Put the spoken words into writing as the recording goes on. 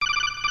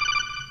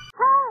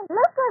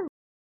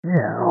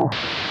Yeah.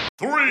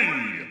 3,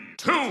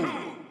 2,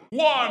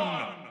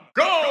 1,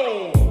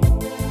 go!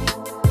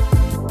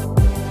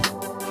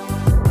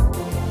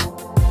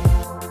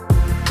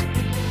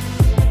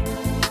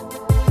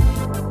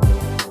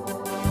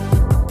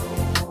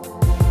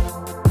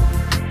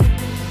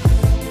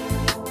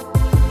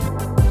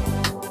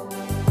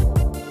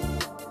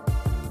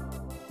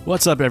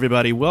 What's up,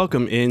 everybody?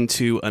 Welcome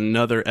into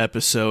another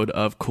episode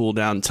of Cool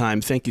Down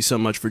Time. Thank you so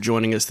much for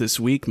joining us this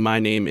week. My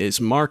name is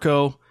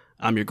Marco.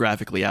 I'm your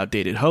graphically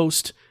outdated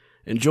host.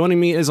 And joining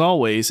me, as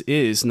always,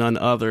 is none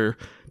other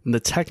than the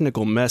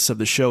technical mess of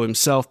the show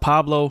himself,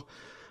 Pablo.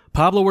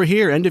 Pablo, we're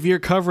here. End of year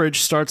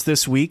coverage starts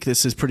this week.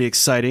 This is pretty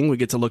exciting. We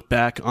get to look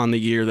back on the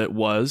year that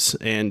was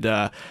and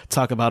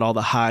talk about all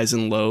the highs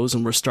and lows.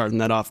 And we're starting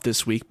that off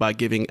this week by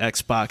giving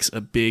Xbox a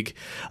big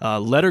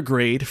letter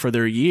grade for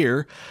their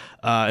year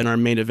in our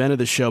main event of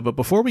the show. But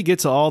before we get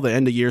to all the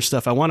end of year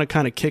stuff, I want to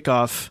kind of kick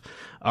off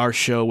our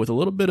show with a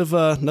little bit of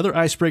another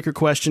icebreaker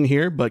question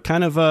here, but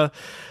kind of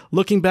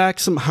looking back,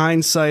 some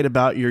hindsight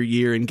about your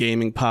year in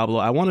gaming, Pablo.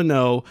 I want to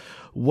know,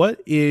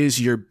 what is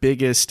your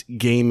biggest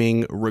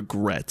gaming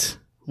regret?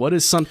 What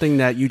is something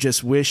that you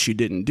just wish you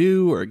didn't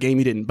do, or a game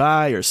you didn't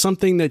buy, or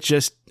something that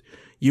just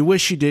you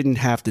wish you didn't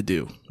have to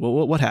do?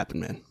 Well, what happened,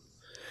 man?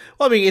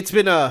 Well, I mean, it's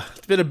been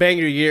a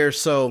banger year,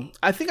 so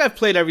I think I've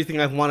played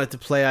everything I've wanted to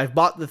play. I've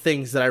bought the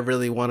things that I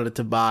really wanted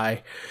to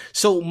buy.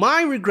 So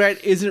my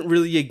regret isn't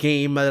really a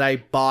game that I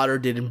bought or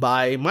didn't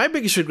buy. My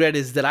biggest regret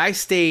is that I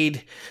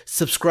stayed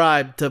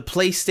subscribed to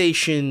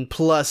PlayStation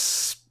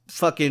Plus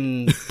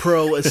fucking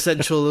Pro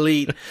Essential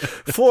Elite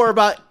for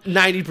about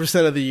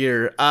 90% of the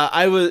year.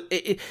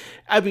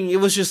 It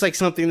was just like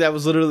something that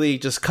was literally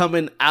just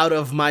coming out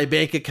of my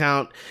bank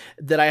account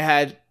that I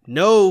had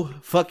no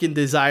fucking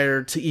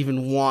desire to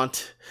even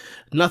want.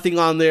 Nothing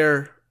on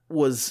there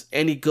was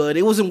any good.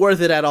 It wasn't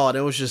worth it at all. And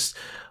it was just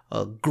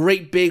a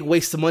great big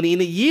waste of money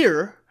in a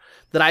year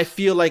that I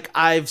feel like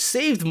I've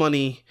saved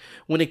money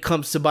when it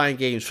comes to buying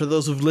games. For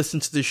those who've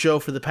listened to the show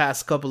for the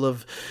past couple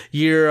of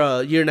year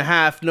and a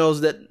half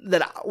knows that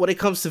when it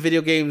comes to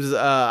video games,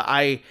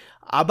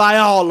 I buy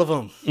all of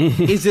them.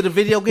 Is it a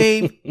video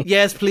game?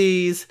 Yes,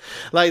 please.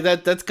 Like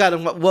that's kind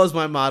of what was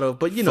my motto.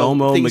 But you know,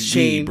 FOMO things McGee,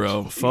 change,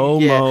 bro.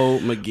 FOMO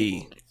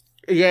McGee.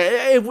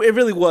 Yeah, it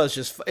really was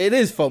it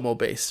is FOMO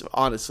based,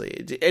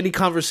 honestly. Any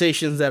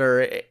conversations that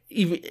are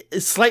even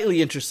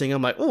slightly interesting,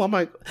 I'm like,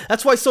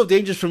 that's why it's so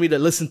dangerous for me to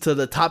listen to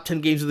the top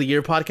 10 games of the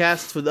year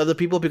podcast with other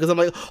people, because I'm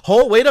like,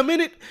 oh, wait a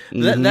minute.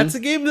 That's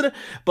a game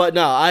but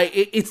no,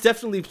 it's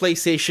definitely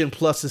PlayStation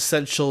Plus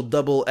Essential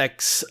Double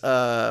X,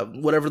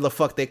 whatever the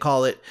fuck they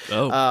call it,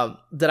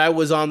 that I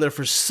was on there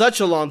for such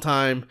a long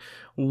time.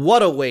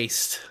 What a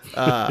waste.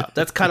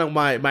 That's kind of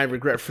my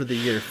regret for the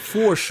year,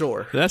 for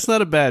sure. That's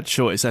not a bad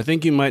choice. I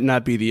think you might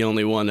not be the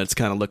only one that's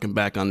kind of looking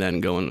back on that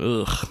and going,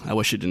 ugh, I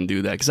wish I didn't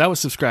do that. Because I was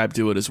subscribed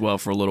to it as well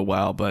for a little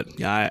while,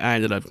 but I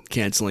ended up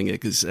canceling it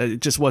because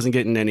it just wasn't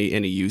getting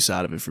any use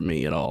out of it for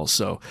me at all.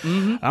 So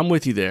I'm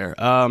with you there.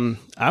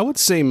 I would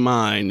say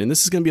mine, and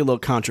this is going to be a little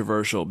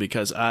controversial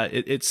because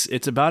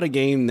it's about a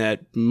game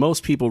that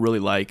most people really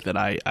like that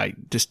I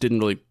just didn't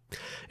really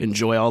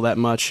enjoy all that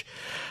much.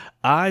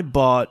 I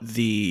bought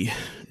the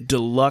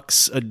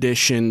deluxe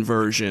edition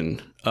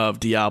version of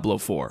Diablo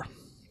 4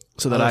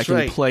 so that I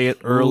can play it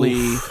early.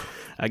 Oof,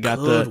 I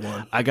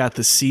got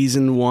the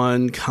season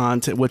 1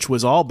 content, which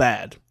was all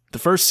bad. The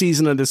first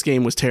season of this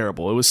game was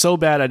terrible. It was so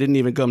bad I didn't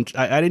even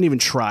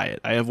try it.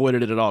 I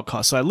avoided it at all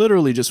costs. So I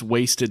literally just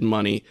wasted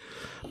money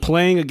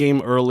playing a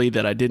game early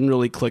that I didn't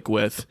really click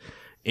with.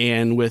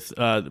 And with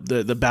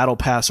the battle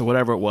pass or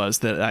whatever it was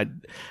that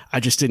I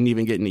just didn't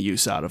even get any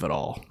use out of it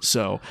all.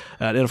 So,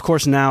 and of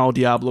course now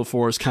Diablo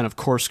 4 is kind of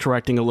course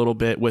correcting a little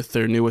bit with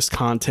their newest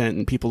content,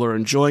 and people are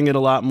enjoying it a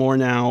lot more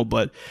now.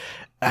 But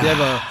they have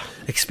a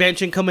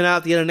expansion coming out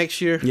at the end of next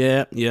year.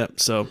 Yeah.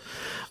 So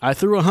I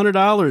threw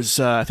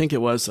 $100. I think it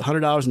was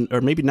 $100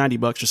 or maybe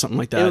 $90 or something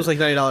like that. It was like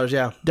 $90.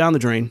 Yeah, down the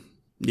drain.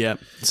 Yeah.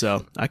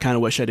 So I kind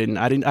of wish I didn't.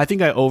 I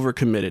think I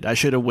overcommitted. I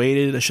should have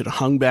waited. I should have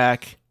hung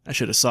back. I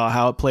should have saw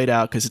how it played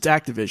out because it's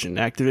Activision.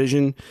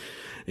 Activision,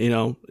 you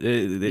know,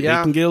 they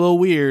can get a little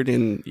weird,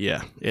 and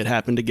yeah, it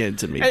happened again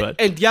to me.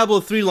 And Diablo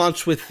 3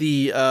 launched with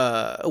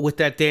with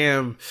that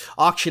damn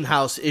auction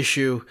house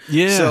issue.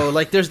 Yeah. So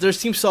like, there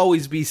seems to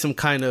always be some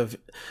kind of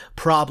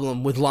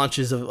problem with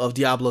launches of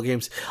Diablo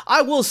games.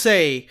 I will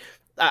say,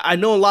 I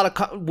know a lot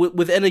of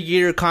within a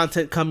year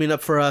content coming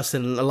up for us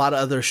and a lot of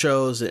other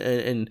shows,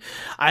 and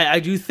I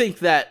do think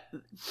that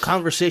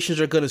conversations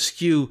are going to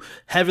skew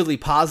heavily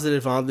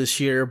positive on this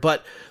year,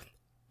 but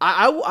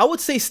I would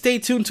say stay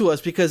tuned to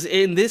us, because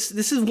in this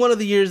is one of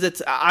the years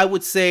that I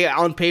would say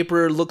on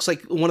paper looks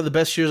like one of the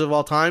best years of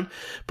all time,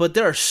 but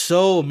there are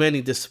so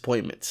many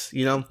disappointments,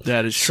 you know?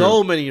 That is true.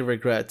 So many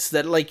regrets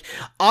that, like,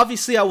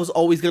 obviously I was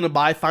always going to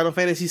buy Final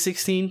Fantasy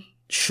 16,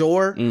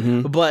 sure,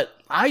 but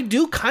I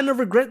do kind of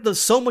regret the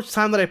so much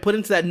time that I put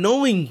into that,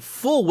 knowing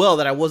full well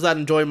that I was not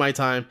enjoying my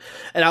time.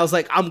 And I was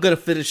like, I'm gonna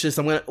finish this.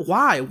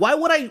 Why? Why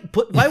would I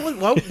put? Why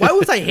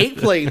would I hate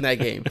playing that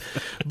game?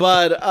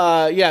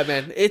 But yeah,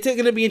 man, it's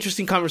gonna be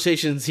interesting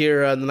conversations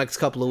here in the next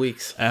couple of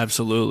weeks.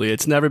 Absolutely,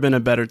 it's never been a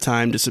better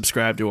time to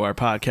subscribe to our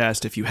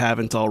podcast if you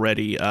haven't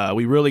already.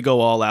 We really go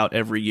all out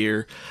every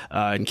year.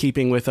 In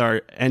keeping with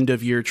our end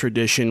of year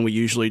tradition, we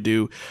usually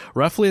do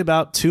roughly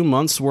about 2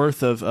 months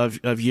worth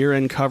of year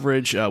end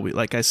coverage.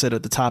 Like I said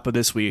at the top of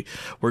this, we're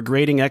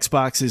grading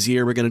Xbox this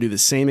year. We're going to do the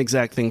same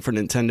exact thing for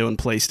Nintendo and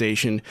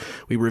PlayStation.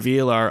 We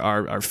reveal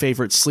our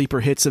favorite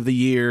sleeper hits of the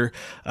year.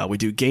 We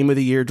do Game of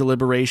the Year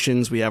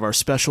deliberations. We have our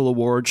special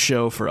awards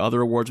show for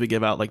other awards we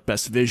give out, like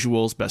Best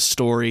Visuals, Best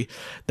Story,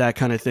 that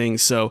kind of thing.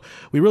 So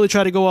we really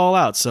try to go all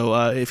out. So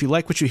if you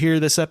like what you hear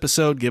this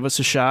episode, give us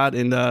a shot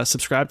and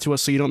subscribe to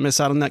us so you don't miss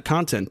out on that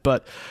content.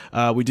 But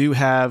we do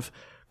have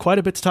quite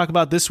a bit to talk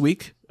about this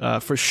week.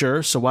 For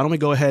sure. So why don't we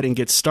go ahead and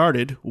get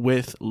started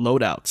with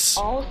loadouts?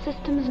 All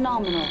systems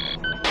nominal.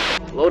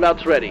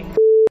 Loadouts ready.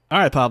 All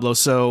right, Pablo.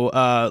 So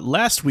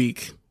last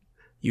week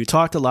you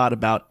talked a lot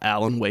about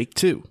Alan Wake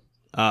 2.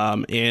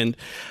 And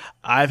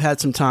I've had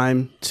some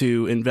time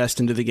to invest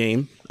into the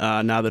game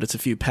now that it's a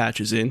few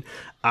patches in.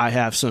 I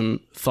have some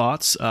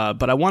thoughts,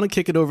 but I want to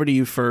kick it over to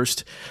you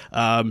first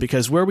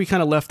because where we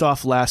kind of left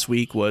off last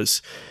week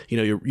was,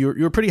 you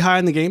were pretty high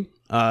in the game.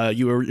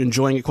 You were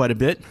enjoying it quite a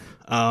bit.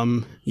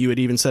 You had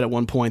even said at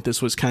one point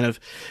this was kind of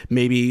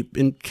maybe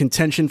in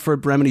contention for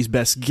Remedy's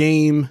best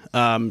game.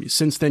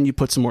 Since then, you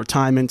put some more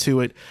time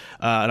into it,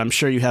 and I'm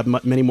sure you have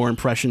many more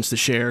impressions to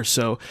share.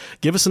 So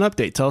give us an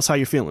update. Tell us how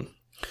you're feeling.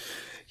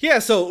 Yeah,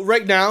 so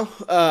right now,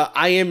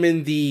 I am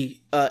in the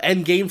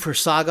end game for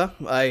Saga.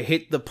 I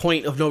hit the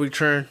point of no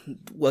return.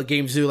 What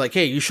games do, like,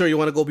 hey, you sure you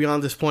want to go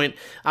beyond this point?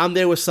 I'm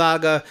there with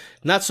Saga,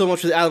 not so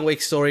much with Alan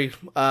Wake's story.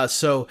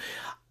 So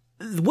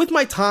with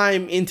my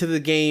time into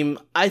the game,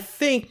 I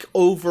think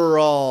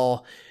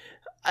overall,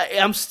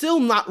 I'm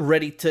still not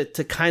ready to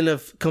kind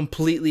of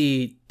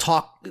completely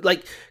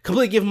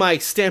give my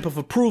stamp of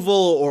approval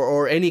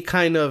or any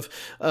kind of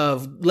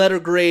letter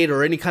grade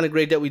or any kind of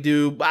grade that we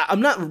do.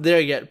 I'm not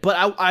there yet,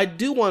 but I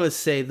do want to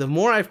say the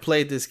more I've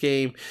played this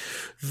game,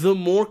 the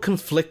more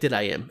conflicted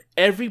I am.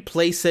 Every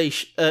play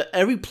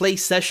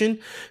session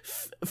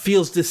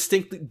feels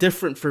distinctly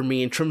different for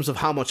me in terms of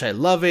how much I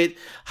love it,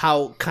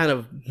 how kind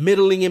of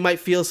middling it might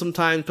feel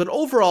sometimes. But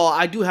overall,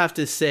 I do have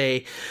to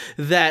say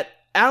that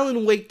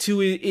Alan Wake 2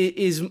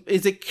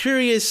 is a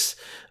curious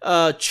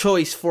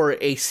choice for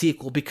a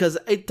sequel because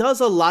it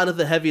does a lot of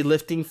the heavy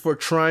lifting for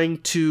trying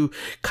to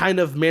kind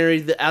of marry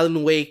the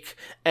Alan Wake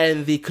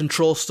and the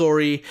Control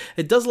story.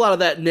 It does a lot of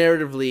that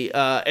narratively,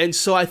 and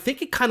so I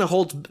think it kind of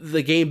holds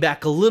the game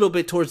back a little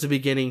bit towards the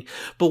beginning,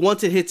 but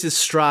once it hits its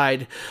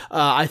stride,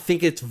 I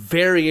think it's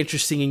very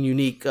interesting and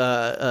unique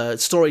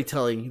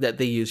storytelling that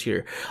they use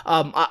here.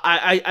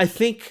 I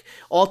think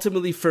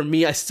ultimately for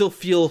me, I still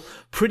feel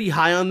pretty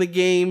high on the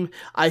game.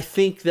 I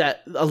think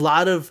that a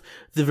lot of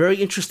the very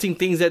interesting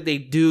things that they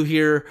do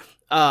here,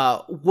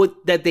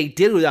 that they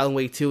did with Alan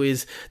Wake 2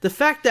 is the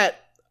fact that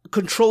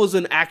Control is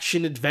an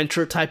action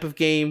adventure type of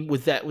game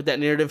with that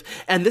narrative,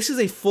 and this is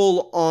a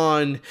full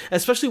on,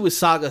 especially with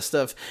Saga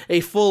stuff,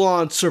 a full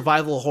on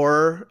survival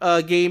horror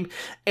game.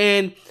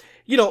 And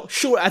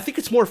sure, I think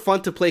it's more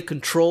fun to play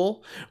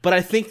Control, but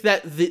I think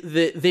that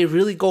they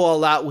really go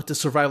all out with the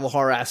survival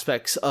horror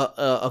aspects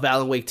of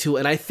Alan Wake 2,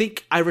 and I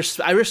think I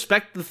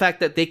respect the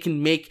fact that they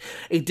can make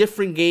a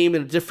different game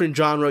in a different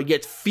genre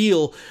yet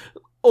feel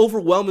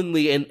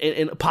overwhelmingly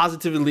and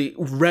positively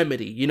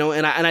Remedy,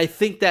 and I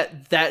think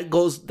that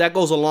goes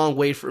a long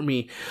way for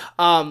me.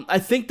 I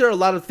think there are a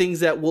lot of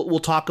things that we'll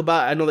talk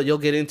about. I know that you'll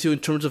get into in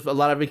terms of a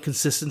lot of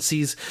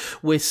inconsistencies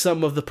with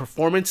some of the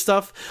performance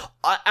stuff.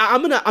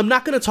 I'm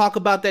not gonna talk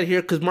about that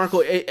here because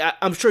Marco,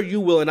 I'm sure you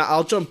will, and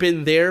I'll jump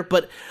in there.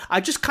 But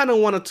I just kind of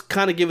want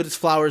to give it its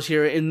flowers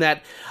here in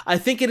that I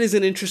think it is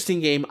an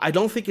interesting game. I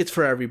don't think it's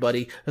for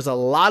everybody. There's a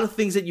lot of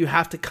things that you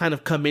have to kind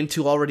of come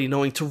into already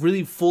knowing to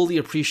really fully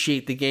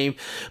appreciate the game,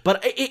 but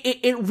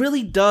it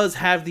really does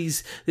have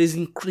these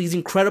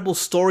incredible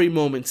story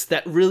moments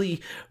that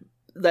really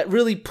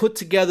put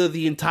together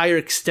the entire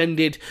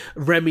extended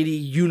Remedy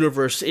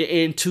universe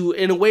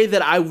in a way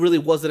that I really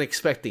wasn't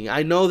expecting.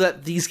 I know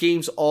that these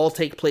games all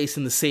take place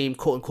in the same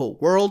quote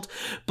unquote world,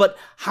 but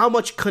how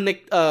much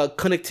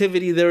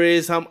connectivity there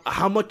is, how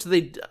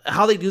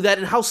they do that,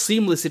 and how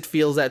seamless it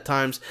feels at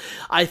times.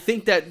 I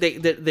think that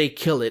they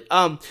kill it.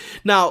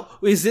 Now,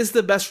 is this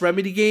the best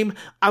Remedy game?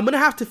 I'm gonna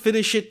have to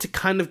finish it to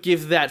kind of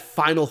give that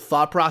final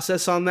thought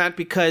process on that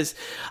because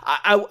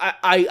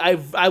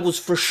I was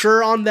for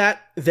sure on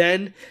that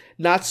then,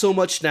 not so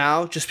much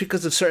now, just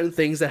because of certain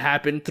things that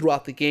happen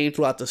throughout the game,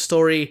 throughout the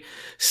story.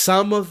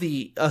 Some of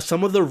the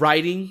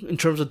writing in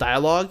terms of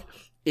dialogue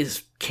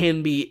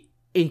can be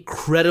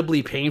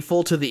incredibly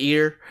painful to the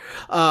ear,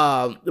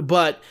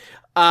 but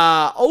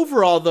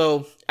Overall,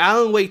 though,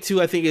 Alan Wake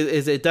 2, I think,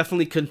 is a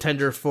definitely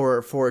contender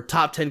for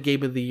top 10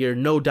 game of the year,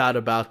 no doubt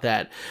about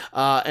that.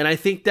 And I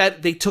think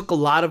that they took a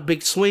lot of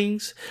big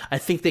swings. I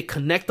think they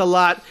connect a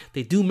lot.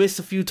 They do miss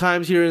a few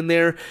times here and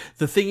there.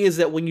 The thing is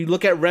that when you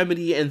look at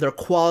Remedy and their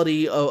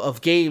quality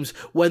of games,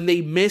 when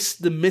they miss,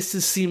 the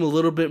misses seem a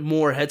little bit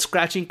more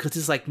head-scratching, because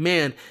it's like,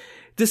 man,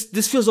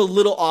 this feels a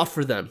little off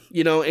for them,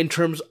 in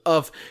terms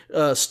of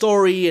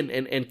story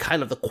and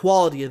kind of the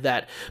quality of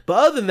that. But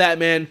other than that,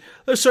 man,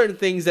 there's certain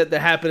things that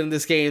happen in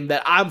this game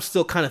that I'm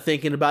still kind of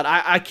thinking about.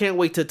 I can't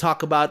wait to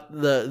talk about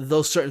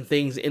those certain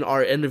things in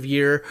our end of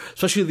year,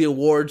 especially the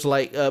awards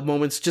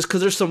moments, just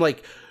because there's some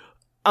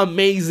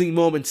amazing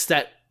moments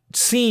that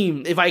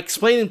seem, if I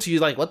explain them to you,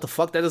 what the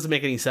fuck, that doesn't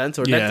make any sense,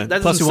 or that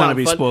doesn't plus we want to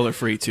be fun. spoiler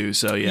free too,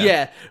 so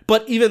yeah,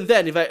 but even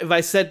then, if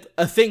I said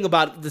a thing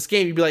about this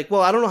game, you'd be like,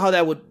 well, I don't know how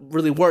that would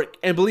really work.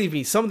 And believe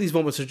me, some of these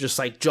moments are just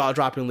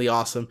jaw-droppingly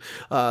awesome.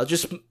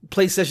 Just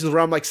play sessions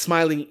where I'm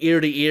smiling ear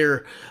to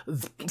ear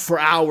for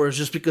hours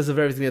just because of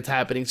everything that's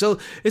happening. So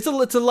it's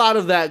a lot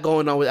of that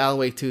going on with Alan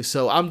Wake 2.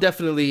 So I'm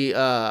definitely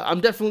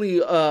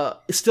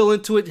still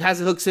into it. It has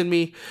the hooks in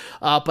me,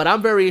 but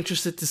I'm very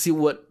interested to see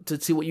what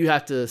you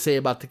have to say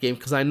about the game,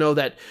 because I know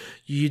that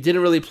you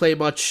didn't really play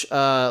much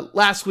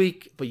last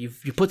week, but you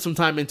put some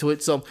time into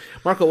it. So,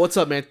 Marco, what's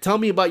up, man? Tell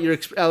me about your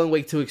Alan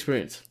Wake 2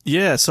 experience.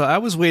 Yeah, so I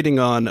was waiting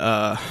on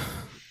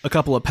a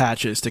couple of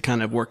patches to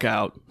kind of work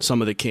out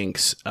some of the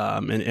kinks,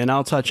 and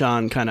I'll touch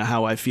on kind of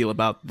how I feel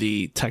about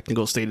the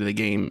technical state of the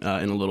game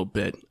in a little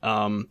bit.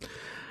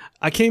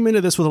 I came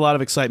into this with a lot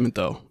of excitement,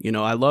 though.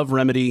 I love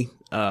Remedy.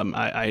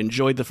 I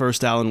enjoyed the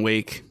first Alan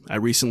Wake. I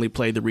recently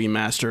played the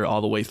remaster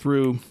all the way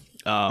through.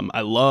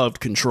 I loved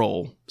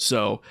Control,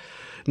 so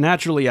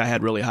naturally I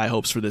had really high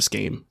hopes for this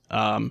game.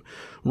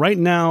 Right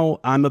now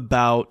I'm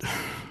about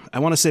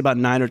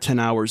 9 or 10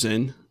 hours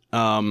in.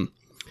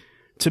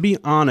 To be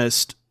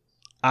honest,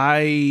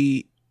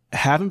 I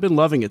haven't been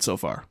loving it so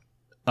far.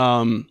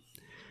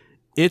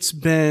 It's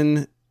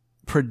been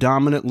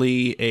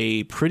predominantly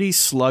a pretty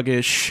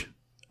sluggish,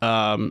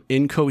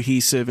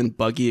 incohesive and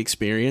buggy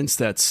experience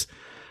that's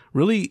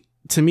really,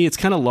 to me, it's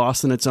kind of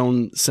lost in its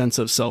own sense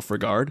of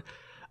self-regard.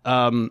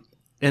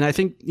 And I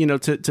think,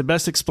 to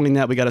best explain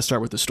that, we got to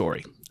start with the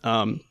story.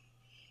 And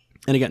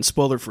again,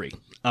 spoiler free.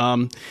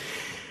 Alan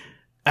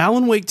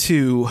Wake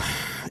 2,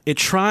 it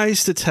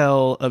tries to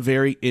tell a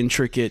very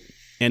intricate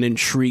and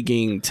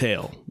intriguing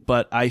tale,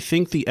 but I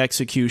think the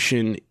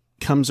execution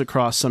comes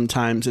across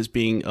sometimes as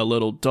being a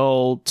little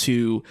dull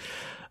to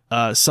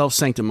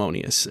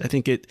self-sanctimonious. I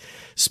think it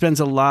spends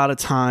a lot of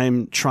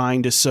time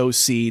trying to sow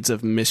seeds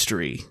of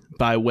mystery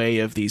by way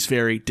of these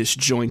very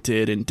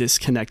disjointed and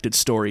disconnected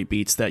story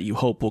beats that you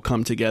hope will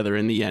come together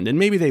in the end, and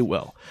maybe they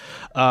will.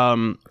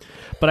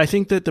 But I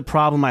think that the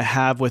problem I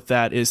have with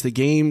that is the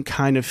game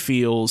kind of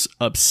feels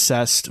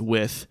obsessed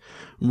with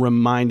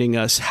reminding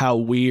us how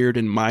weird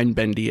and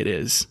mind-bendy it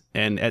is,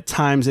 and at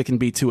times it can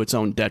be to its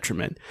own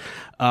detriment.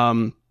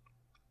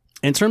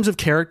 In terms of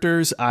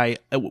characters,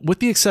 with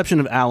the exception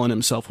of Alan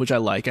himself, which I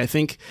like, I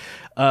think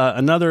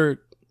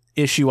another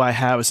issue I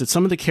have is that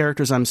some of the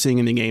characters I'm seeing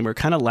in the game are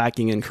kind of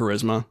lacking in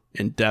charisma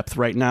and depth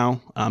right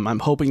now. I'm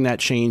hoping that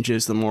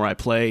changes the more I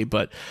play,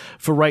 but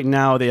for right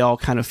now, they all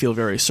kind of feel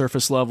very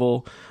surface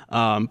level,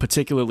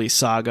 particularly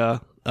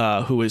Saga,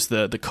 who is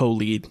the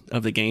co-lead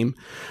of the game.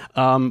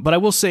 But I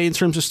will say, in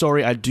terms of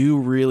story, I do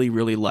really,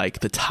 really like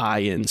the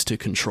tie-ins to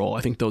Control.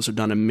 I think those are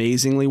done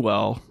amazingly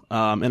well,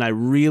 and I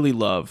really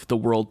love the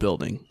world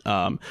building.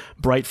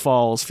 Bright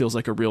Falls feels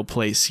like a real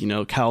place.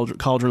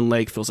 Cauldron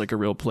Lake feels like a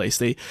real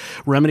place.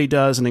 Remedy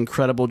does an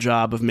incredible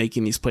job of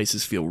making these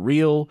places feel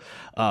real,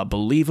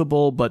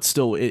 believable, but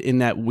still in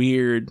that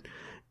weird,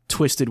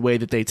 twisted way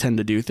that they tend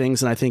to do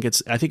things. And I think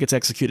it's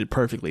executed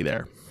perfectly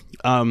there.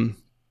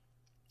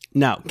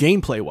 Now,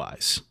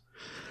 gameplay-wise,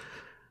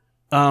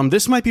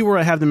 this might be where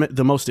I have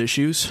the most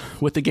issues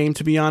with the game,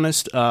 to be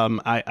honest.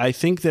 I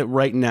think that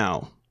right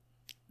now,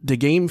 the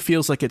game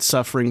feels like it's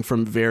suffering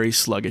from very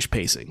sluggish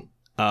pacing.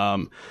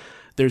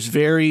 There's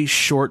very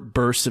short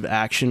bursts of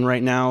action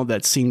right now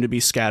that seem to be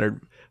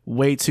scattered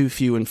way too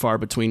few and far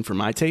between for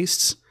my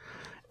tastes.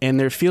 And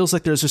there feels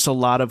like there's just a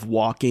lot of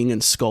walking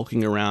and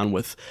skulking around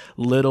with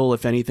little,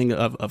 if anything,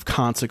 of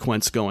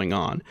consequence going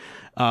on.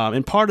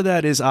 And part of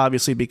that is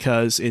obviously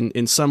because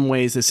in some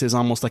ways this is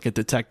almost like a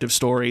detective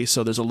story,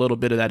 so there's a little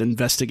bit of that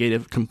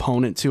investigative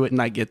component to it,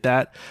 and I get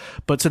that.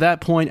 But to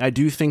that point, I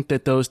do think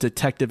that those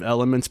detective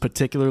elements,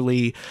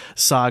 particularly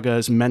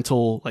Saga's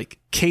mental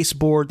case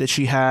board that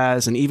she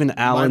has, and even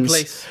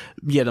Alan's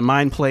the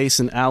mind place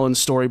and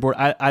Alan's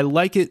storyboard, I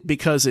like it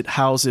because it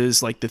houses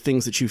the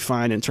things that you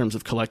find in terms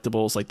of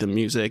collectibles, like the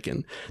music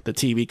and the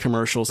TV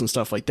commercials and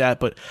stuff like that.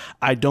 But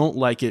I don't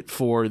like it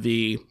for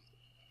the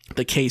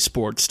the case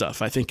board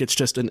stuff. I think it's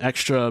just an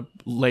extra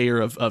layer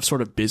of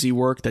sort of busy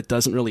work that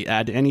doesn't really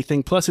add to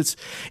anything. Plus,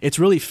 it's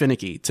really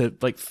finicky to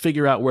like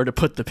figure out where to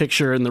put the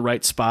picture in the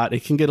right spot.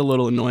 It can get a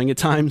little annoying at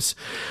times.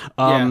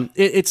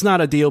 It's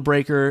not a deal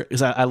breaker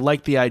because I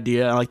like the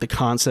idea. I like the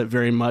concept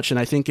very much, and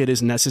I think it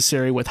is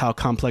necessary with how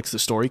complex the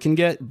story can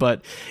get.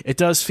 But it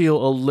does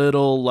feel a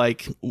little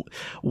like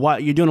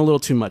you're doing a little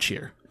too much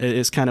here.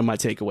 Is kind of my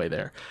takeaway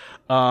there.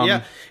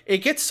 It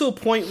gets to a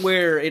point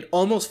where it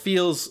almost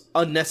feels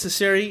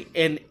unnecessary,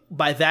 and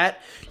by that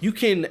you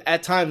can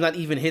at times not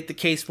even hit the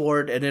case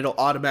board and it'll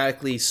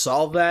automatically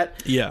solve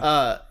that.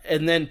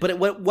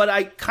 But what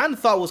I kind of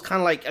thought was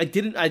kind of like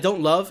I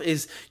don't love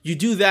is you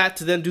do that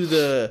to then do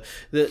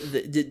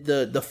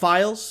the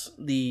files,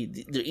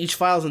 the each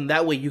files, and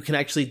that way you can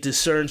actually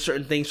discern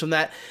certain things from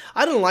that.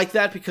 I don't like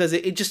that because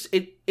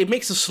it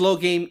makes a slow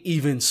game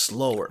even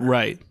slower.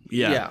 Right.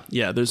 Yeah.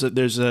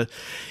 There's a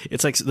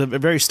it's like the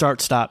very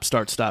start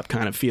stop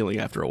kind of feeling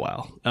after a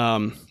while.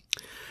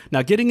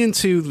 Now getting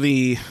into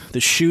the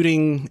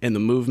shooting and the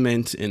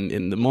movement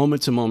and the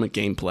moment to moment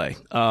gameplay.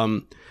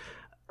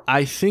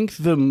 I think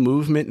the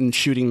movement and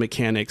shooting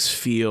mechanics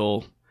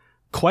feel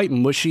quite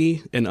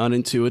mushy and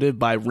unintuitive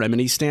by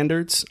Remedy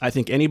standards. I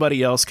think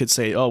anybody else could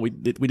say, "Oh, we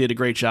did a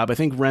great job." I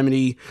think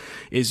Remedy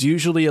is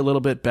usually a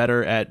little bit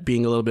better at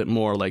being a little bit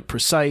more like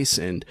precise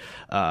and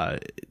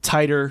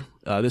tighter.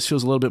 This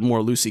feels a little bit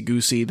more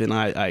loosey-goosey than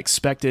I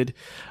expected.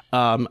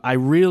 I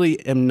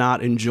really am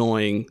not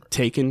enjoying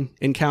Taken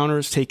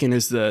encounters. Taken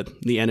is the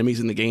enemies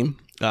in the game.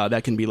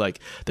 That can be like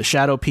the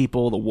shadow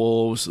people, the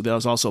wolves.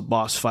 There's also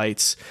boss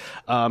fights.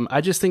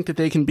 I just think that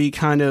they can be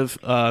kind of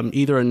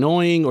either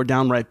annoying or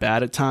downright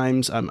bad at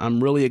times.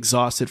 I'm really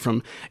exhausted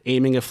from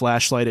aiming a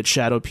flashlight at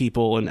shadow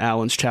people in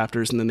Alan's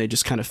chapters, and then they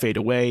just kind of fade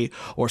away,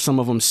 or some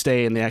of them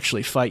stay and they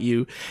actually fight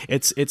you.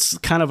 It's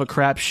kind of a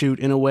crapshoot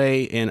in a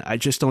way, and I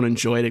just don't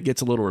enjoy it. It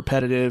gets a little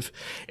repetitive,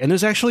 and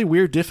there's actually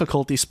weird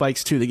difficulty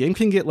spikes too. The game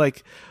can get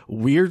like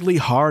weirdly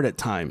hard at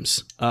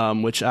times,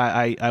 which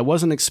I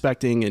wasn't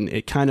expecting, and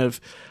it kind of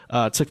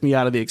took me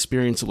out of the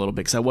experience a little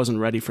bit because I wasn't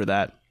ready for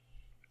that.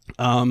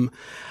 I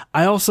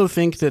also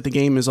think that the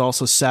game is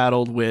also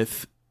saddled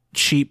with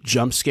cheap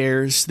jump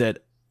scares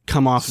that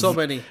come off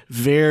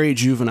very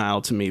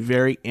juvenile to me,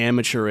 very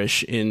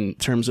amateurish in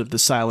terms of the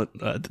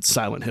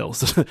Silent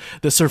Hills,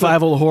 the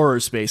survival horror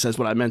space. That's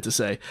what I meant to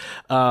say.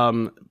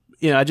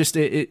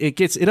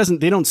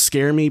 They don't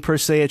scare me per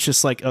se. It's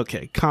just like,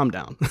 okay, calm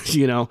down,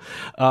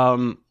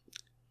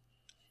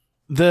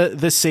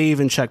 the save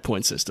and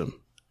checkpoint system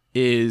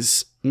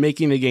is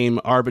making the game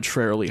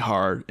arbitrarily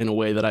hard in a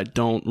way that I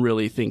don't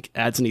really think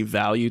adds any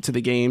value to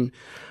the game.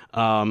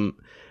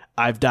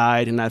 I've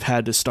died and I've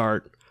had to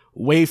start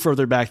way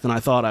further back than I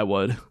thought I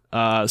would.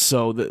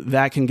 So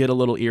that can get a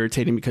little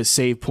irritating because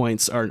save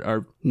points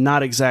are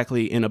not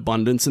exactly in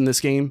abundance in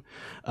this game.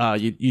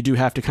 You do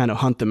have to kind of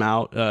hunt them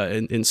out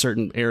in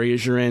certain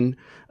areas you're in,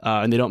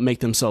 and they don't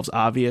make themselves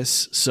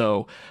obvious.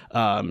 So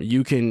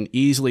you can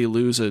easily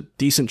lose a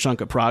decent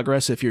chunk of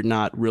progress if you're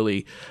not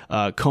really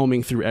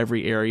combing through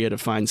every area to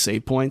find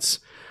save points.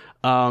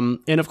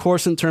 And of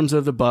course, in terms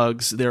of the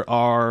bugs, there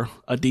are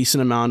a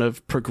decent amount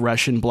of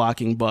progression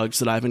blocking bugs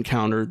that I've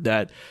encountered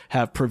that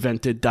have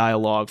prevented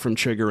dialogue from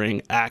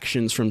triggering,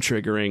 actions from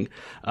triggering,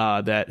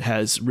 that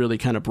has really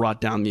kind of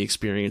brought down the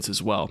experience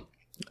as well.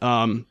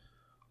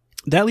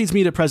 That leads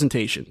me to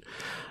presentation.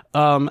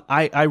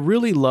 I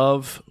really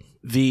love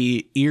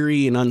the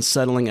eerie and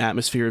unsettling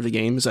atmosphere of the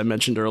game, as I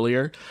mentioned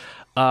earlier.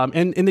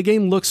 And the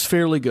game looks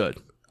fairly good.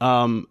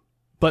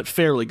 But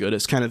fairly good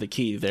is kind of the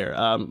key there.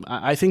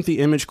 I think the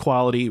image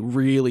quality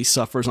really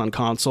suffers on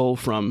console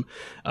from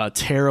a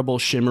terrible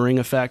shimmering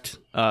effect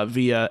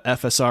via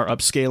FSR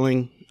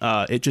upscaling.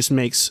 It just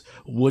makes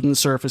wooden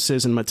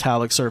surfaces and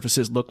metallic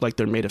surfaces look like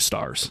they're made of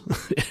stars.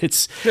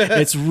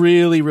 It's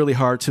really, really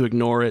hard to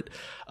ignore it.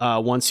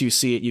 Once you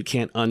see it, you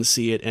can't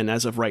unsee it. And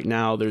as of right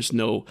now, there's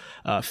no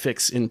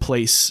fix in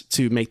place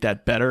to make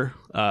that better.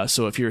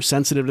 So if you're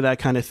sensitive to that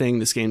kind of thing,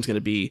 this game's going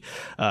to be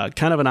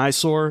kind of an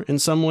eyesore in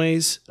some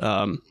ways.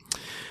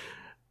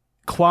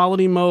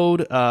 Quality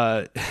mode,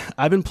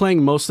 I've been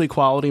playing mostly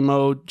quality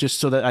mode just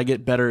so that I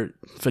get better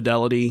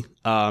fidelity.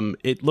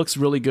 It looks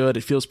really good.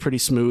 It feels pretty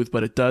smooth,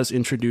 but it does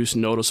introduce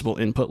noticeable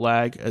input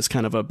lag as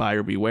kind of a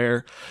buyer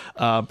beware.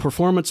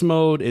 Performance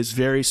mode is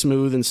very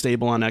smooth and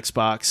stable on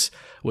Xbox,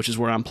 which is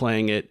where I'm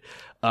playing it.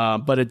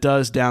 But it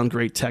does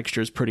downgrade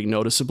textures pretty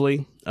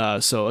noticeably.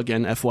 So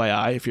again,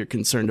 FYI, if you're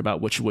concerned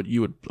about which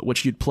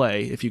you'd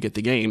play if you get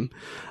the game.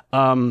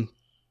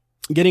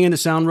 Getting into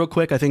sound real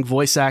quick, I think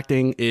voice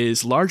acting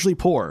is largely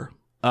poor.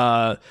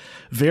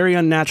 Very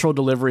unnatural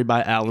delivery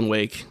by Alan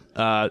Wake.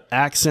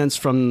 Accents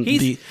from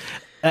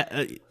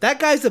that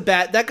guy's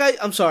that guy.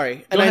 I'm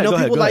sorry, and I know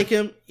people like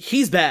him.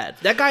 He's bad.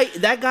 That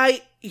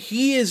guy.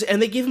 He is,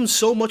 and they give him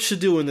so much to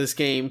do in this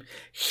game.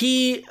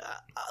 They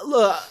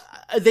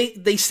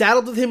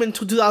saddled with him in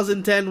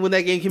 2010 when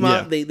that game came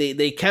out.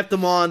 They kept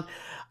him on.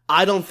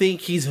 I don't think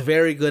he's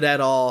very good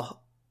at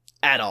all.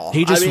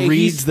 He just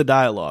reads the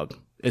dialogue.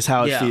 is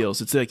how it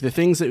feels. It's like the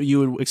things that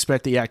you would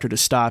expect the actor to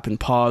stop and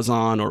pause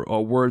on,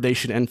 or word they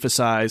should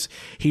emphasize.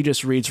 He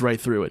just reads right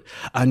through it.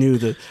 I knew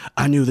the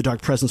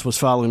dark presence was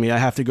following me. I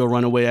have to go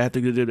run away. I have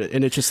to do it.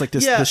 And it's just like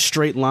this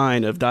straight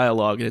line of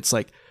dialogue. And it's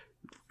like,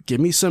 give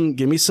me some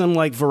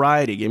like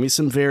variety. Give me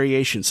some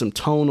variation, some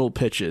tonal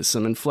pitches,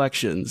 some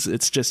inflections.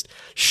 It's just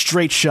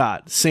straight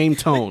shot, same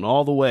tone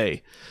all the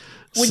way.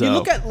 When you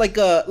look at like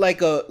a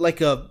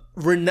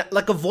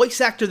voice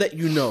actor that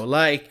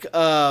like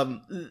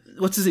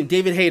what's his name,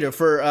 David Hayter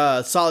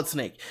for Solid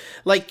Snake,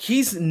 like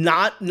he's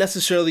not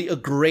necessarily a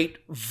great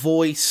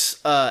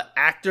voice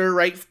actor,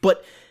 right?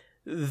 But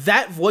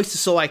that voice is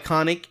so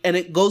iconic and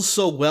it goes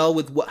so well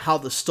with how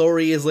the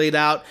story is laid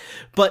out.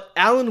 But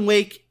Alan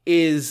Wake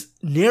is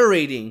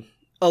narrating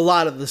a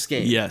lot of this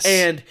game, yes,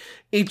 and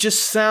it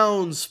just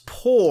sounds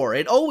poor.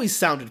 It always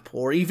sounded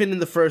poor, even in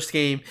the first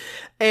game,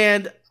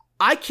 and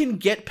I can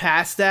get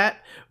past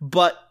that,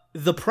 but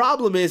the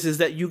problem is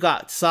that you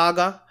got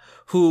Saga,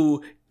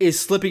 who is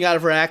slipping out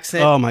of her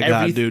accent. Oh my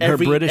god, dude. Her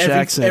British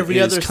accent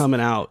is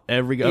coming out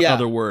every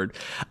other word.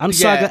 I'm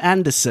Saga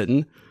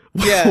Anderson.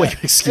 Yeah. Wait,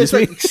 excuse me?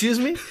 Like, excuse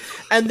me?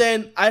 And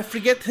then I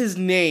forget his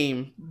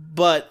name,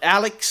 but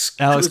Alex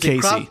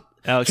Casey.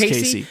 Alex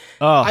Casey.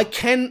 Oh.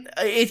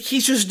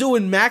 He's just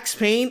doing Max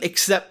Payne,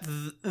 except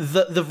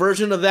the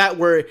version of that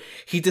where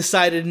he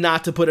decided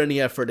not to put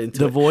any effort into it.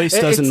 The voice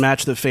doesn't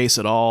match the face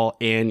at all,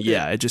 and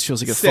it just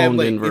feels like a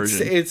phoned-in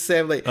version. It's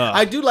Sam Lake.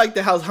 I do like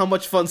how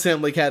much fun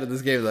Sam Lake had in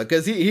this game though,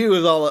 because he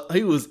was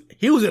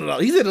in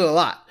it. He's in it a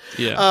lot.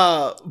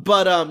 Yeah.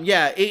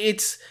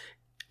 It's.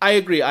 I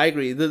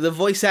agree. The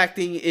voice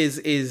acting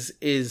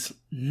is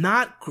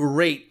not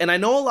great, and I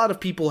know a lot of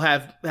people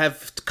have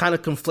kind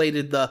of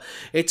conflated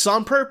it's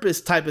on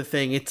purpose type of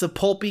thing. It's a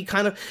pulpy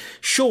kind of,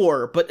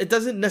 sure, but it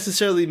doesn't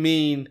necessarily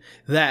mean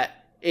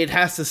that it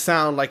has to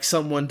sound like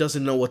someone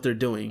doesn't know what they're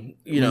doing,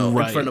 in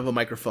front of a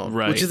microphone,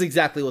 which is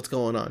exactly what's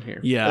going on here.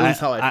 Yeah, at least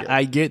how I feel.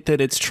 I get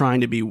that it's trying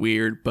to be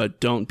weird,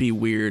 but don't be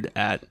weird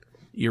at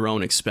your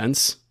own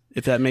expense.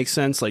 If that makes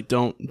sense, like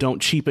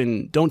don't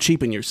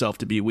cheapen yourself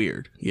to be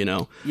weird,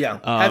 Yeah.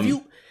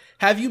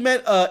 Have you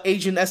met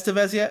Agent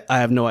Estevez yet? I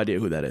have no idea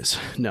who that is.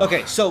 No.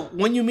 Okay, so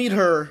when you meet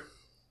her,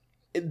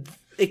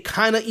 it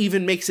kind of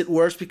even makes it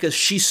worse because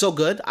she's so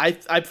good.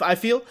 I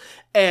feel,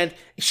 and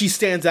she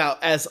stands out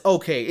as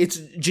okay. It's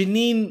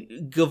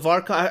Janine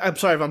Gavarka. I'm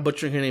sorry if I'm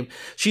butchering her name.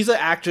 She's an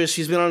actress.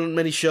 She's been on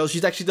many shows.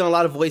 She's actually done a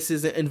lot of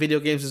voices in video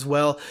games as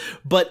well.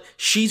 But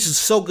she's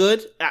so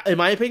good, in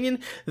my opinion,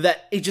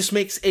 that it just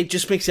makes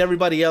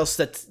everybody else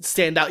that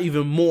stand out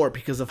even more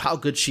because of how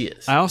good she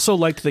is. I also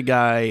liked the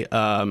guy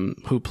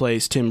who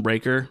plays Tim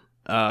Breaker.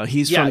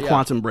 He's from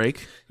Quantum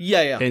Break.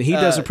 Yeah. And he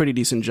does a pretty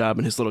decent job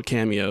in his little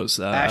cameos.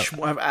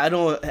 Ashmore.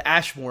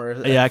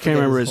 Yeah, I can't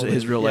remember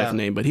his real life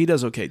name, but he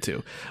does okay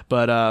too.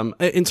 But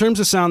in terms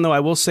of sound, though, I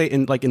will say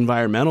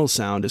environmental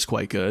sound is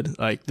quite good.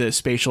 Like the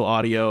spatial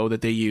audio that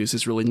they use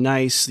is really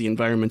nice. The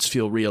environments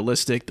feel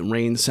realistic. The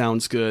rain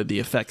sounds good. The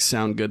effects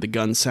sound good. The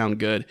guns sound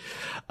good.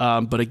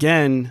 But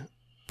again,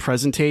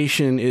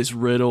 presentation is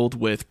riddled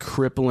with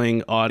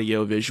crippling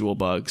audio visual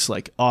bugs,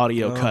 like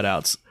audio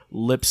cutouts,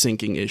 lip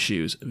syncing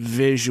issues,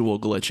 visual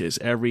glitches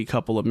every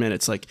couple of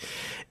minutes. Like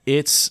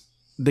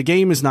the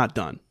game is not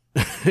done.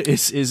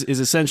 is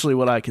essentially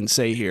what I can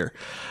say here.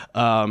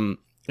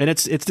 And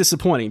it's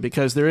disappointing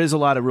because there is a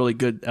lot of really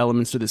good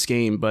elements to this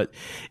game, but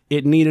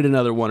it needed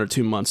another 1 or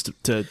 2 months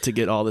to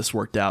get all this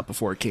worked out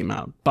before it came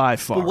out, by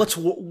far. But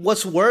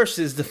what's worse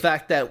is the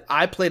fact that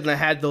I played and I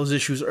had those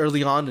issues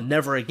early on and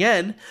never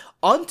again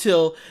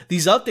until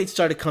these updates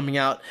started coming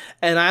out,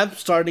 and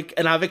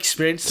I've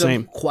experienced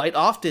them quite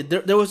often.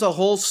 There was a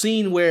whole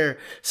scene where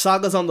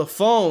Saga's on the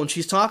phone,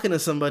 she's talking to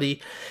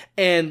somebody,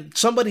 and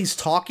somebody's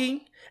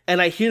talking,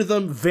 and I hear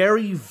them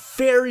very,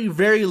 very,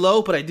 very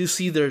low, but I do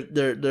see their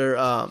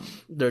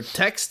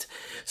text.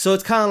 So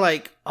it's kind of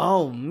like,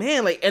 oh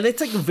man, and it's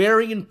like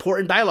very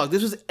important dialogue.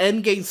 This was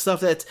endgame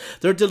stuff that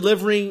they're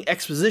delivering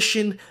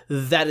exposition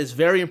that is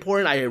very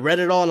important. I read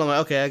it all and I'm like,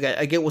 okay,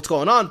 I get what's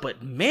going on,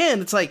 but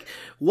man, it's like,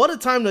 what a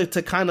time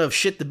to kind of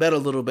shit the bed a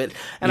little bit.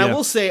 And I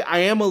will say, I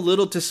am a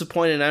little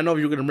disappointed, and I know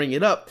you're going to bring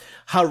it up,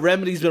 how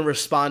Remedy's been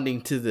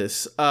responding to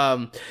this,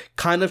 kind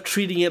of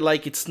treating it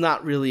like it's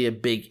not really a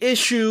big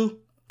issue,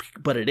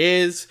 but it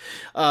is.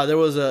 There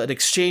was an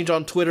exchange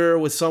on Twitter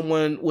with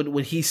someone when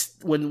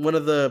one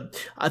of the,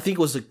 I think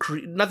it was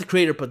not the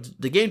creator, but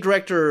the game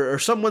director or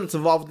someone that's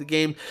involved with the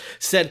game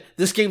said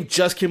this game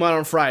just came out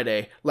on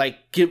Friday.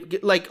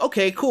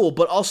 Okay, cool,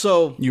 but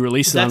also you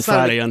released it on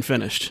Friday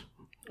unfinished.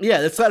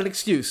 Yeah, that's not an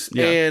excuse.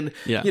 Yeah. And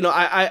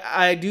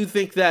I do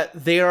think that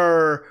they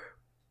are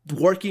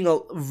working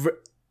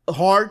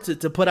hard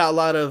to put out a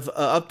lot of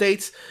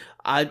updates.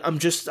 I'm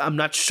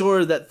not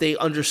sure that they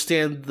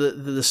understand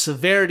the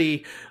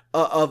severity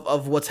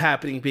of what's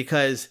happening,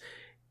 because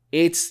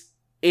it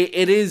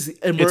is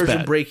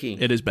immersion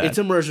breaking. It is bad. It's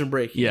immersion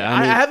breaking. Yeah,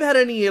 I haven't had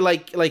any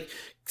like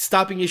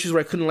stopping issues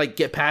where I couldn't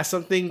get past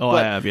something. Oh,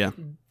 but I have. Yeah.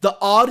 The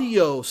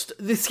audio.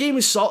 This game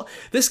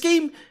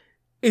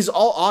is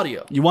all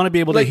audio. You want to be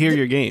able to hear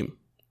your game.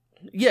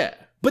 Yeah.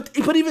 But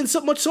even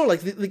so much so, like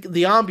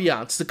the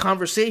ambiance, the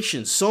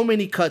conversations, so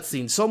many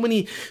cutscenes, so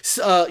many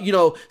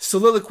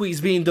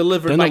soliloquies being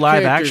delivered. Then by the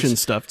live characters. action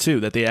stuff too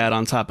that they add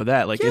on top of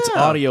that, like it's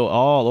audio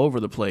all over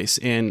the place,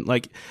 and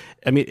like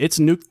I mean, it's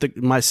nuked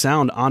my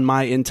sound on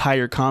my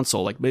entire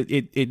console. Like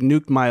it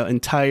nuked my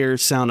entire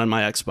sound on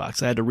my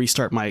Xbox. I had to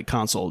restart my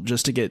console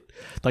just to get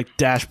like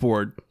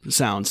dashboard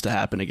sounds to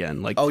happen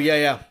again. Like, oh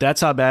yeah,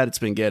 that's how bad it's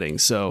been getting.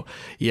 So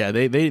yeah,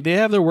 they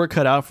have their work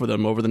cut out for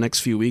them over the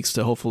next few weeks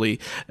to hopefully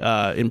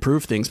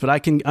improve things. But I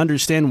can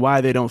understand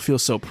why they don't feel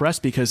so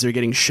pressed, because they're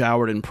getting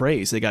showered in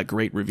praise. They got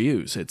great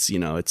reviews. It's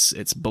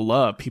it's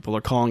beloved. People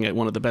are calling it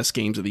one of the best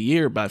games of the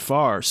year by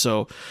far.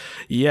 So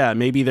yeah,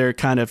 maybe they're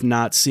kind of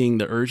not seeing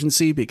the urgency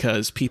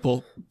because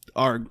people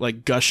are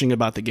like gushing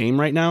about the game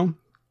right now.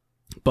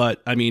 But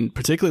I mean,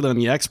 particularly on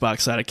the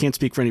Xbox side, I can't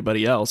speak for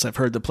anybody else. I've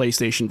heard the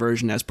PlayStation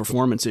version has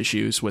performance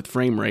issues with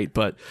frame rate,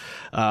 but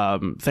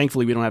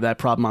thankfully we don't have that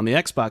problem on the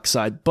Xbox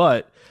side.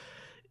 But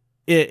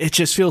it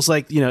just feels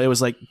like, it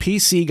was like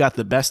PC got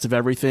the best of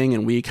everything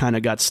and we kind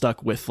of got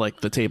stuck with like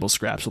the table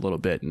scraps a little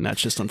bit, and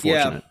that's just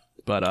unfortunate.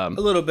 But a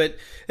little bit.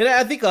 And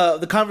I think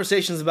the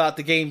conversations about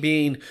the game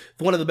being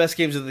one of the best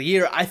games of the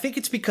year, I think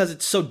it's because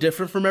it's so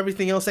different from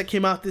everything else that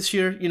came out this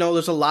year.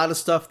 There's a lot of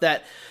stuff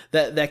that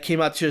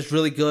came out this year is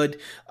really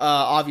good,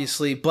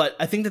 obviously, but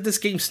I think that this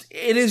game,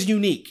 it is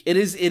unique.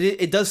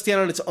 It does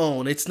stand on its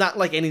own. It's not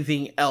like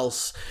anything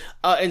else.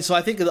 And so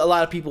I think a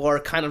lot of people are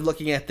kind of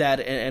looking at that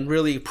and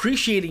really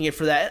appreciating it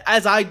for that,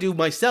 as I do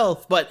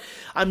myself. But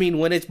I mean,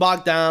 when it's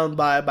bogged down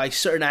by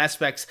certain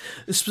aspects,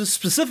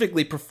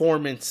 specifically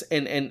performance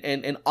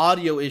and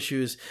audio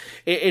issues,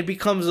 it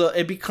becomes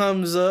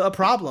a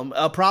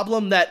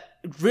problem that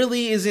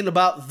really isn't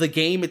about the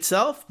game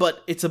itself,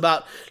 but it's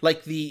about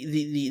like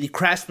the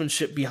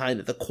craftsmanship behind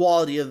it, the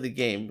quality of the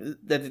game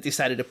that they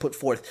decided to put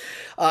forth.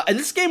 And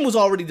this game was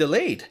already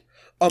delayed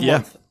a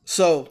month,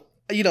 so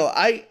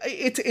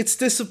it's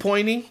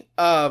disappointing.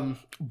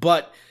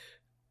 But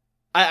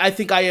I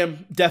think I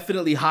am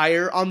definitely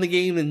higher on the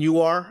game than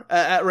you are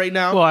at right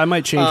now. Well, I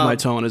might change my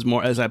tone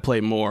as I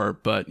play more,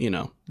 but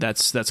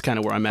that's kind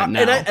of where I'm at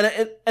now.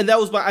 And that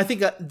was I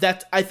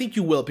think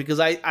you will, because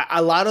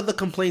a lot of the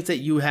complaints that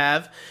you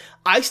have,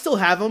 I still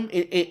have them,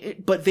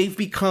 but they've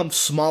become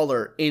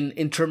smaller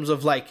in terms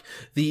of like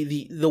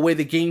the way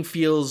the game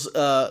feels,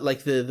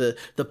 like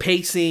the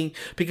pacing,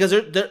 because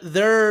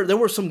there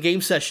were some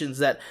game sessions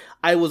that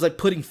I was like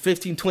putting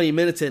 15, 20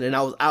 minutes in and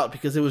I was out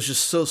because it was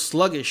just so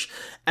sluggish.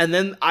 And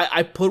then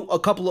I put a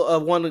couple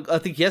of one, I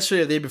think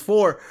yesterday or the day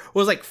before,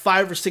 was like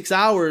 5 or 6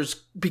 hours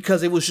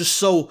because it was just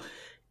so.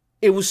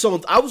 I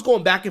was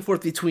going back and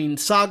forth between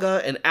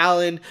Saga and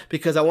Alan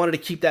because I wanted to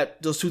keep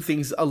those two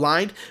things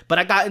aligned, but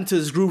I got into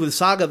this groove with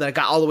Saga that I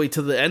got all the way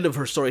to the end of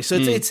her story. So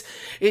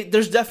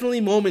there's definitely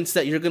moments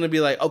that you're going to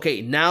be like,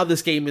 okay, now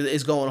this game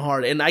is going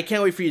hard, and I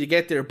can't wait for you to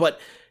get there, but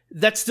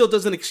that still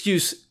doesn't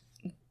excuse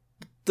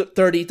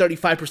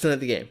 30-35% of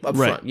the game up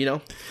front,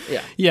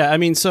 Yeah, I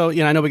mean, so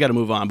I know we got to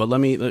move on, but let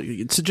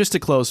me just to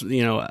close,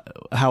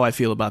 how I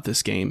feel about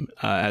this game,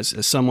 as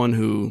someone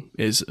who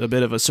is a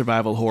bit of a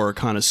survival horror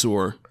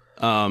connoisseur.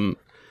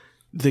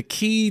 The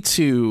key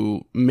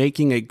to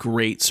making a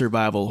great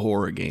survival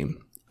horror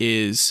game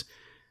is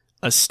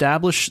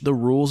establish the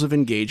rules of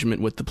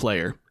engagement with the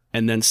player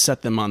and then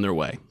set them on their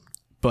way.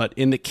 But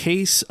in the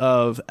case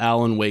of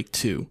Alan Wake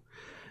 2,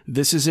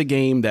 this is a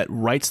game that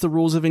writes the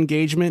rules of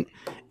engagement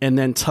and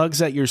then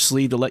tugs at your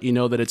sleeve to let you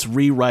know that it's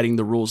rewriting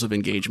the rules of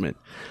engagement.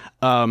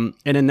 And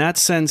in that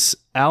sense,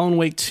 Alan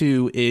Wake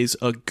 2 is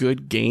a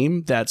good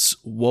game that's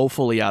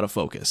woefully out of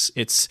focus.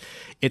 It's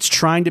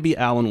trying to be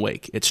Alan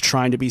Wake. It's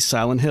trying to be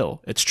Silent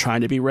Hill. It's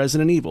trying to be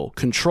Resident Evil,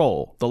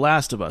 Control, The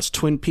Last of Us,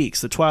 Twin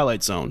Peaks, The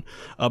Twilight Zone,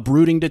 a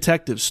brooding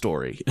detective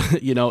story.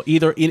 And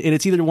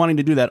it's either wanting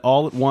to do that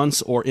all at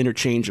once or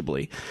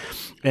interchangeably.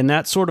 And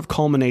that sort of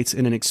culminates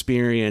in an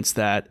experience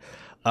that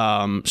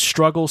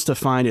struggles to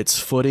find its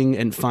footing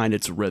and find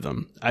its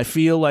rhythm. I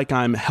feel like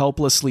I'm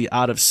helplessly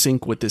out of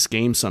sync with this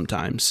game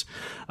sometimes,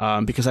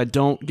 because I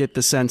don't get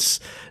the sense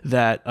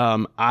that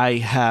I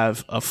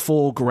have a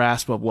full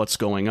grasp of what's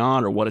going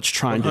on or what it's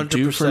trying 100%. To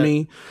do for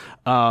me.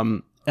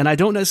 And I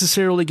don't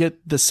necessarily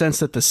get the sense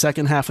that the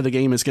second half of the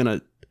game is going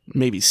to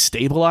maybe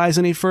stabilize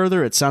any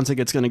further. It sounds like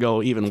it's going to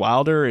go even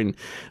wilder and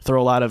throw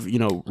a lot of,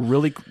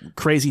 really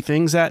crazy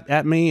things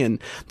at me.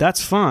 And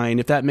that's fine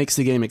if that makes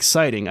the game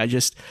exciting. I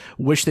just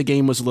wish the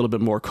game was a little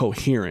bit more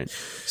coherent.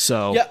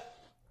 So yeah,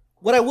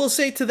 what I will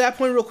say to that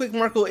point real quick,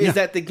 Marco, is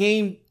that the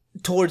game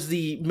towards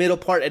the middle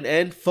part and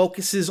end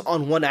focuses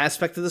on one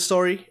aspect of the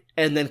story.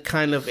 And then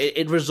kind of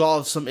it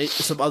resolves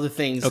some other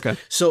things. Okay.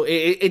 So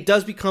it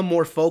does become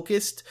more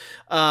focused.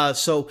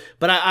 But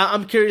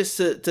I'm curious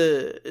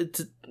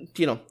to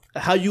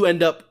how you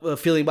end up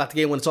feeling about the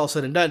game when it's all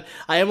said and done.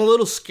 I am a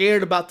little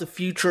scared about the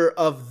future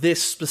of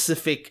this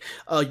specific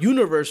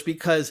universe,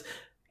 because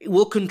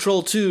will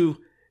Control 2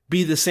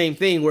 be the same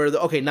thing where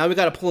now we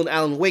got to pull an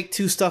Alan Wake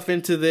 2 stuff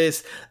into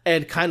this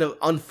and kind of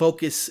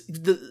unfocus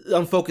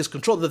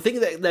Control. The thing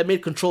that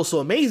made Control so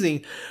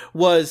amazing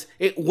was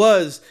it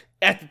was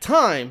at the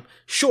time,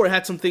 sure, it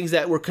had some things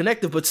that were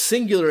connected, but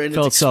singular in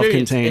felt its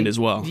experience. self-contained as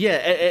well. Yeah,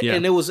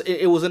 and it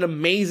was an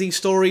amazing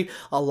story.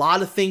 A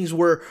lot of things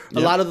were, a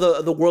lot of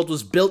the world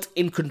was built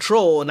in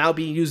Control and now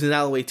being used in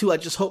Alan Wake 2. I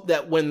just hope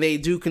that when they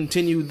do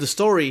continue the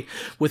story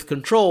with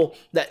Control,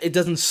 that it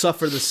doesn't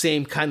suffer the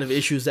same kind of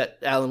issues that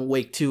Alan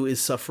Wake 2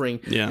 is suffering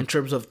in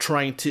terms of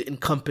trying to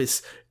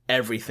encompass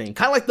everything.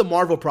 Kind of like the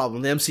Marvel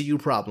problem, the MCU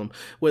problem,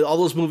 where all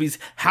those movies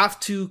have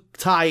to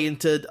tie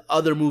into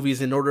other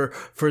movies in order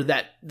for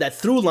that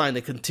through line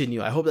to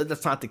continue. I hope that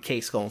that's not the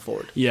case going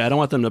forward. Yeah, I don't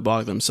want them to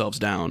bog themselves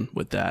down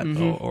with that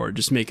or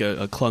just make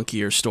a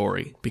clunkier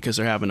story because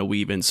they're having to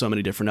weave in so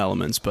many different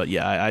elements. But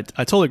yeah,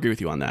 I totally agree with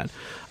you on that.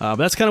 But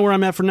that's kind of where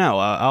I'm at for now.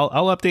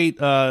 I'll update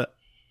the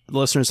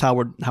listeners how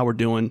we're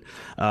doing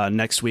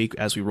next week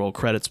as we roll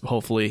credits,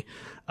 hopefully.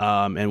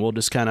 And we'll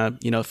just kind of,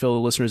 fill the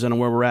listeners in on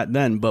where we're at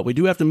then. But we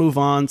do have to move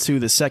on to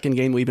the second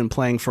game we've been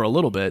playing for a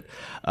little bit,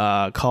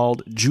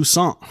 called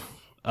Jusant.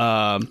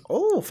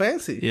 Oh,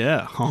 fancy.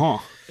 Yeah.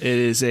 It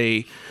is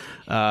a,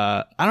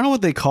 I don't know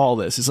what they call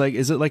this.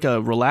 Is it like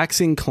a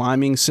relaxing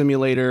climbing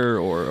simulator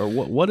or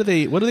what do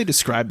they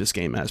describe this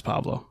game as,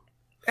 Pablo?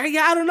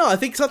 Yeah, I don't know. I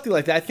think something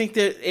like that. I think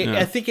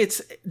I think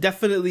it's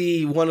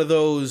definitely one of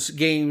those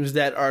games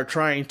that are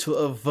trying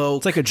to evoke.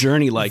 It's like a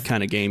Journey-like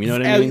kind of game. You know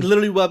what I mean?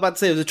 Literally, what I'm about to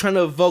say was trying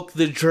to evoke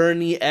the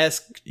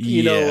Journey-esque,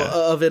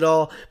 of it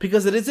all,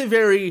 because it is a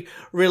very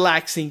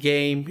relaxing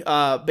game.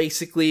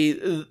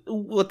 Basically,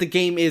 what the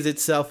game is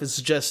itself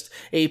is just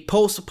a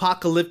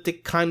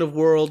post-apocalyptic kind of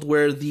world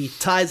where the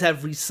tides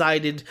have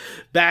receded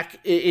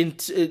back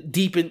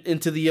deep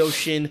into the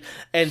ocean,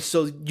 and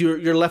so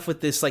you're left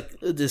with this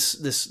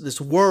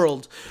this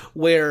world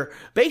where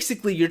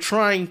basically you're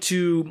trying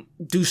to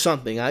do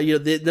something.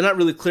 They're not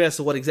really clear as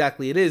to what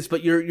exactly it is,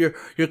 but you're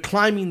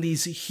climbing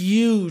these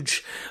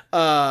huge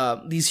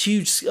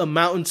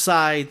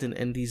mountainsides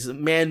and these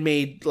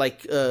man-made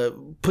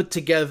put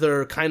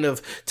together kind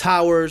of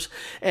towers,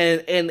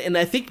 and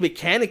I think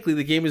mechanically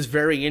the game is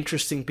very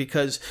interesting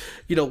because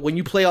when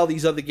you play all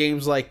these other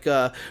games like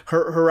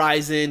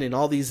Horizon and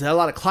all these, a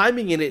lot of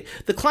climbing in it.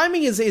 The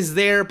climbing is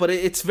there, but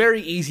it's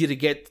very easy to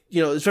get.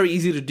 It's very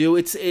easy to do.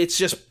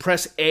 It's just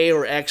press A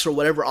or X or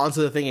whatever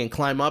onto the thing and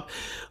climb up.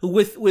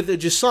 With a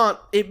Jusant,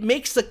 it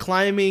makes the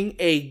climbing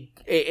a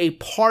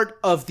part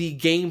of the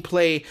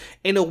gameplay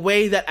in a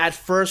way that at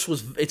first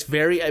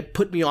it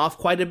put me off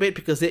quite a bit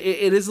because it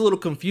is a little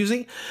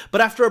confusing.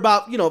 But after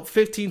about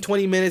 15,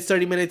 20 minutes,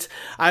 30 minutes,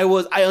 I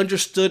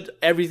understood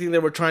everything they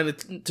were trying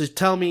to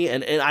tell me,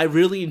 and I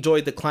really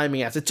enjoyed the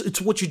climbing aspect.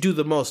 It's what you do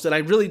the most, and I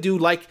really do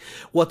like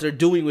what they're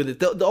doing with it.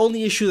 The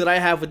only issue that I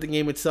have with the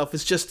game itself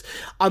is just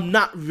I'm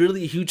not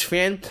really a huge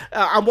fan.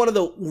 I'm one of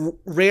the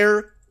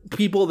rare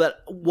people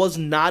that was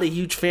not a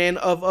huge fan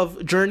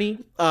of Journey,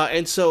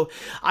 and so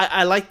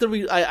I like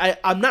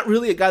I'm not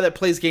really a guy that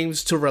plays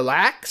games to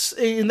relax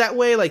in that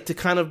way, like to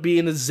kind of be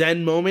in a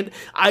zen moment.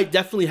 I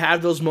definitely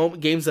have those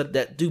games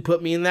that do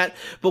put me in that,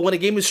 but when a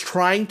game is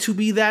trying to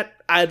be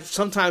that,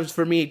 sometimes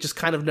for me it just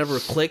kind of never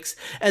clicks,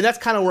 and that's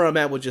kind of where I'm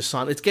at with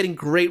Jusant. It's getting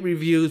great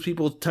reviews,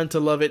 people tend to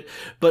love it,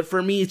 but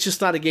for me it's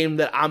just not a game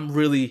that I'm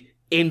really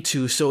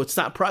into, so it's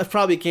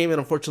probably a game that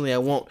unfortunately I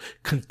won't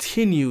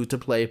continue to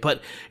play,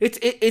 but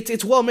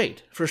it's well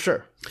made for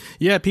sure.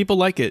 Yeah, people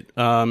like it,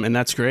 and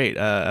that's great.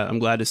 I'm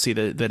glad to see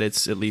that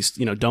it's at least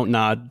Don't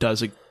Nod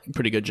does a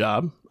pretty good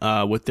job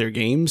with their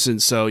games,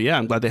 and so yeah,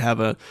 I'm glad they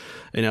have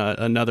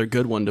another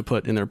good one to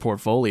put in their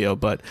portfolio.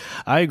 But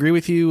I agree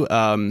with you,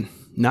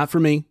 not for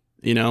me.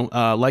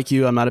 Like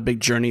you, I'm not a big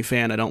Journey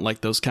fan. I don't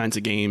like those kinds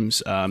of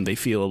games. They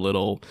feel a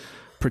little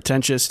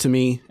pretentious to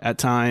me at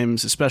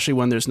times, especially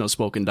when there's no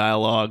spoken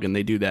dialogue and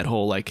they do that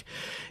whole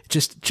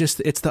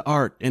just it's the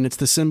art and it's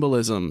the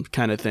symbolism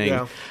kind of thing.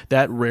 Yeah.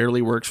 That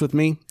rarely works with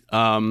me.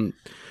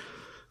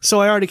 So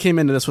I already came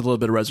into this with a little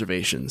bit of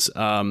reservations.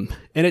 And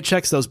it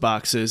checks those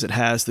boxes. It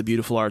has the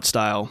beautiful art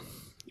style.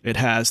 It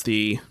has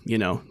the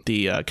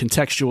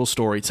contextual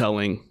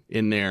storytelling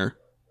in there.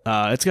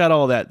 It's got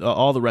all that,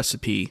 all the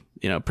recipe,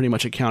 pretty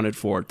much accounted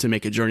for to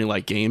make a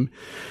Journey-like game.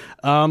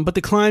 But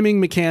the climbing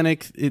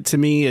mechanic, to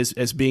me,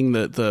 as being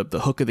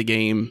the hook of the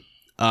game,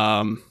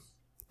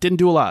 didn't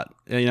do a lot.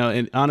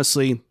 And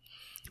honestly,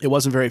 it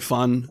wasn't very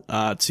fun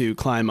to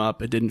climb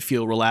up. It didn't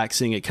feel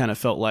relaxing. It kind of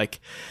felt like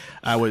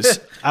I was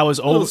a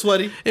little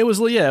sweaty. It was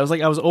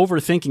like I was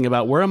overthinking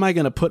about where am I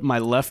going to put my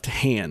left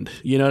hand.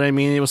 You know what I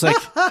mean? It was like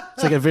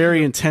it's like a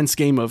very intense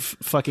game of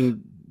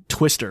fucking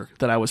Twister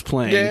that I was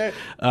playing. Yeah,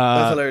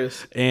 that's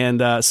hilarious.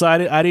 And so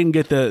I didn't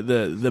get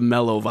the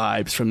mellow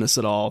vibes from this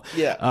at all.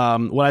 Yeah.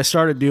 What I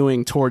started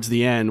doing towards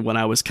the end, when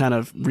I was kind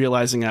of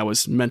realizing I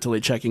was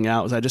mentally checking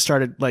out, was I just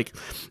started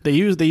they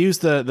use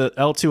the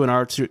L2 and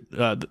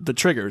R2 the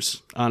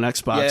triggers on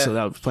Xbox, so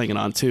that I was playing it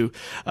on too,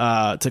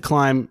 to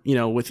climb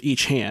with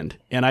each hand,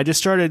 and I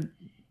just started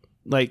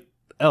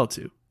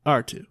L2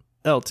 R2.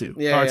 L2,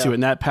 R2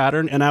 in that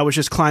pattern, and I was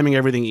just climbing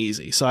everything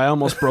easy. So I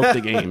almost broke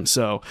the game.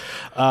 So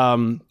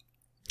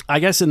I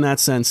guess in that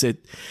sense,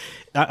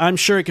 I'm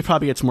sure it could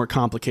probably get more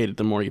complicated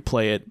the more you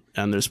play it,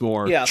 and there's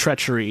more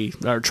treachery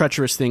or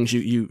treacherous things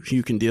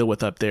you can deal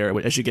with up there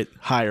as you get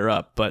higher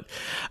up. But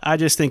I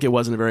just think it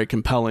wasn't a very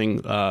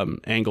compelling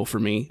angle for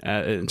me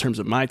in terms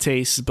of my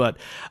taste. But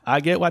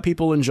I get why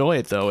people enjoy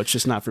it, though. It's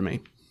just not for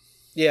me.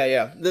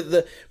 Yeah.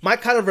 My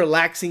kind of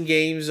relaxing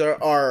games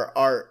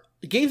are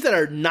games that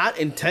are not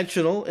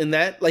intentional in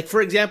that. Like,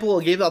 for example,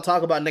 a game that I'll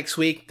talk about next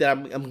week that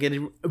I'm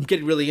getting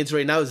really into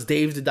right now is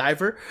Dave the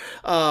Diver.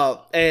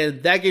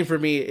 And that game for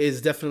me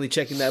is definitely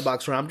checking that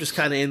box where I'm just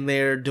kind of in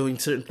there doing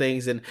certain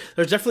things. And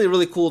there's definitely a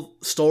really cool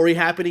story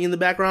happening in the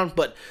background,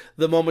 but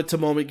the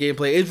moment-to-moment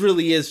gameplay, it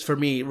really is, for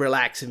me,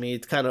 relaxing me.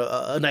 It's kind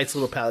of a nice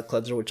little palate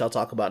cleanser, which I'll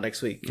talk about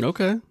next week.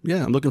 Okay.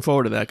 Yeah, I'm looking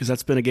forward to that because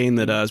that's been a game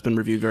that has been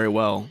reviewed very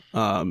well.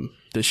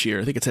 This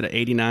year, I think it's at an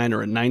 89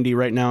 or a 90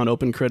 right now in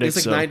Open Critics.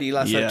 It's like 90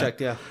 last I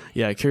checked, yeah.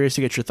 Yeah, curious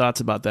to get your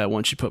thoughts about that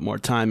once you put more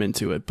time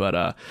into it.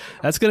 But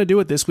that's going to do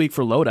it this week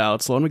for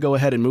Loadouts. So let me go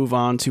ahead and move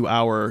on to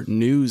our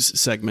news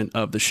segment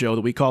of the show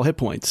that we call Hit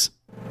Points.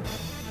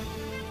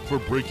 For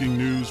breaking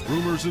news,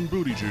 rumors, and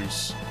booty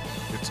juice,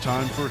 it's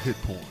time for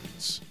Hit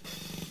Points.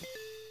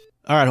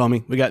 All right,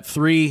 homie, we got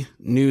 3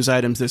 news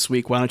items this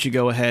week. Why don't you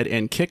go ahead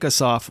and kick us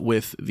off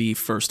with the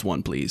first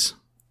one, please?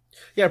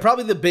 Yeah,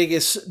 probably the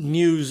biggest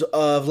news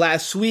of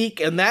last week,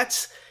 and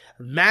that's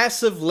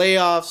massive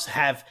layoffs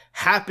have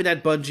happened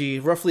at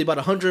Bungie. Roughly about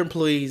 100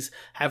 employees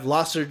have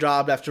lost their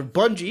job after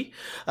Bungie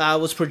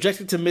was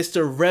projected to miss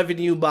their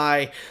revenue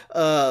by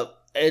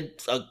an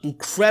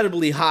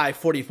incredibly high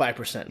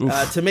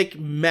 45%. To make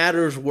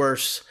matters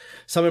worse,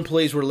 some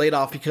employees were laid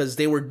off because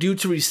they were due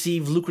to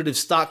receive lucrative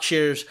stock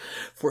shares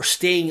for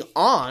staying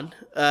on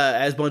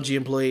as Bungie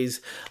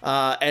employees,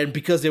 and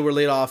because they were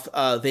laid off,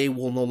 they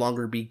will no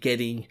longer be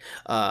getting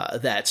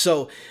that.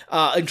 So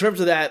in terms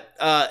of that,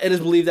 it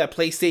is believed that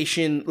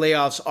PlayStation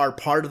layoffs are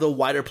part of the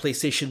wider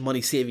PlayStation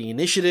money-saving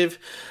initiative.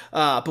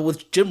 But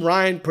with Jim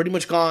Ryan pretty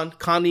much gone,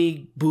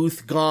 Connie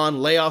Booth gone,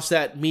 layoffs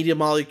at Media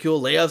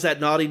Molecule, layoffs at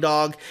Naughty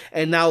Dog,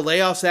 and now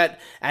layoffs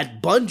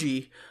at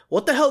Bungie,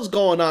 what the hell's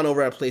going on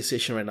over at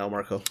PlayStation right now,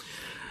 Marco?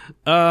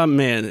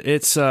 Man,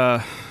 it's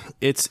an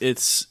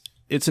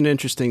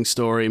interesting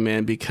story,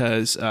 man,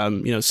 because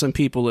some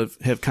people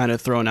have kind of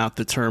thrown out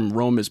the term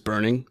 "Rome is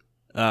burning"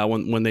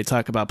 when they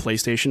talk about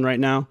PlayStation right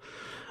now.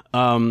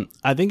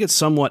 I think it's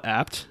somewhat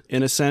apt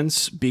in a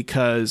sense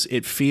because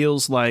it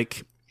feels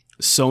like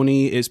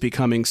Sony is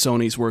becoming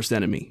Sony's worst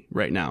enemy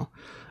right now.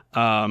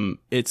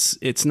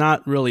 It's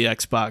not really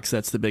Xbox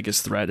that's the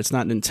biggest threat. It's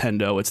not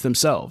Nintendo. It's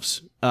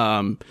themselves.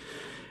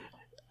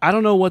 I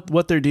don't know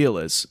what their deal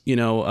is,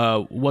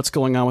 what's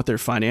going on with their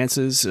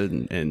finances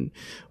and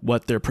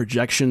what their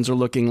projections are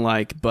looking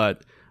like,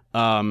 but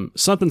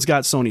something's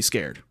got Sony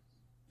scared.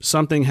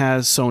 Something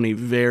has Sony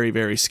very,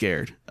 very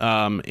scared.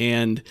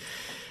 And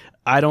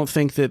I don't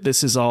think that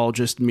this is all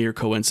just mere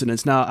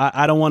coincidence. Now,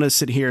 I don't want to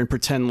sit here and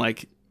pretend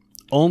like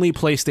only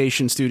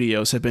PlayStation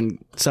studios have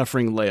been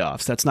suffering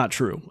layoffs. That's not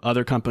true.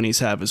 Other companies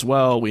have as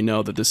well. We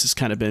know that this has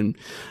kind of been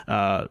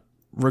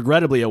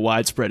regrettably a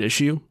widespread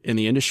issue in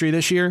the industry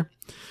this year.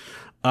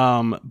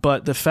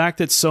 But the fact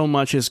that so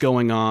much is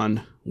going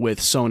on with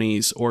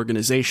Sony's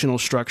organizational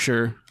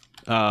structure,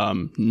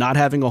 not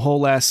having a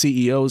whole ass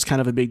CEO is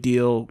kind of a big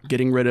deal.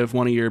 Getting rid of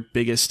one of your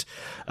biggest,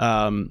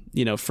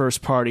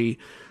 first party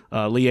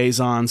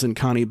liaisons in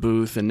Connie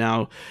Booth, and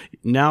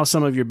now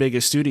some of your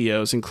biggest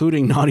studios,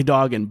 including Naughty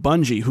Dog and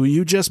Bungie, who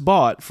you just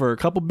bought for a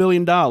couple $2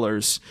 billion,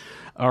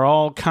 are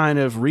all kind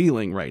of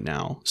reeling right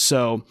now.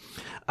 So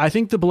I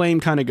think the blame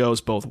kind of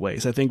goes both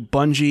ways. I think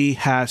Bungie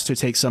has to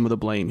take some of the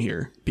blame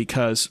here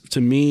because,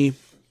 to me,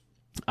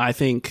 I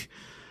think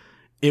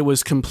it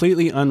was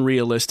completely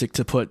unrealistic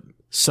to put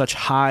such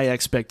high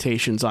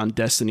expectations on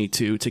Destiny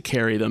 2 to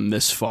carry them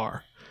this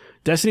far.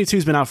 Destiny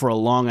 2's been out for a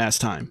long-ass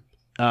time.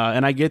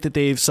 And I get that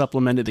they've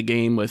supplemented the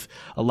game with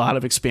a lot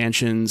of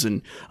expansions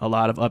and a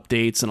lot of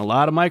updates and a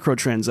lot of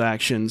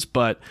microtransactions,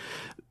 but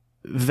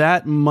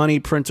that money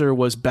printer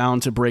was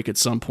bound to break at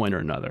some point or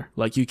another.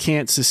 Like, you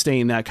can't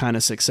sustain that kind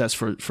of success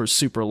for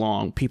super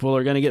long. People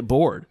are going to get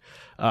bored.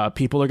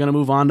 People are going to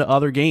move on to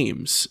other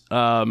games.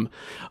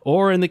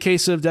 Or in the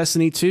case of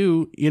Destiny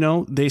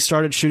 2, they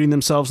started shooting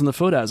themselves in the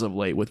foot as of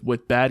late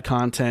with bad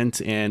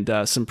content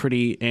and some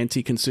pretty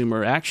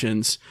anti-consumer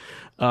actions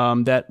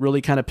that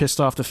really kind of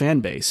pissed off the fan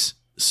base.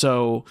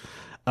 So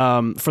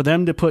for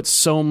them to put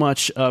so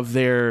much of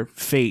their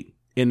fate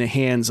in the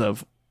hands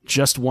of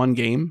just one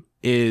game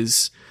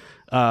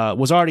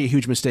was already a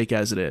huge mistake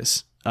as it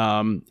is.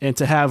 And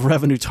to have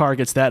revenue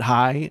targets that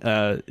high,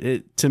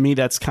 to me,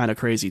 that's kind of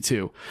crazy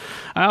too.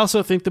 I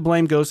also think the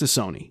blame goes to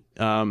Sony.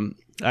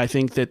 I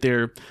think that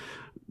their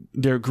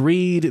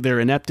greed, their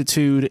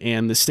ineptitude,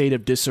 and the state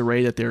of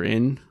disarray that they're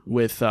in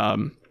with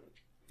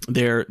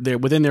they're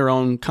within their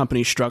own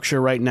company structure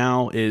right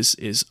now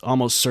is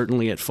almost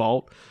certainly at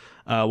fault.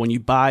 When you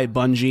buy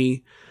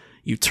Bungie,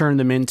 you turn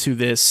them into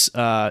this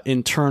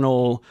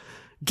internal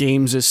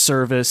games as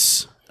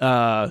service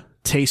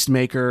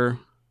tastemaker.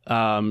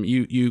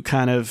 You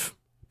kind of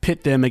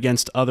pit them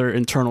against other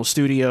internal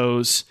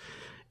studios,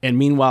 and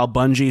meanwhile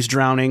Bungie's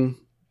drowning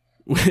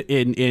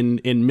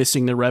in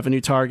missing their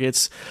revenue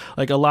targets.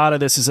 Like, a lot of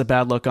this is a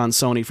bad look on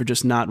Sony for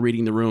just not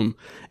reading the room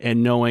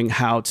and knowing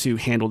how to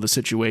handle the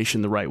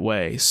situation the right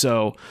way.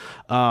 So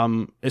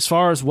as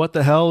far as what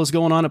the hell is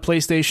going on at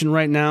PlayStation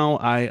right now,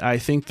 I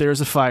think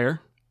there's a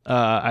fire.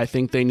 I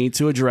think they need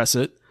to address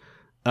it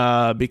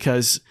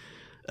because,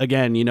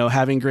 again,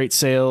 having great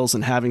sales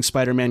and having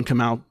Spider-Man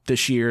come out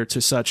this year to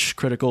such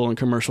critical and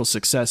commercial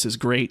success is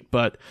great,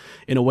 but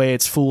in a way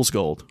it's fool's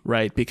gold,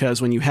 right?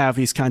 Because when you have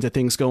these kinds of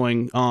things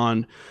going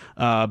on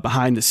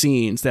behind the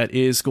scenes, that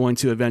is going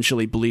to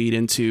eventually bleed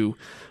into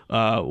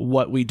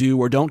what we do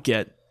or don't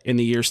get in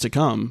the years to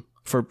come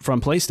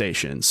from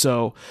PlayStation.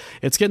 So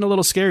it's getting a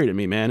little scary to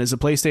me, man. As a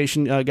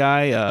PlayStation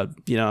guy, I'm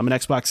an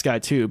Xbox guy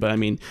too, but I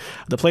mean,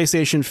 the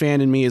PlayStation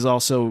fan in me is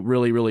also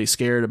really, really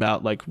scared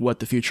about like what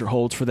the future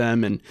holds for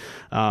them. And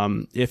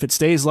if it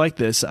stays like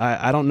this,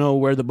 I don't know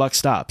where the buck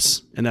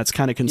stops, and that's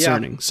kind of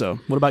concerning. Yeah. So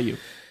what about you?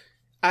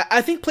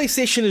 I think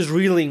PlayStation is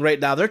reeling right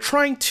now. They're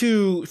trying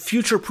to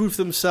future-proof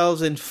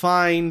themselves and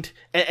find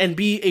and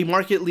be a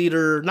market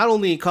leader, not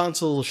only in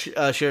console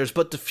shares,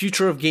 but the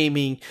future of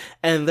gaming.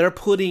 And they're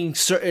putting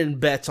certain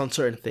bets on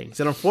certain things.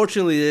 And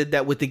unfortunately, they did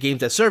that with the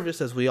games as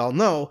service, as we all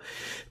know.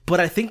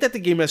 But I think that the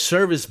game as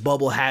service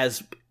bubble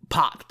has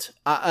popped.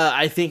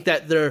 I think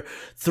that their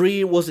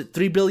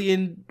 $4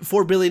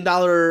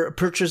 billion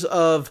purchase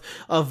of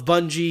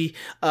Bungie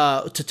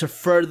to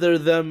further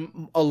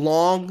them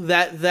along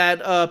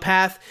that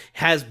path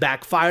has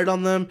backfired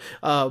on them.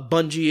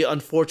 Bungie,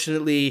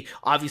 unfortunately,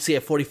 obviously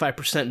a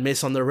 45%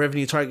 miss on their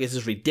revenue targets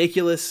is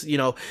ridiculous,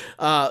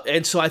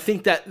 and so I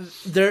think that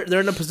they're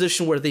in a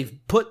position where they've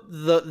put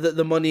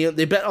the money,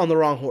 they bet on the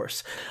wrong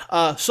horse.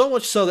 So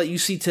much so that you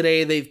see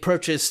today they've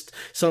purchased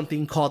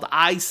something called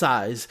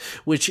iSize,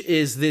 which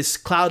is this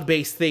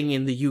cloud-based thing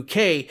in the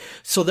UK.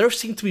 So they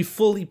seem to be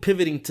fully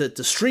pivoting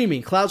to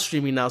streaming, cloud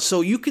streaming now.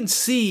 So you can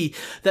see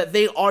that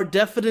they are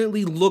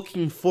definitely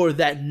looking for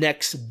that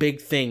next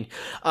big thing.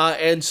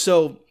 And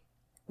so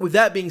with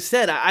that being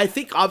said, I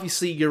think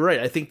obviously you're right.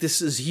 I think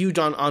this is huge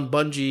on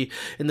Bungie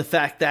in the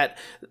fact that,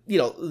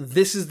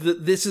 this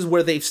is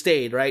where they've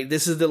stayed, right?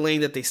 This is the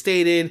lane that they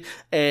stayed in,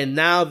 and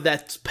now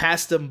that's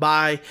passed them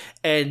by,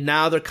 and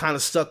now they're kind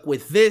of stuck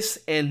with this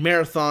and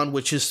Marathon,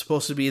 which is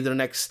supposed to be their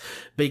next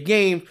big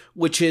game,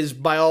 which is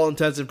by all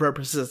intents and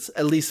purposes,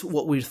 at least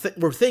what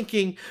we're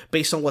thinking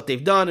based on what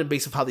they've done and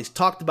based on how they've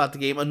talked about the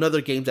game,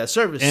 another games as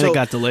service. And so, it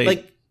got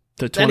delayed.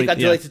 And it got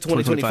delayed to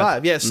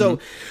 2025. Yeah. So,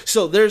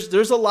 so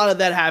there's a lot of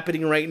that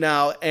happening right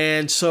now.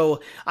 And so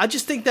I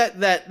just think that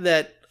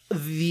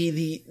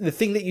the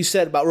thing that you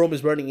said about Rome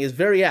is burning is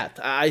very apt.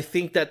 I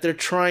think that they're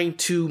trying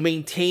to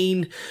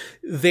maintain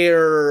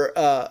their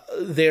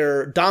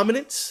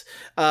dominance.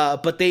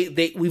 But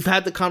we've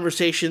had the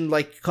conversation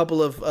like a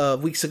couple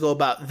of weeks ago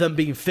about them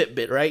being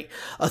Fitbit, right?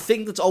 A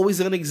thing that's always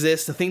going to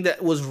exist, a thing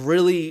that was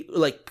really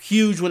like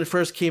huge when it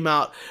first came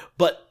out,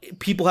 but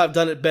people have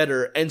done it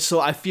better. And so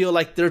I feel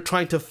like they're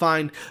trying to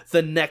find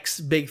the next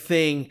big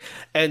thing.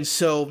 And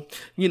so,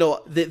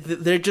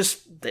 they're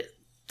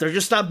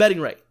just not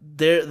betting right.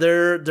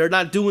 They're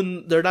not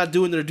doing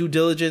their due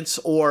diligence,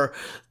 or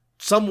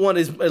someone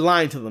is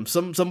lying to them.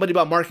 Somebody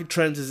about market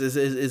trends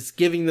is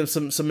giving them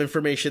some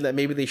information that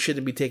maybe they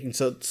shouldn't be taking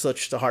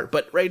such to heart.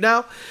 But right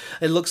now,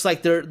 it looks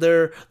like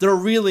they're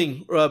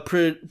reeling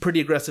pretty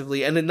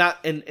aggressively, and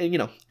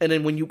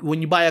then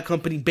when you buy a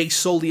company based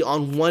solely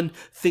on one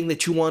thing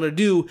that you want to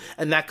do,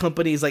 and that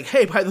company is like,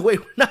 hey, by the way,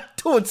 we're not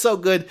doing so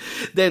good,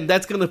 then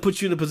that's gonna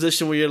put you in a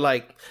position where you're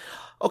like,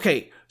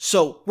 okay,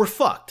 so we're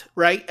fucked,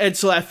 right? And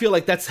so I feel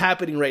like that's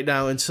happening right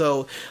now. And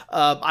so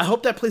I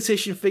hope that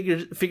PlayStation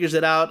figures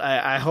it out.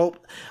 I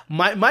hope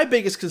my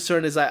biggest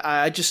concern is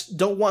I just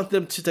don't want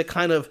them to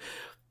kind of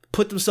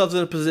put themselves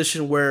in a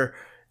position where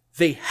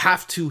they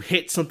have to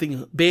hit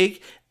something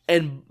big.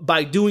 And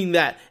by doing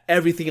that,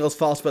 everything else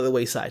falls by the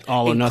wayside.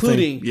 All or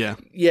including,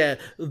 nothing. Yeah,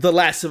 The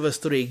Last of Us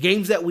 3.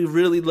 Games that we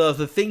really love.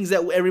 The things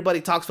that everybody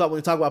talks about when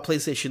we talk about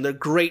PlayStation. They're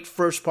great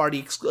first-party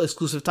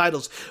exclusive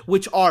titles,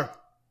 which are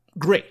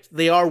great.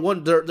 They are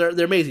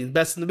they're amazing,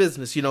 best in the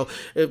business,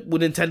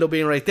 with Nintendo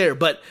being right there.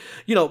 But,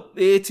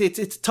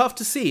 it's tough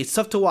to see. It's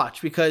tough to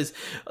watch because,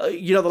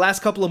 the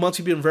last couple of months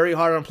we've been very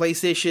hard on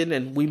PlayStation,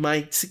 and we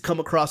might come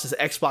across as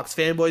Xbox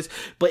fanboys,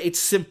 but it's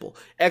simple.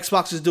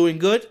 Xbox is doing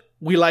good.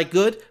 We like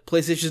good.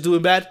 PlayStation is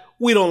doing bad.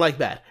 We don't like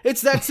bad.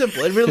 It's that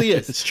simple. It really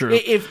is. It's true.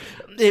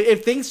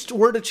 If things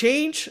were to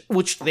change,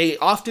 which they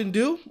often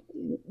do,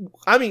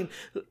 I mean,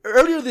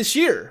 earlier this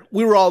year,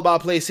 we were all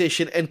about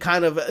PlayStation and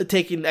kind of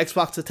taking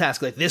Xbox to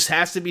task. Like, this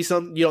has to be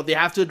something, they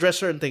have to address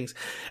certain things.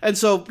 And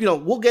so,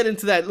 we'll get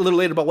into that a little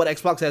later about what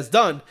Xbox has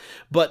done.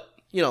 But,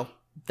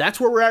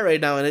 that's where we're at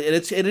right now, and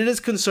it is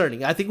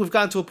concerning. I think we've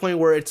gotten to a point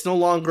where it's no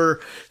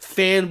longer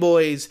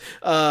fanboys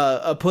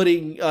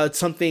putting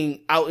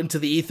something out into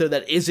the ether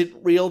that isn't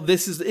real.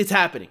 It's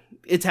happening.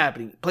 It's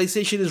happening.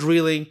 PlayStation is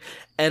reeling,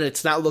 and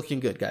it's not looking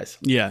good, guys.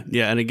 Yeah.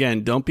 And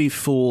again, don't be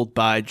fooled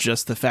by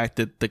just the fact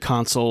that the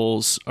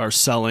consoles are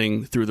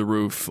selling through the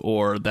roof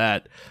or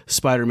that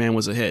Spider-Man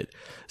was a hit.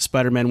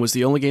 Spider-Man was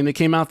the only game that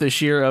came out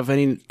this year of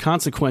any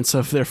consequence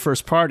of their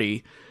first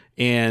party.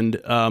 And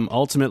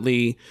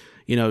ultimately,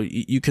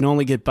 you can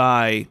only get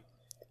by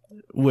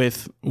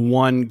with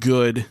one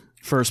good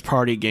first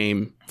party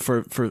game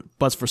for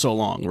so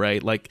long,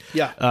 right?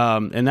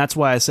 And that's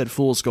why I said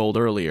fool's gold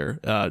earlier.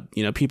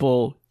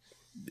 People,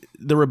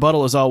 the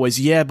rebuttal is always,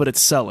 yeah, but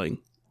it's selling.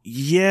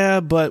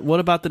 Yeah, but what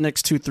about the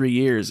next 2-3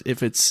 years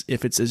if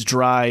it's as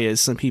dry as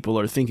some people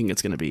are thinking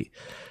it's going to be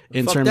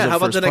in terms of How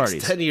about first the parties?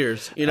 next 10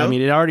 years? It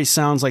already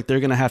sounds like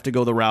they're going to have to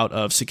go the route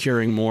of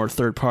securing more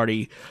third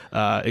party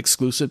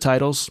exclusive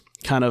titles,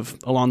 kind of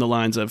along the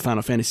lines of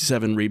Final Fantasy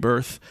VII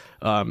Rebirth.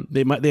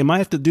 They might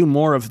have to do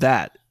more of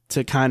that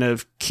to kind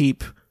of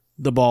keep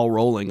the ball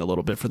rolling a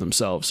little bit for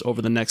themselves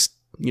over the next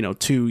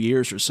 2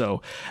 years or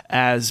so,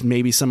 as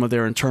maybe some of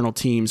their internal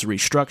teams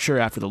restructure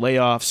after the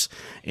layoffs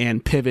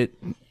and pivot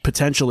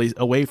potentially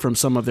away from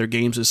some of their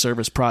games as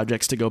service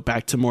projects to go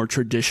back to more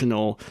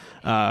traditional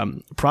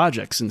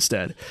projects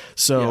instead.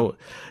 So,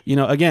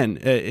 again,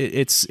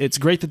 it's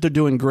great that they're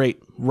doing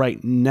great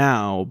right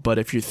now, but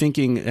if you're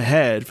thinking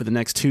ahead for the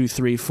next 2,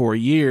 3, 4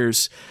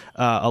 years,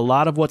 a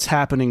lot of what's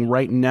happening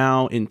right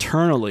now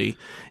internally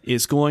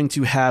is going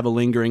to have a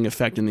lingering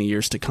effect in the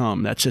years to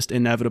come. That's just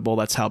inevitable.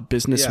 That's how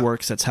business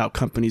works. That's how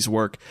companies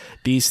work.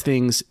 These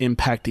things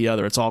impact the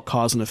other. It's all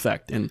cause and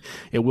effect, and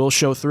it will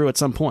show through at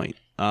some point.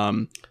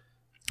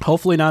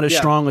 Hopefully not as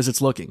strong as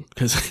it's looking,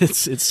 because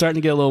it's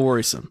starting to get a little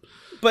worrisome.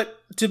 But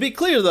to be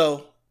clear,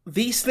 though,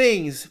 these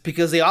things,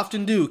 because they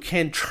often do,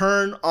 can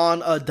turn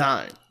on a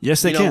dime.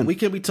 Yes, they can. We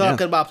can be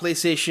talking about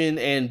PlayStation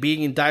and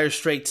being in dire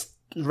straits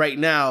right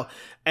now,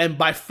 and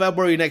by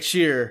February next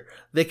year,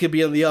 they could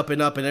be on the up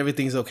and up, and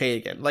everything's okay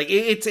again. Like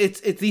it's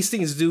these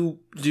things do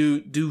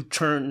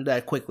turn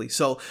that quickly.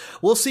 So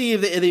we'll see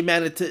if they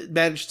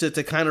manage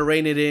to kind of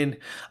rein it in,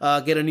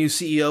 get a new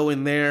CEO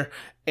in there,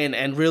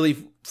 and really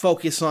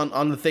focus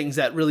on the things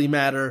that really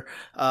matter.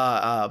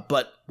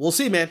 But we'll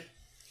see, man.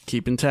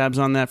 Keeping tabs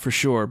on that for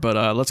sure.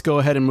 But let's go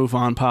ahead and move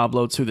on,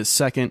 Pablo, to the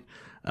second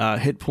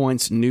Hit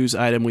Points news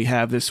item we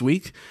have this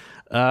week.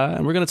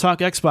 And we're going to talk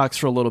Xbox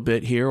for a little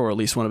bit here, or at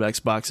least one of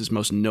Xbox's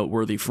most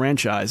noteworthy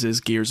franchises,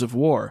 Gears of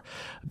War.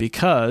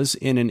 Because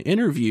in an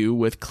interview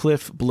with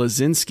Cliff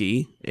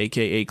Bleszinski,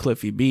 a.k.a.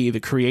 Cliffy B, the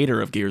creator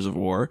of Gears of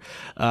War,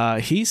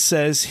 he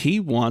says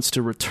he wants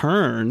to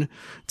return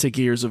to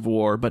Gears of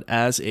War, but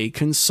as a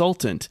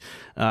consultant.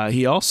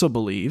 He also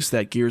believes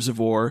that Gears of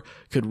War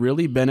could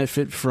really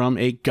benefit from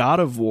a God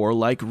of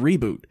War-like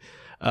reboot.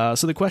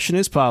 So the question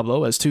is,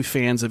 Pablo, as two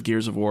fans of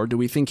Gears of War, do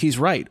we think he's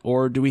right?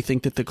 Or do we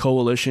think that the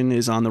Coalition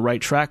is on the right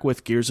track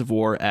with Gears of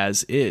War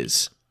as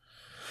is?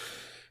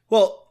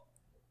 Well,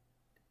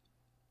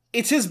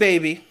 it's his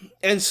baby.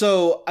 And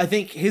so I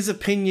think his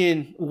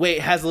opinion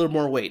has a little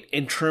more weight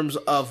in terms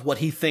of what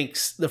he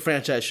thinks the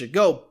franchise should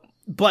go.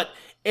 But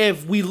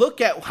if we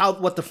look at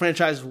what the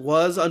franchise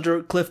was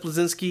under Cliff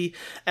Bleszinski,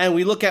 and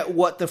we look at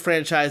what the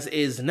franchise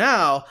is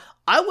now,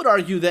 I would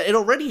argue that it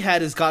already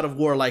had his God of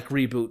War-like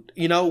reboot,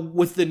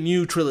 with the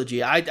new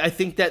trilogy. I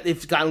think that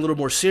it's gotten a little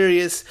more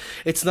serious.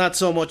 It's not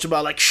so much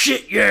about like,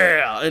 shit,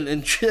 yeah, and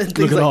things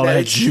Look at like all that.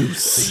 that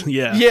juice.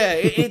 Yeah.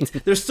 Yeah,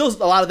 there's still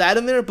a lot of that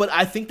in there, but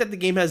I think that the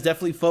game has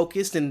definitely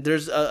focused, and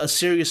there's a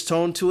serious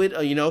tone to it.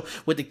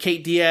 With the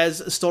Kate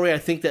Diaz story, I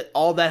think that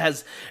all that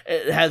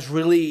has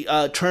really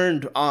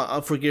turned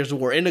on for Gears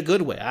of War in a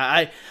good way.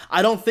 I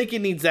don't think it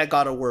needs that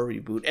God of War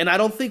reboot, and I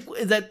don't think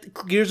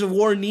that Gears of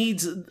War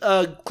needs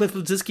Cliff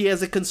Bleszinski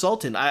as a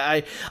consultant.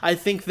 I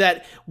think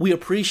that we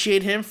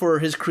appreciate him for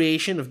his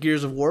creation of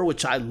Gears of War,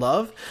 which I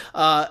love,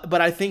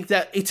 but I think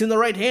that it's in the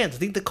right hands. I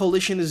think the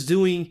Coalition is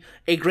doing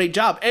a great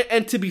job.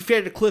 And to be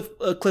fair to Cliff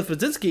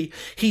Bleszinski,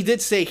 he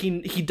did say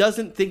he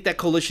doesn't think that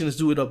Coalition is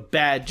doing a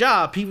bad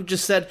job. He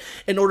just said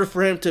in order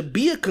for him to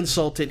be a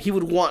consultant, he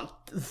would want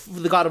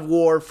the God of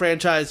War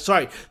franchise,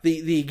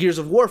 the Gears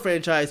of War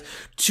franchise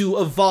to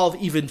evolve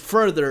even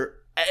further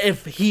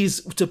if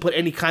he's to put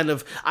any kind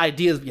of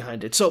ideas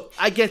behind it. So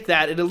I get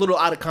that, and a little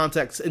out of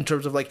context in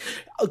terms of like,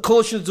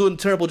 Coalition's doing a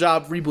terrible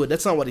job, reboot.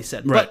 That's not what he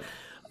said. Right.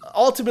 But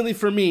ultimately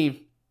for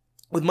me,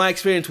 with my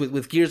experience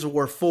with Gears of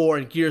War 4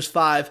 and Gears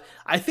 5,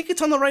 I think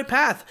it's on the right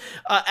path.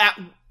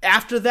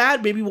 After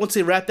that, maybe once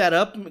they wrap that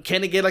up,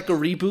 can it get like a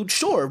reboot?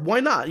 Sure,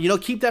 why not?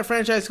 Keep that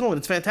franchise going.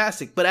 It's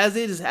fantastic. But as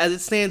it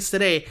stands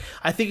today,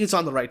 I think it's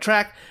on the right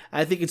track.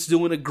 I think it's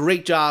doing a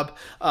great job,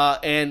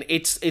 and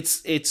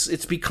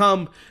it's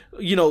become,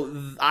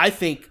 I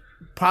think,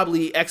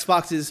 probably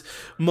Xbox's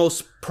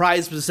most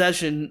prized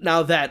possession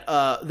now that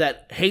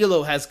that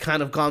Halo has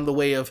kind of gone the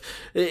way of,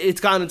 it's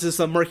gone into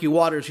some murky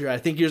waters here. I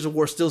think Gears of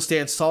War still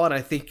stands tall, and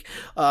I think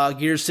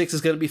Gears 6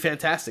 is going to be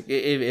fantastic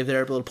if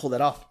they're able to pull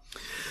that off.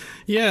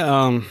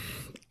 Yeah,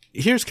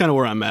 here's kind of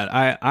where I'm at.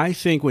 I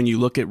think when you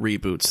look at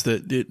reboots,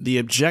 the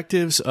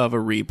objectives of a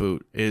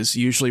reboot is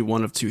usually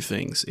one of two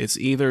things. It's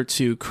either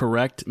to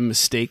correct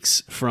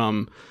mistakes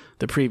from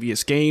the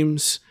previous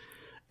games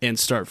and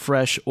start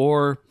fresh,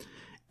 or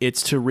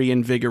it's to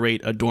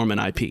reinvigorate a dormant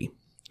IP,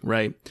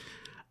 right?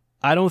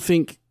 I don't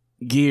think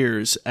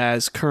Gears,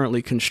 as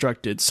currently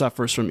constructed,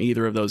 suffers from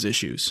either of those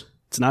issues.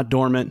 It's not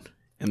dormant,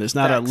 and there's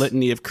not a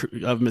litany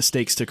of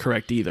mistakes to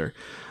correct either.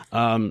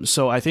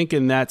 So I think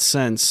in that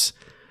sense,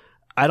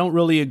 I don't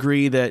really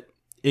agree that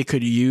it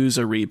could use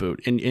a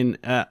reboot. And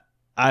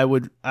I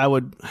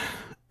would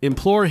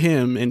implore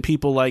him and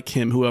people like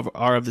him who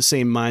are of the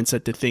same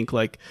mindset to think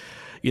like,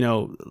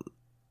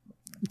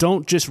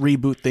 don't just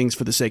reboot things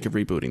for the sake of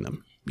rebooting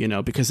them,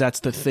 because that's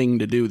the thing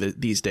to do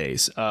these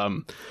days.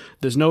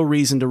 There's no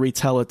reason to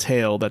retell a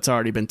tale that's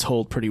already been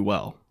told pretty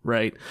well,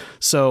 right?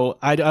 So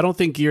I don't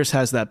think Gears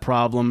has that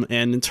problem.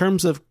 And in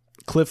terms of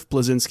Cliff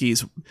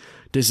Bleszinski's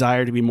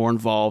desire to be more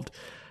involved,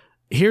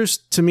 here's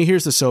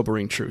the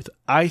sobering truth.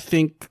 I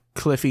think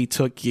Cliffy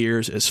took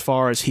Gears as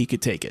far as he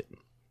could take it.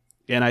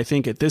 And I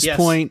think at this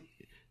point,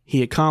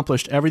 he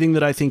accomplished everything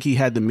that I think he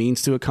had the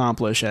means to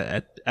accomplish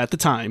at the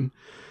time.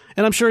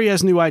 And I'm sure he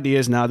has new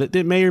ideas now that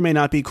may or may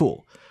not be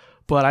cool.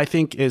 But I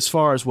think as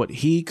far as what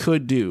he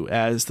could do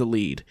as the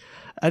lead,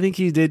 I think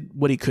he did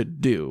what he could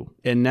do.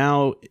 And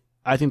now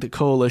I think the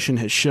Coalition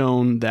has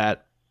shown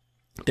that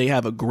they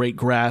have a great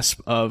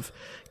grasp of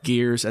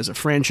Gears as a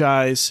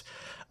franchise.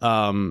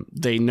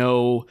 They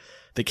know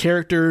the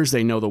characters,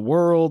 they know the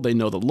world, they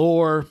know the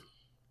lore,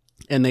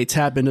 and they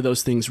tap into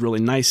those things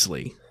really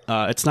nicely.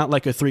 It's not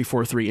like a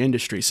 343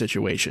 Industry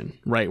situation,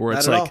 right? Where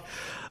it's like,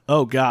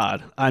 oh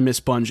God, I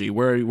miss Bungie.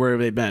 Where have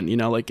they been?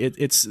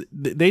 It's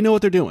they know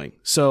what they're doing.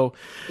 So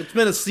it's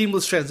been a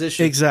seamless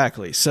transition.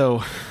 Exactly.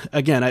 So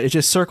again, it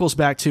just circles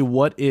back to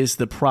what is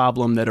the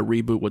problem that a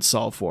reboot would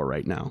solve for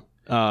right now.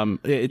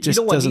 It just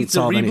doesn't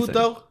solve anything. You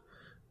know what needs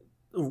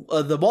a reboot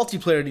though? The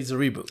multiplayer needs a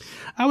reboot.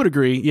 I would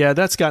agree. Yeah,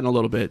 that's gotten a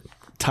little bit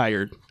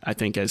tired, I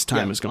think, as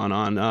time has gone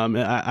on.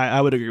 I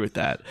would agree with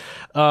that.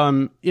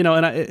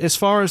 As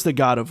far as the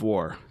God of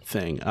War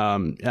thing,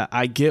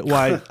 I get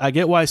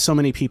why so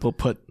many people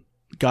put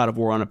God of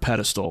War on a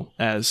pedestal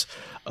as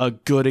a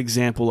good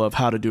example of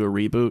how to do a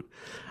reboot.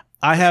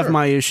 I have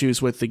my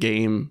issues with the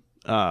game.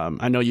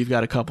 I know you've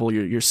got a couple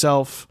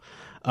yourself.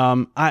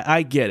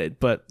 I get it,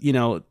 but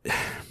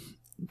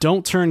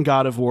don't turn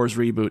God of War's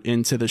reboot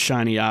into the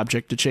shiny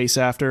object to chase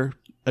after.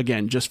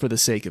 Again, just for the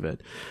sake of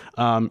it.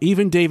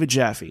 Even David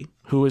Jaffe,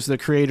 who is the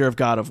creator of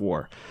God of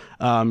War,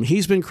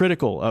 he's been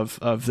critical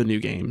of the new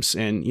games,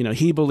 and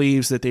he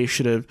believes that they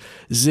should have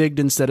zigged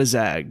instead of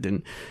zagged.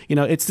 And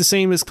it's the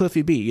same as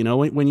Cliffy B.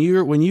 When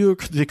you're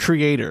the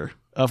creator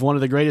of one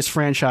of the greatest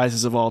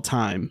franchises of all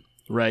time,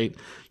 right?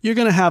 You're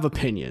gonna have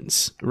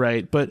opinions,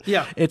 right? But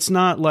it's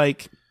not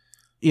like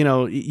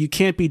you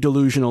can't be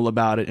delusional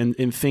about it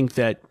and think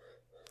that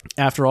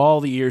after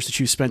all the years that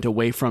you spent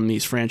away from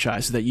these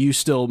franchises that you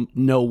still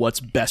know what's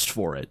best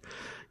for it.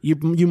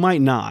 You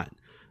might not.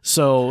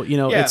 So,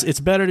 it's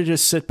better to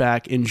just sit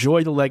back,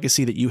 enjoy the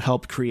legacy that you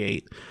helped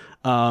create.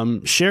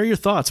 Share your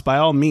thoughts by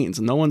all means.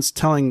 No one's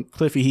telling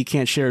Cliffy he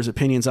can't share his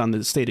opinions on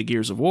the state of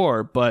Gears of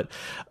War, but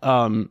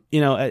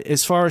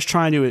as far as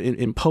trying to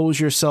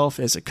impose yourself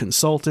as a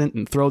consultant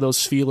and throw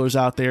those feelers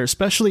out there,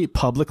 especially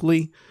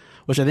publicly,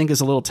 which I think is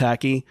a little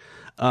tacky,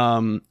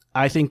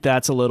 I think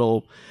that's a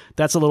little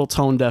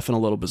tone deaf and a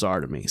little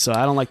bizarre to me. So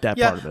I don't like that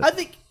part of it. I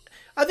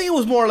think it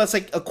was more or less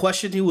like a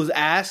question he was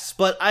asked,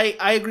 but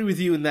I agree with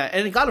you in that.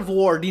 And God of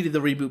War needed the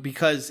reboot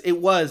because it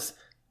was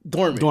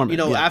dormant.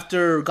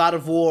 After God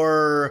of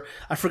War,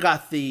 I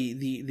forgot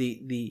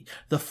the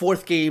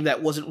fourth game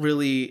that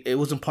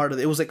wasn't part of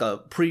it. It was like a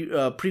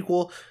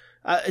prequel.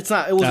 It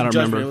wasn't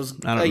Judgment. It was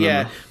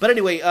But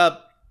anyway,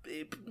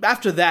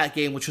 after that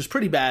game, which was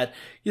pretty bad,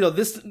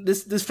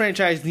 this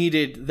franchise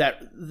needed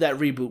that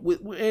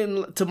reboot.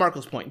 And to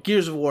Marco's point,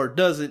 Gears of War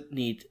doesn't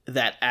need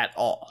that at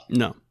all.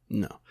 No.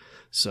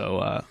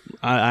 So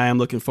I am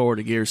looking forward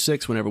to Gears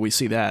 6 whenever we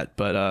see that.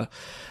 But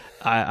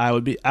I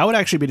would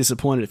actually be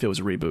disappointed if it was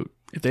a reboot.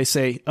 If they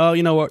say, oh,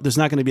 you know what, there's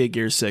not going to be a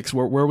Gears 6.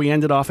 Where we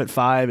ended off at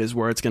 5 is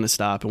where it's going to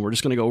stop, and we're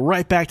just going to go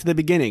right back to the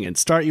beginning and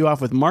start you off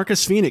with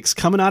Marcus Phoenix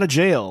coming out of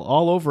jail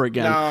all over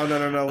again.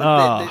 No.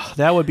 Oh,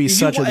 that would be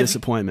such a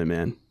disappointment,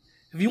 man.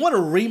 If you want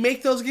to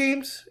remake those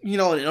games, in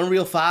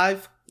Unreal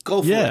 5,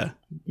 go for it.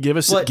 Give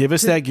us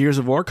that Gears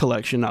of War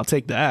collection. I'll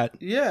take that.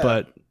 Yeah.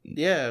 But don't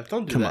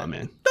do that. Come on,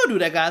 man. Don't do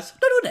that, guys.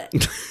 Don't do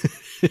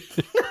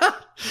that.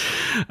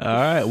 All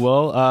right.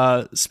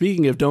 Well,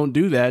 speaking of don't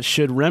do that,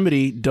 should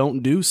Remedy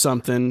don't do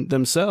something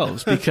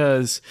themselves?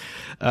 Because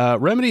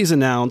Remedy's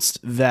announced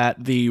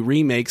that the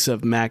remakes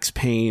of Max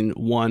Payne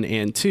 1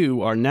 and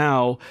 2 are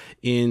now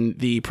in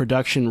the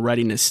production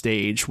readiness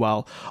stage,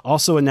 while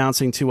also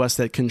announcing to us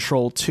that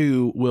Control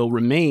 2 will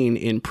remain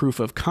in proof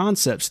of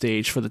concept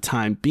stage for the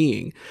time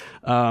being.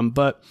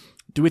 But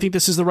do we think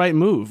this is the right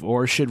move,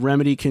 or should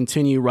Remedy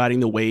continue riding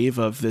the wave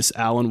of this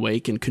Alan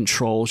Wake and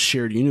Control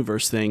shared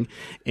universe thing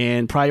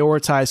and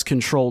prioritize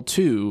Control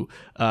 2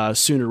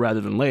 sooner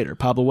rather than later?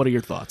 Pablo, what are your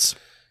thoughts?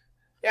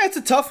 Yeah, it's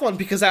a tough one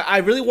because I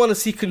really want to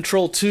see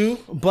Control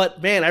 2,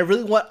 but man,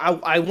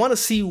 I want to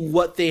see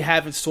what they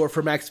have in store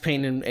for Max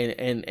Payne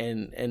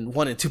and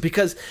 1 and 2,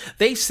 because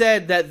they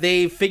said that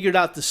they figured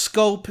out the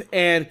scope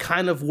and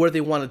kind of where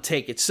they want to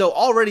take it. So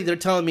already they're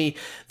telling me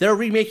they're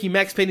remaking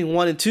Max Payne in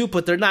 1 and 2,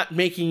 but they're not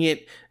making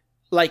it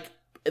like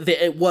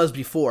it was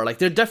before. Like,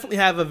 they definitely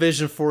have a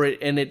vision for it,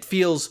 and it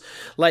feels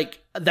like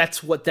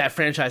that's what that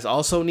franchise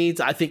also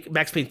needs. I think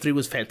Max Payne 3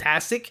 was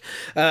fantastic.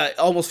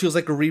 Almost feels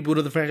like a reboot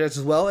of the franchise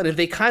as well. And if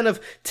they kind of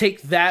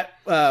take that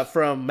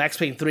from Max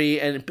Payne 3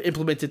 and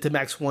implement it to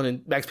Max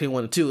Payne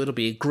 1 and 2, it'll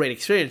be a great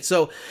experience.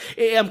 So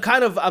I'm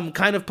kind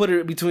of put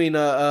it between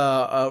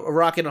a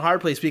rock and a hard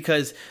place,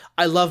 because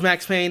I love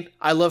Max Payne,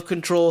 I love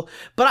Control,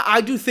 but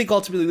I do think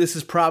ultimately this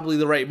is probably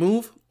the right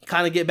move.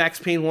 Kind of get Max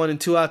Payne 1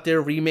 and 2 out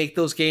there, remake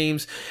those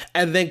games,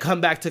 and then come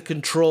back to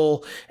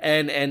Control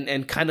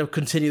and kind of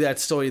continue that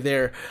story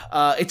there.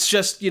 It's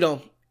just,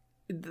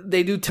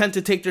 they do tend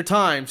to take their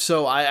time,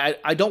 so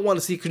I don't want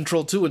to see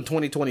Control 2 in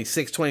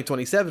 2026,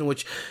 2027,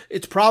 which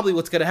it's probably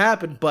what's going to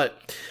happen,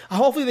 but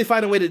hopefully they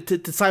find a way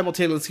to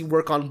simultaneously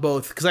work on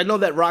both, because I know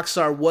that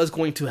Rockstar was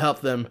going to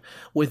help them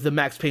with the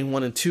Max Payne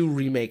 1 and 2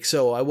 remake,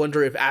 so I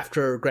wonder if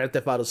after Grand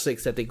Theft Auto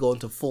 6 that they go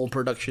into full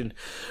production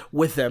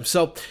with them.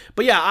 So,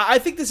 but yeah, I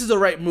think this is the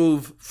right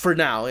move for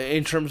now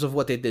in terms of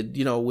what they did,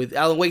 with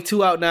Alan Wake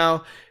 2 out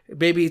now.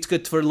 Maybe it's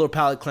good for a little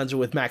palate cleanser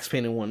with Max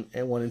Payne and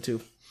 1 and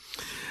 2.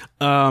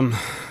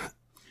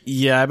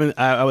 Yeah,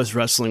 I was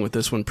wrestling with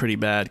this one pretty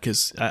bad,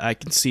 because I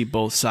can see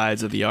both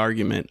sides of the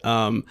argument.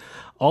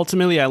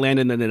 Ultimately, I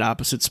landed in an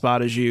opposite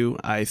spot as you.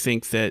 I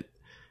think that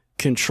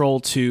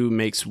Control 2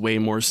 makes way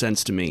more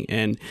sense to me.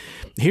 And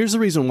here's the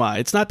reason why.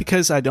 It's not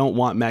because I don't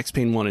want Max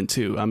Payne 1 and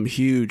 2. I'm a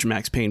huge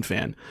Max Payne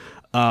fan.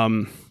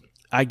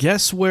 I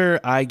guess where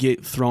I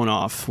get thrown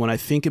off when I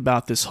think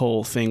about this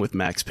whole thing with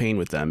Max Payne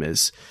with them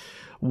is,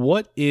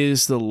 what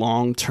is the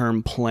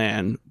long-term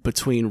plan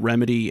between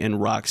Remedy and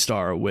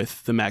Rockstar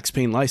with the Max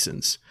Payne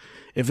license?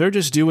 If they're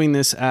just doing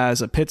this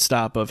as a pit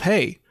stop of,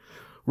 hey,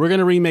 we're going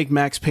to remake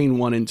Max Payne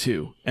 1 and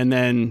 2, and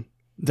then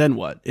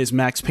what? Is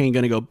Max Payne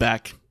going to go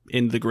back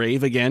in the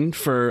grave again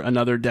for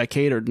another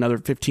decade or another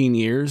 15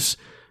 years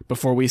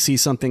before we see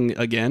something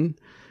again?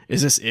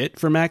 Is this it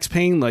for Max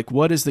Payne? Like,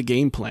 what is the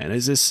game plan?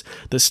 Is this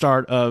the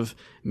start of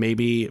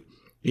maybe,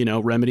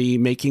 Remedy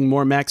making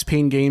more Max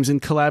Payne games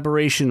in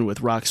collaboration with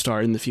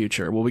Rockstar in the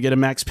future? Will we get a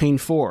Max Payne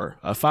 4,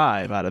 a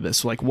 5 out of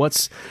this? Like,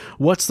 what's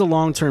the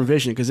long-term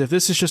vision? Because if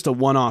this is just a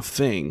one-off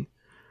thing,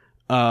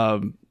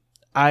 I'll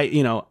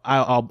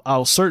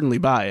certainly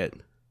buy it,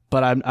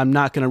 but I'm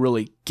not going to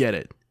really get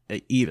it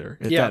either,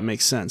 if that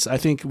makes sense. I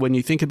think when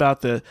you think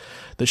about the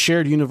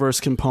shared universe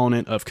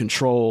component of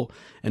Control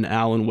and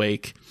Alan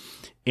Wake,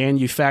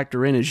 and you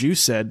factor in, as you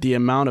said, the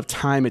amount of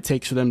time it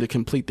takes for them to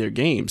complete their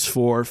games,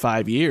 4 or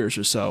 5 years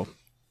or so,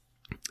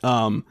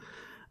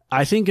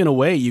 I think in a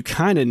way you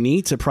kind of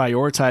need to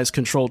prioritize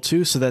Control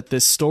 2 so that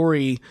this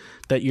story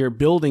that you're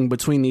building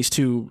between these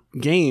two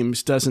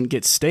games doesn't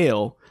get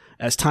stale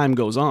as time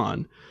goes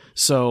on.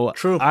 So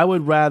True. I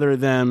would rather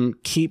them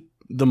keep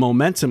the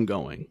momentum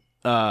going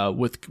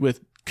with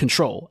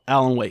Control,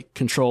 Alan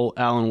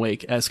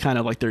Wake as kind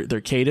of like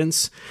their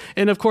cadence.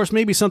 And of course,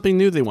 maybe something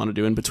new they want to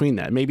do in between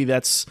that. Maybe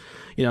that's,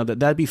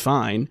 that'd be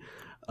fine.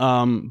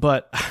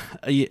 But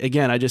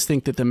again, I just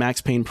think that the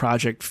Max Payne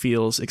project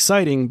feels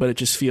exciting, but it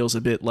just feels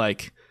a bit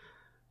like,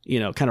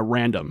 kind of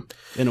random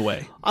in a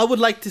way. I would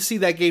like to see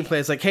that gameplay.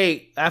 It's like,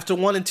 hey, after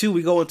 1 and 2,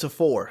 we go into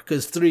 4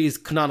 because 3 is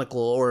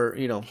canonical, or,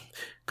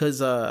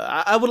 because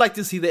I would like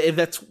to see that if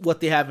that's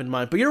what they have in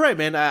mind. But you're right,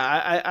 man.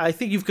 I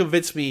think you've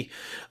convinced me,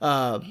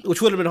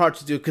 which would have been hard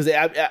to do because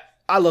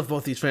I love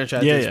both these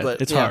franchises. Yeah,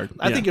 but it's hard.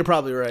 I think you're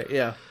probably right.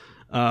 Yeah.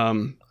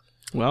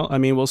 Well, I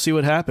mean, we'll see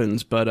what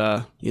happens.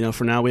 But,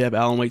 for now we have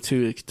Alan Wake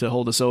 2 to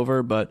hold us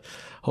over. But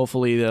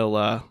hopefully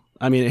they'll...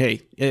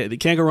 hey, they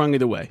can't go wrong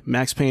either way.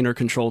 Max Payne or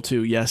Control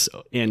 2, yes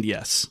and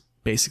yes,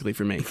 basically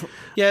for me.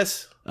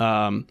 Yes.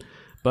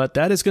 But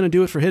that is going to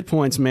do it for Hit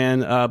Points,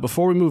 man.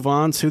 Before we move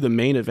on to the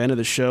main event of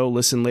the show,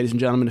 listen, ladies and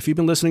gentlemen, if you've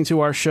been listening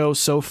to our show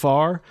so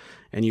far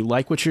and you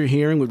like what you're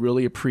hearing, we'd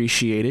really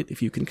appreciate it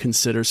if you can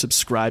consider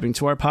subscribing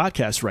to our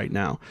podcast right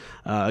now.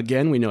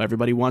 Again, we know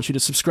everybody wants you to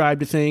subscribe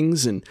to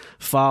things and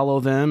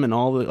follow them and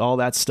all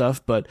that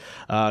stuff, but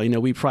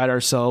we pride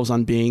ourselves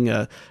on being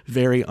a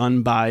very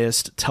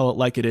unbiased, tell it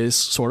like it is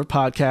sort of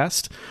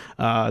podcast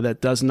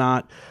that does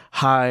not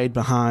hide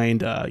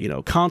behind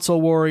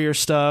console warrior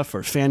stuff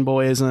or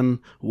fanboyism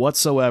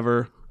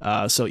whatsoever.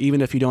 So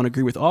even if you don't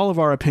agree with all of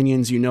our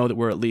opinions, you know that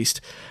we're at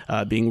least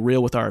being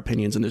real with our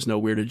opinions and there's no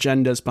weird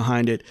agendas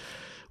behind it,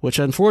 which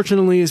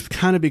unfortunately is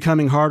kind of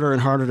becoming harder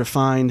and harder to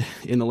find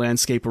in the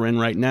landscape we're in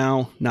right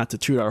now. Not to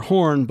toot our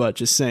horn, but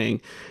just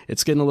saying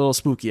it's getting a little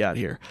spooky out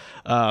here.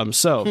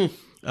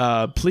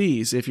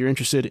 please, if you're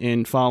interested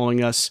in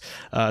following us,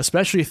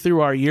 especially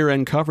through our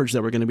year-end coverage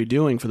that we're going to be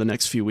doing for the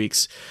next few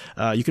weeks,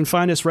 you can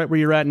find us right where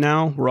you're at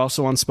now. We're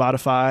also on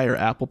Spotify or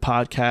Apple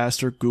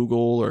Podcasts or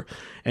Google or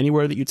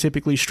anywhere that you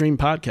typically stream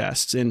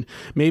podcasts. And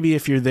maybe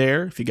if you're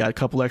there, if you got a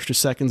couple extra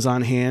seconds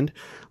on hand,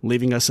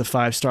 leaving us a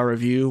 5-star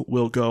review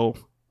will go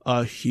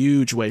a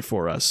huge way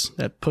for us.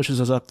 That pushes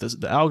us up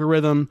the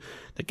algorithm,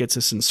 that gets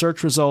us in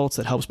search results,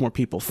 that helps more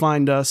people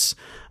find us,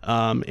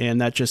 and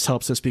that just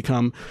helps us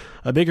become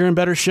a bigger and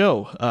better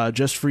show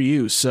just for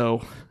you.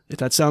 So if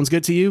that sounds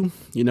good to you,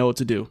 you know what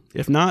to do.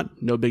 If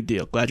not, no big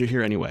deal. Glad you're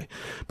here anyway.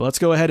 But let's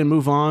go ahead and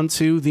move on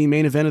to the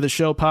main event of the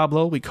show,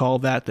 Pablo. We call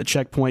that the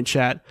Checkpoint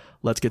Chat.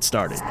 Let's get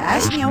started.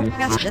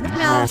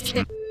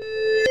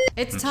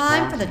 It's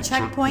time for the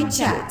Checkpoint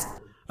Chat.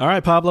 All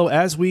right, Pablo,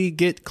 as we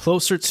get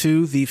closer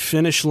to the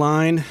finish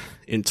line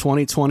in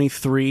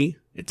 2023,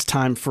 it's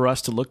time for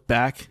us to look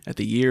back at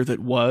the year that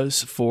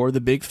was for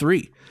the Big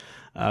Three.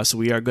 So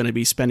we are going to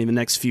be spending the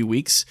next few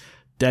weeks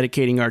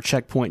dedicating our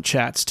Checkpoint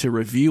Chats to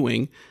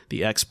reviewing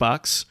the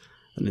Xbox,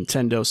 the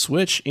Nintendo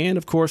Switch, and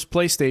of course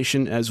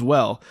PlayStation as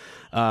well.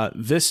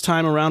 This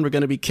time around, we're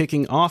going to be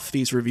kicking off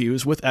these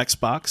reviews with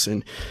Xbox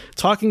and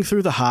talking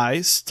through the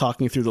highs,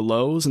 talking through the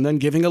lows, and then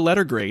giving a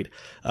letter grade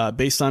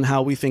based on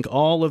how we think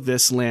all of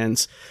this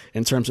lands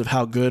in terms of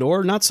how good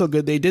or not so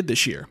good they did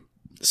this year.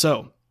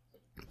 So,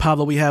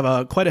 Pablo, we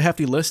have quite a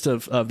hefty list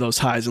of those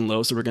highs and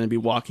lows that we're going to be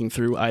walking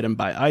through item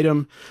by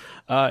item.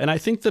 And I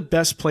think the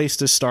best place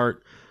to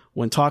start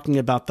when talking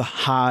about the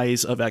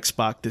highs of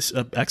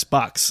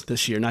Xbox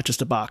this year, not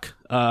just a Bach,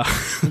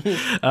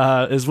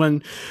 is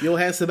when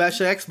Johann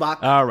Sebastian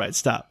Xbox. All right,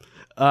 stop.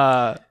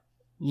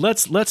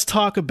 Let's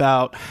talk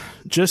about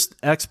just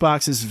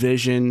Xbox's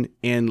vision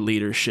and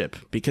leadership,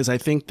 because I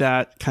think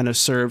that kind of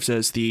serves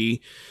as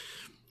the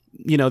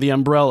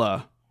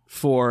umbrella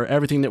for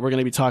everything that we're going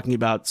to be talking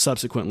about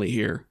subsequently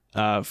here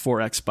for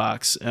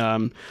Xbox.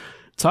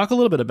 Talk a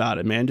little bit about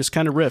it, man. Just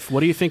kind of riff.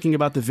 What are you thinking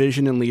about the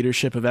vision and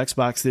leadership of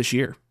Xbox this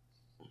year?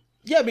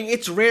 Yeah, I mean,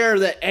 it's rare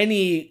that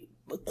any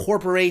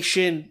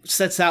corporation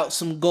sets out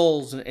some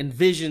goals and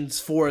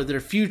visions for their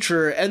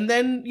future, and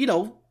then,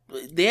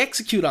 they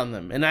execute on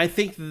them. And I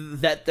think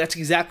that's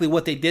exactly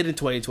what they did in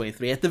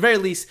 2023. At the very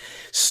least,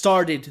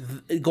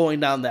 started going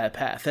down that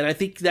path. And I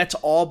think that's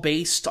all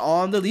based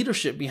on the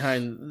leadership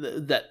behind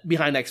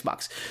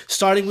Xbox.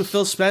 Starting with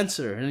Phil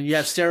Spencer, and you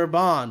have Sarah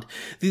Bond.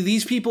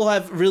 These people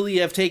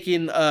have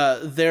taken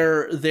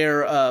their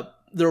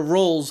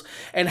roles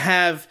and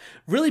have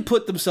really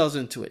put themselves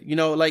into it.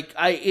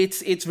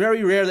 It's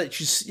very rare that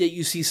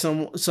you see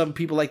some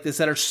people like this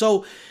that are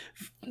so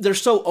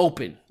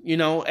open,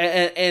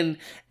 and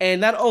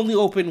not only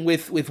open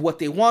with what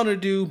they want to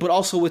do, but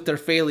also with their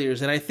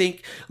failures. And I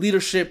think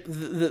leadership,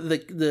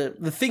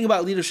 the thing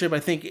about leadership, I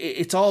think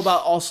it's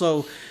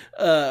also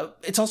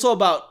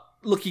about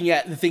looking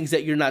at the things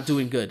that you're not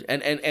doing good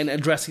and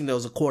addressing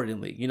those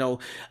accordingly,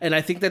 and I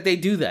think that they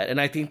do that.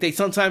 And I think they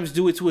sometimes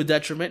do it to a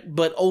detriment,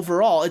 but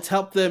overall it's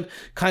helped them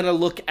kind of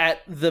look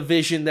at the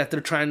vision that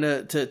they're trying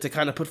to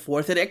kind of put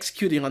forth and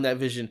executing on that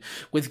vision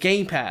with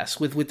Game Pass,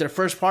 with their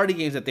first party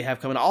games that they have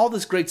coming, all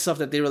this great stuff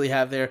that they really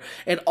have there.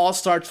 It all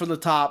starts from the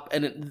top,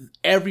 and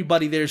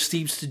everybody there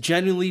seems to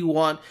genuinely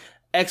want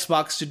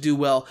Xbox to do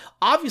well,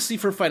 obviously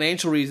for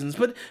financial reasons,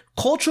 but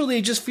culturally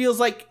it just feels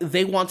like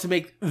they want to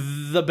make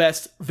the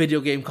best video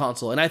game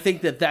console. And I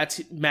think that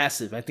that's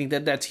massive. I think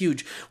that that's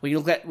huge. When you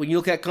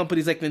look at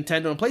companies like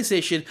Nintendo and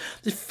PlayStation,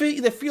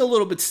 they feel a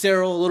little bit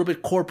sterile, a little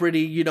bit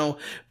corporate-y,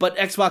 but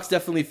Xbox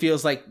definitely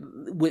feels like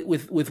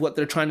with what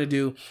they're trying to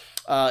do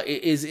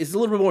is a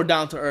little bit more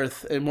down to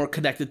earth and more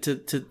connected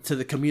to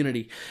the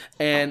community.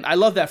 And I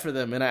love that for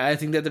them, and I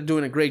think that they're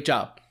doing a great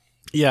job.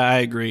 Yeah, I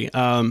agree.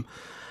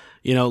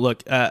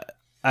 Look,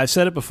 I've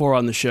said it before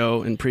on the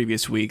show in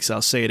previous weeks.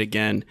 I'll say it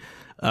again.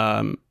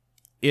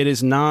 It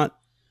is not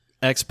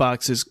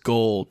Xbox's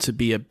goal to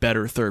be a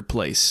better third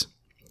place.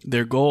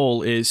 Their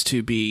goal is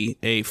to be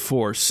a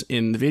force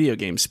in the video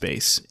game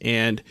space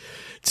and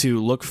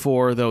to look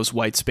for those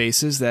white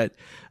spaces that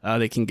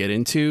they can get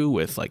into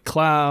with like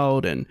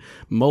cloud and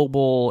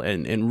mobile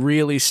and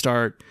really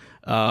start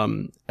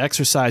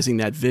exercising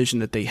that vision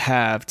that they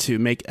have to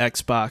make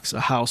Xbox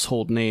a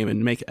household name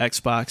and make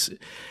Xbox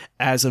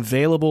as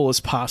available as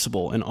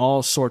possible in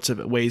all sorts of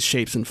ways,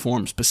 shapes, and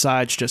forms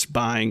besides just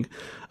buying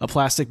a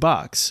plastic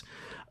box.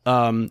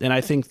 And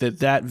I think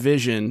that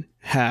vision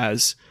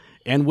has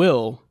and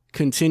will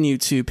continue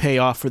to pay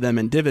off for them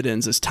in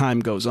dividends as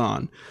time goes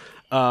on.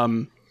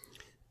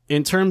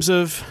 In terms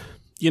of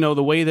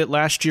the way that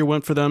last year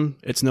went for them,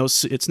 it's no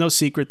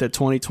secret that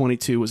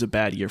 2022 was a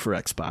bad year for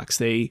Xbox.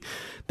 They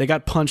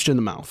got punched in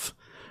the mouth.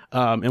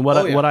 And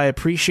what I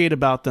appreciate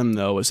about them,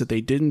 though, is that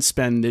they didn't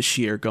spend this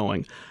year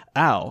going,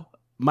 ow,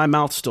 my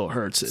mouth still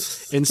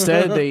hurts.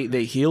 Instead,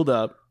 they healed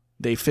up.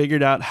 They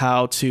figured out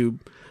how to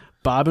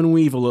bob and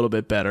weave a little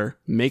bit better,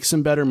 make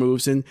some better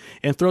moves, and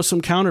throw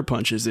some counter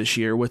punches this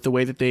year with the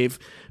way that they've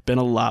been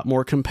a lot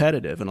more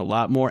competitive and a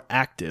lot more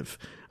active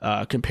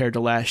compared to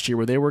last year,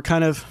 where they were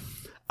kind of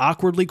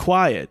awkwardly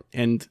quiet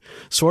and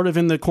sort of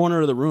in the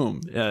corner of the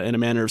room, in a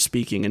manner of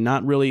speaking, and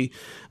not really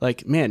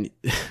like, man,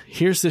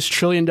 here's this $1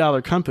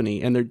 trillion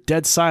company and they're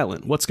dead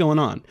silent. What's going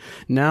on?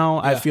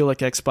 Now I feel like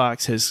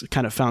Xbox has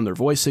kind of found their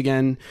voice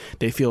again.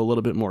 They feel a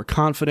little bit more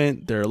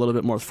confident. They're a little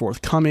bit more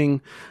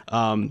forthcoming.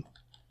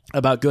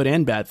 About good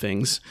and bad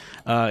things.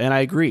 And I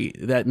agree.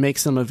 That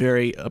makes them a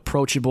very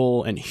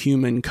approachable and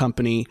human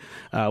company,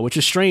 which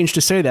is strange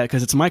to say that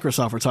because it's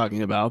Microsoft we're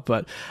talking about.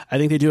 But I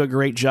think they do a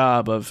great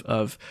job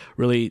of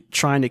really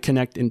trying to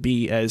connect and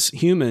be as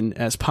human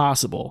as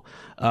possible.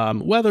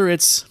 Whether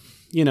it's,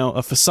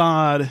 a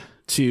facade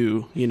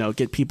to,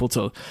 get people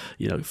to,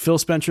 Phil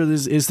Spencer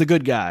is the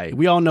good guy.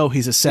 We all know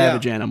he's a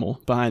savage animal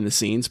behind the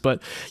scenes,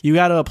 but you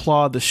got to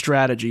applaud the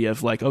strategy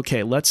of like,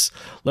 okay, let's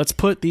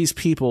put these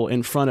people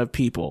in front of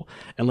people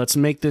and let's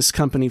make this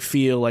company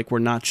feel like we're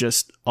not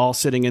just all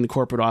sitting in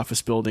corporate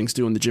office buildings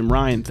doing the Jim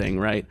Ryan thing.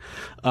 Right.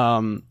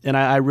 And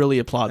I really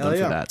applaud them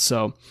for that.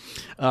 So,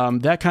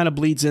 that kind of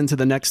bleeds into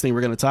the next thing we're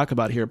going to talk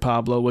about here,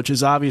 Pablo, which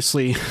is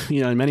obviously,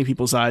 in many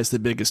people's eyes, the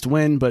biggest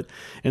win, but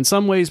in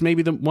some ways,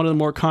 maybe one of the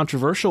more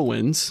controversial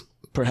wins,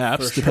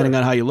 perhaps, depending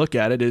on how you look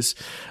at it, is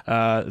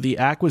the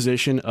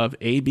acquisition of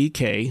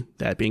ABK,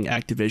 that being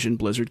Activision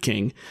Blizzard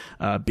King,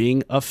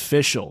 being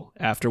official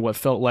after what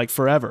felt like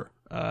forever.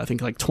 I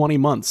think like 20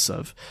 months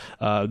of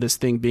this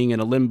thing being in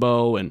a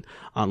limbo and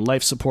on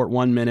life support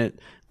 1 minute,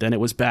 then it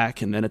was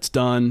back and then it's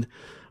done.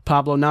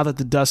 Pablo, now that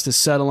the dust is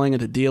settling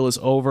and the deal is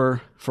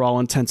over for all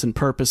intents and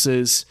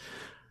purposes,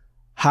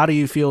 how do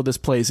you feel this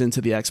plays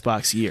into the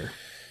Xbox year?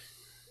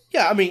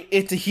 Yeah, I mean,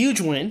 it's a huge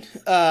win.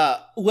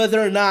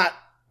 Whether or not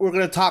we're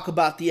going to talk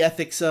about the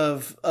ethics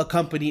of a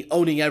company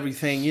owning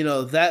everything,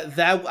 that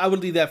I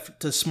would leave that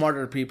to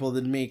smarter people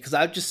than me, because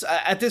I just,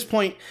 at this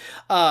point,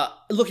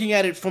 looking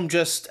at it from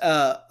just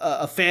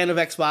a fan of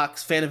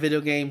Xbox, fan of video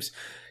games,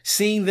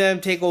 seeing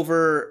them take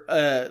over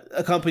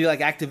a company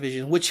like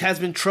Activision, which has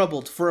been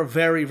troubled for a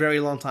very, very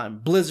long time.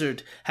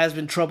 Blizzard has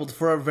been troubled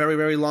for a very,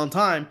 very long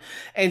time.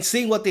 And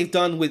seeing what they've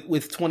done with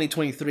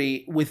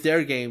 2023 with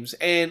their games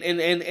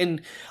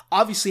and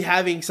obviously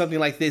having something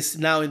like this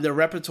now in their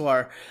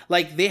repertoire,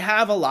 like they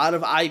have a lot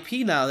of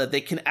IP now that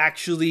they can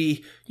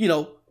actually,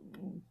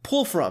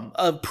 pull from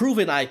a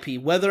proven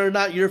IP, whether or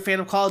not you're a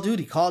fan of Call of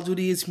Duty. Call of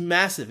Duty is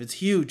massive. It's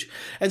huge.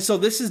 And so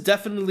this is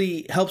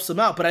definitely helps them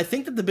out. But I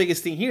think that the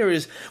biggest thing here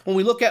is when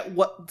we look at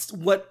what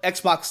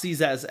Xbox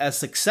sees as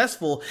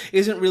successful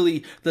isn't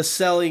really the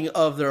selling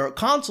of their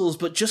consoles,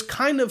 but just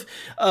kind of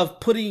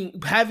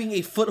having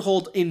a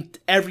foothold in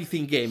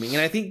everything gaming. And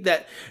I think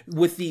that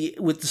with the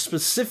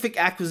specific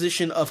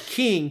acquisition of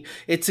King,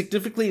 it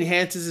significantly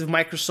enhances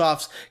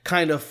Microsoft's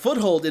kind of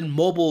foothold in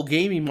mobile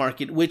gaming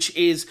market, which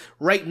is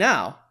right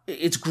now,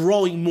 it's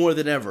growing more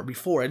than ever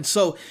before. And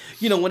so,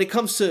 when it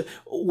comes to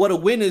what a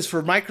win is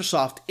for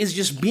Microsoft is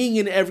just being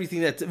in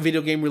everything that's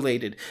video game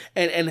related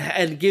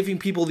and giving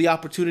people the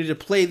opportunity to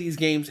play these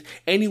games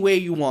any way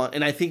you want.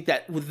 And I think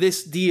that with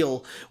this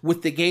deal,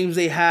 with the games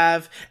they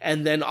have,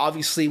 and then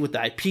obviously with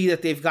the IP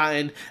that they've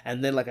gotten,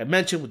 and then like I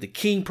mentioned with the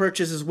King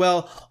purchase as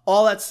well,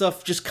 all that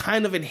stuff just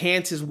kind of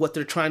enhances what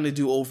they're trying to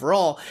do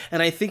overall.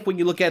 And I think when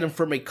you look at them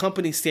from a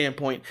company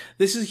standpoint,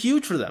 this is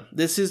huge for them.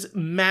 This is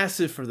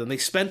massive for them. They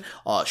spent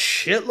a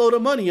shitload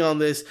of money on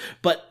this,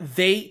 but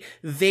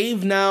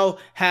they've now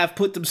have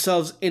put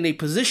themselves in a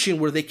position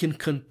where they can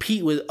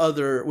compete with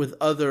other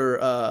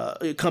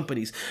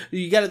companies.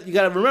 You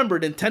gotta remember,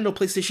 Nintendo,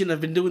 PlayStation have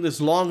been doing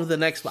this longer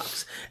than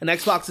Xbox, and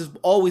Xbox has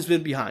always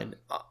been behind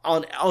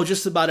on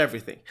just about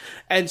everything.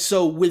 And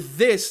so with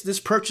this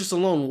purchase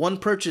alone, one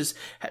purchase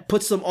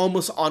puts them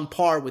almost on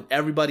par with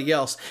everybody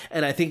else.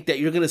 And I think that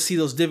you're going to see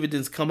those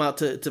dividends come out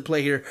to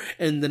play here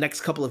in the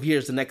next couple of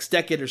years, the next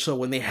decade or so,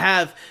 when they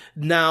have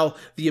now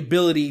the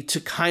ability to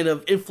kind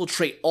of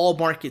infiltrate all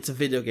markets of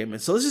video gaming.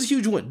 So this is a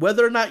huge win.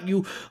 Whether or not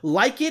you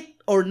like it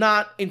or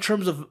not, in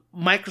terms of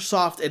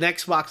Microsoft and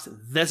Xbox,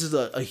 this is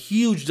a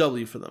huge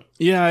W for them.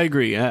 Yeah, I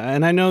agree.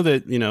 And I know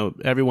that,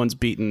 everyone's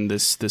beaten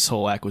this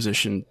whole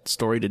acquisition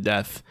story to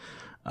death.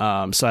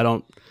 So I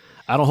don't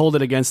hold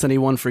it against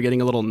anyone for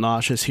getting a little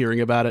nauseous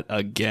hearing about it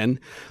again.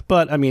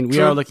 But I mean, we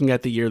are looking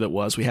at the year that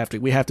was. We have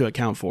to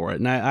account for it.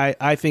 And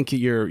I think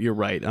you're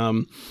right.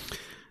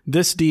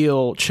 This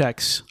deal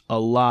checks a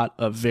lot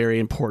of very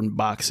important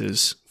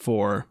boxes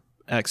for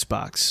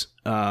Xbox.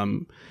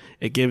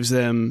 It gives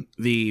them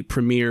the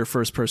premier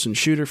first-person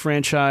shooter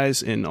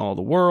franchise in all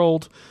the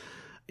world.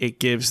 It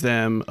gives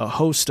them a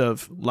host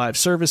of live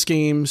service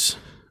games,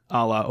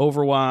 a la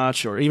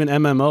Overwatch, or even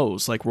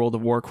MMOs like World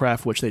of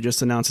Warcraft, which they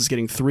just announced is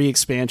getting 3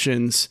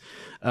 expansions.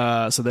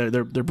 So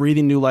they're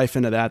breathing new life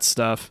into that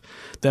stuff.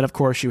 Then, of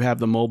course, you have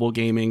the mobile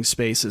gaming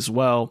space as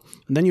well.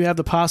 And then you have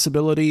the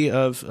possibility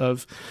of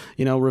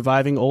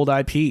reviving old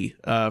IP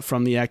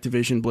from the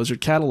Activision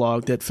Blizzard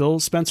catalog that Phil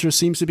Spencer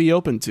seems to be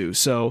open to.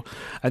 So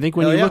I think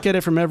when you look at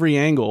it from every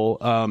angle,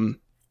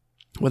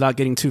 without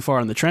getting too far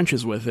in the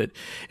trenches with it,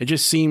 it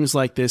just seems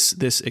like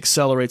this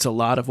accelerates a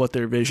lot of what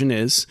their vision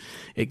is.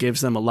 It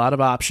gives them a lot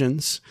of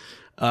options.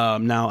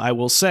 Now, I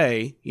will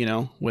say,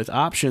 with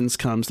options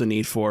comes the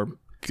need for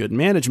good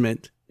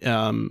management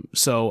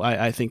So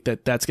I think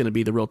that's going to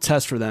be the real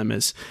test for them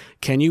is,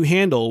 can you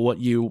handle what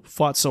you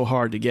fought so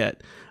hard to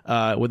get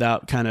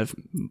without kind of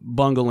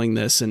bungling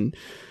this and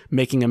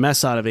making a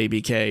mess out of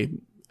ABK,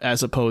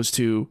 as opposed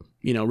to,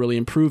 really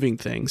improving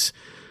things.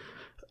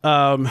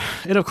 And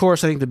of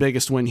course, I think the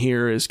biggest win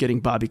here is getting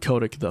Bobby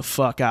Kotick the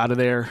fuck out of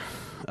there.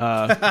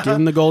 Give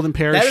him the golden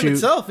parachute. That in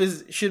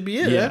itself should be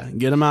it. Yeah,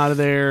 get him out of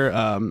there.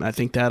 I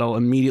think that'll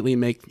immediately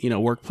make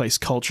workplace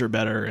culture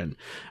better. And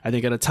I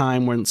think at a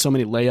time when so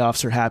many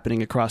layoffs are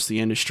happening across the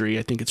industry,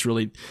 I think it's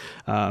really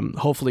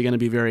hopefully going to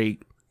be very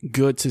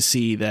good to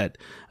see that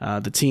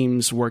the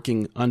teams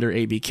working under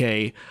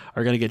ABK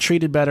are going to get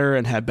treated better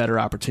and have better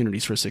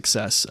opportunities for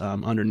success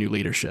under new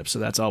leadership. So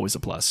that's always a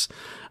plus.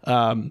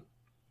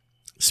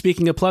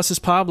 Speaking of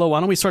pluses, Pablo, why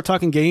don't we start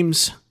talking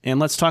games, and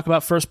let's talk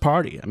about first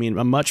party. I mean,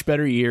 a much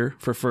better year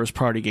for first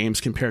party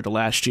games compared to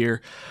last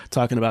year.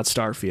 Talking about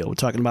Starfield, we're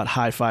talking about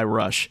Hi-Fi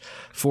Rush,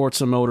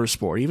 Forza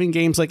Motorsport, even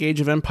games like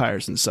Age of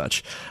Empires and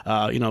such.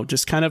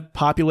 Just kind of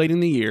populating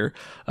the year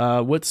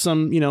with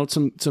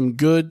some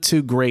good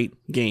to great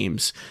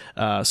games.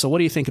 So what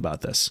do you think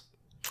about this?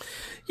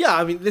 Yeah,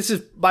 I mean, this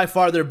is by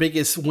far their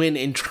biggest win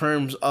in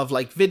terms of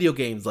like video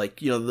games, like,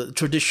 the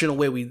traditional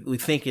way we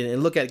think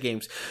and look at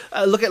games.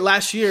 Look at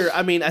last year.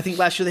 I mean, I think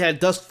last year they had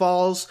Dusk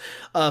Falls,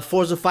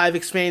 Forza 5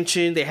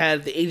 expansion. They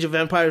had the Age of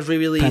Empires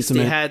re-release.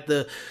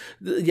 Pentiment.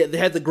 They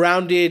had the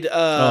Grounded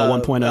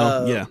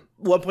 1.0. Yeah.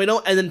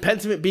 1.0, and then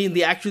Pentiment being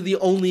the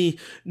only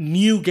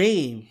new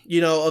game,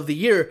 of the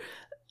year.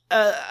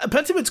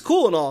 Pentiment's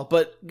cool and all,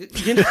 but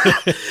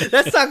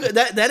that's not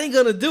that ain't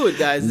gonna do it,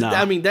 guys. No.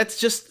 I mean, that's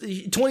just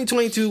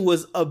 2022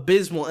 was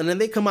abysmal, and then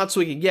they come out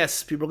swinging.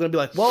 Yes, people are gonna be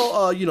like,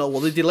 well,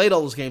 they delayed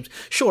all those games,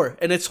 sure,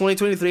 and it's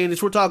 2023,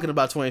 and we're talking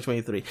about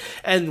 2023,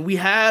 and we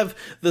have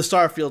the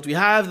Starfield, we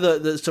have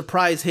the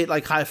surprise hit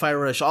like Hi-Fi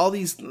Rush, all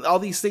these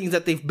things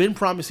that they've been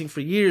promising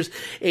for years,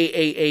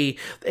 a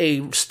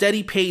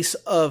steady pace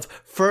of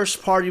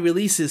first party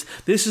releases.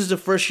 This is the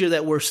first year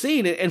that we're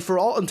seeing it, and for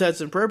all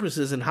intents and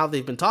purposes and how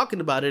they've been talking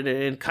about it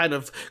and kind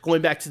of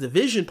going back to the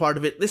vision part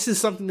of it, this is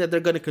something that they're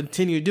going to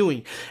continue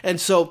doing.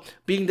 And so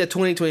being that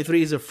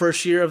 2023 is the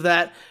first year of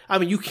that, I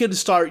mean, you couldn't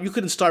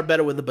start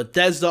better with the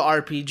Bethesda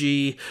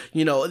RPG,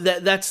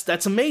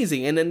 that's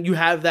amazing. And then you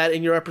have that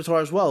in your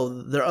repertoire as well.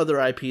 There are other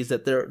IPs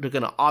that they're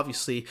going to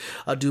obviously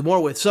do more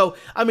with. So,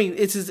 I mean,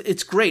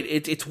 it's great.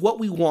 It's what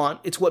we want.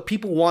 It's what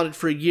people wanted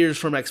for years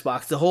from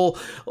Xbox. The whole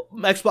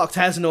Xbox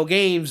has no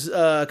games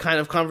kind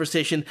of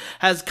conversation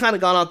has kind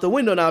of gone out the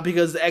window now,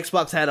 because the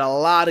Xbox had a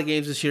lot of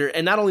games this year,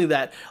 and not only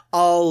that,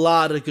 a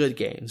lot of good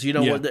games.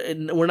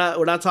 We're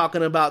not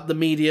talking about the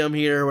medium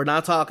here. We're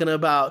not talking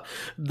about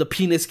the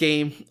penis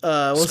game.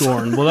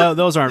 Scorn. Well,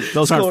 those aren't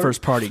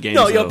first party games.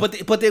 No,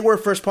 but they were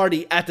first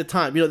party at the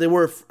time. They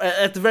were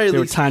at the very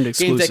least timed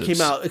games that came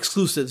out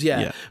exclusives.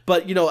 Yeah.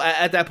 But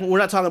at that point, we're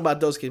not talking about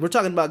those games. We're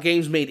talking about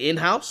games made in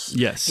house.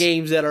 Yes.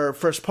 Games that are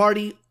first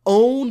party,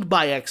 owned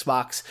by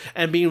Xbox,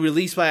 and being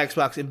released by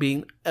Xbox, and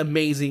being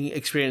amazing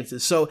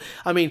experiences. So,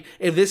 I mean,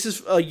 if this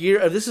is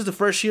the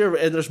first year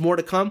and there's more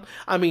to come,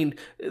 I mean,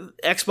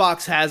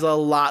 Xbox has a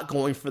lot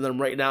going for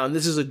them right now, and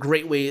this is a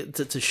great way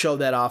to show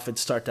that off and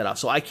start that off.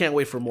 So I can't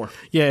wait for more.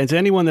 Yeah, and to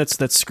anyone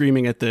that's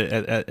screaming at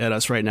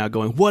us right now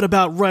going, what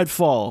about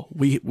Redfall?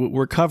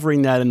 We're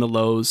covering that in the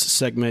Lowe's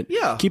segment.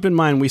 Yeah. Keep in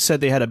mind, we said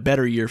they had a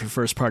better year for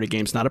first party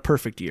games, not a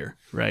perfect year,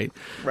 right?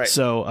 Right.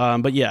 So,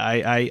 but yeah,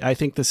 I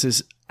think this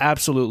is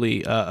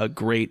absolutely a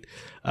great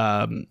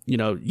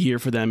year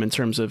for them in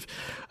terms of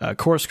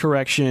course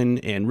correction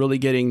and really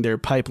getting their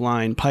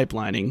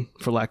pipelining,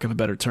 for lack of a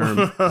better term,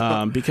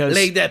 because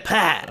lay that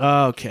pad.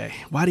 Okay,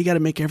 why do you got to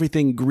make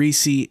everything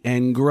greasy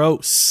and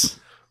gross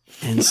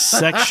and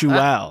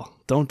sexual?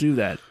 Don't do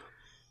that.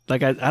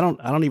 Like I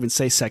don't even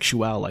say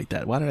sexual like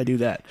that. Why did I do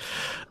that?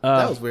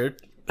 That was weird.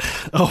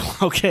 Oh,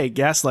 okay,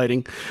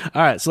 gaslighting.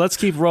 All right, so let's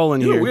keep rolling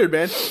here. You're weird,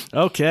 man.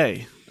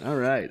 Okay, all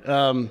right.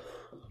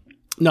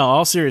 No,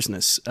 all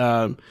seriousness.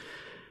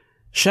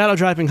 Shadow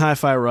Dropping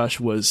Hi-Fi Rush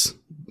was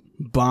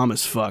bomb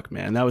as fuck,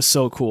 man. That was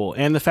so cool.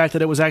 And the fact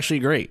that it was actually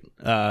great.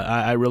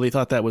 I really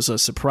thought that was a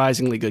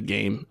surprisingly good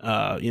game.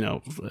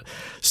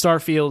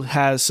 Starfield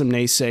has some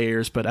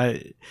naysayers, but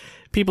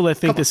people that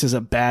think this is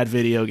a bad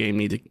video game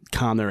need to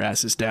calm their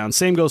asses down.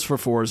 Same goes for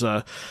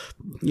Forza.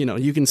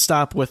 You can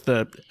stop with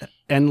the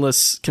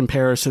endless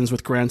comparisons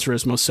with Gran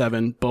Turismo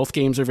 7. Both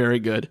games are very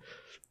good.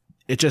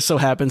 It just so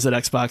happens that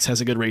Xbox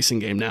has a good racing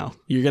game now.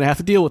 You're going to have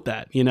to deal with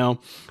that,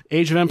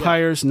 Age of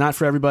Empires, not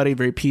for everybody,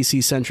 very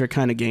PC-centric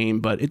kind of game,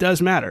 but it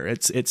does matter.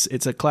 It's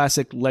a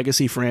classic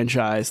legacy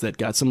franchise that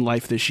got some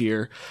life this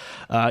year.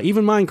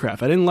 Even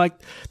Minecraft. I didn't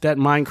like that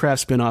Minecraft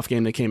spin-off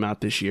game that came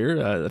out this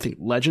year. I think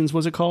Legends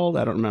was it called?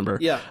 I don't remember.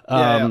 Yeah.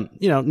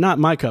 Not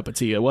my cup of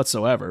tea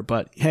whatsoever,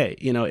 but hey,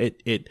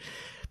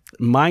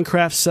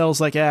 Minecraft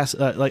sells like ass,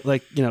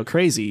 like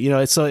crazy.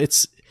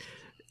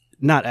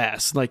 not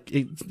ass, like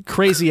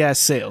crazy ass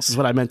sales is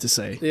what I meant to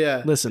say.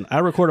 Yeah. Listen, I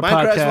record a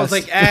Minecraft podcast. was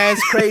like ass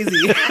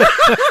crazy.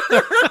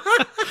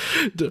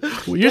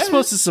 Well, you're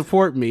supposed to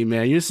support me,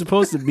 man. You're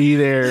supposed to be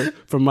there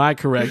for my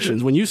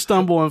corrections. When you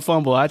stumble and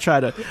fumble, I try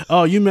to.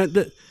 Oh, you meant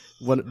that.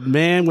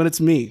 When it's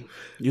me,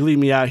 you leave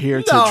me out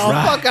here to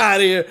dry. Fuck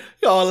out of here.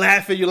 Y'all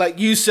laughing. You're like,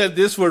 you said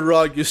this word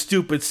wrong, you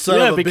stupid son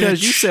of a bitch. Yeah,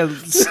 because you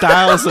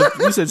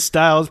said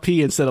Styles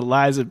P instead of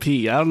Liza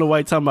P. I don't know why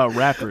you're talking about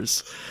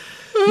rappers.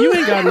 You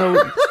ain't got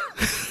no.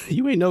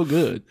 You ain't no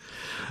good.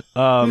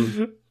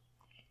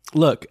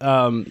 Look,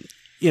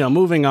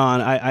 moving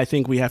on, I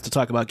think we have to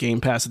talk about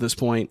Game Pass at this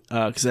point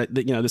because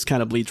this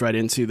kind of bleeds right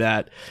into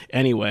that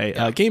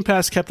anyway. Game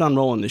Pass kept on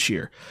rolling this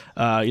year.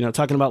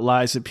 Talking about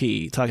Liza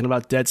P, talking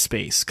about Dead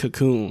Space,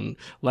 Cocoon,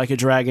 Like a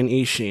Dragon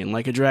Ishin,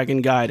 Like a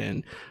Dragon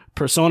Gaiden,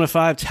 Persona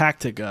 5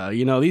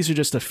 Tactica. These are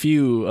just a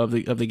few of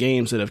the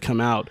games that have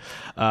come out.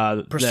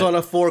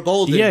 Persona 4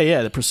 Golden.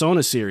 Yeah, the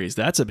Persona series.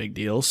 That's a big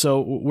deal. So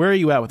where are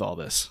you at with all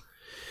this?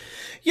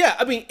 Yeah,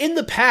 I mean, in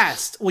the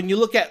past, when you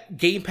look at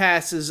Game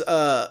Pass's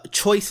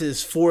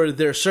choices for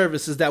their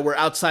services that were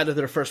outside of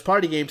their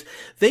first-party games,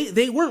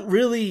 they weren't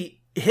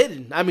really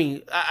hidden. I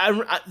mean,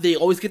 they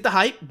always get the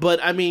hype, but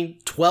I mean,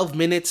 12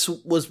 minutes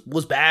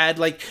was bad.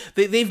 Like,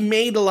 they've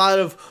made a lot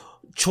of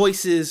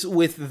choices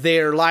with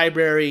their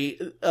library,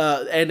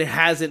 and it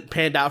hasn't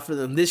panned out for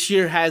them. This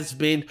year has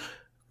been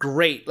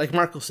great. Like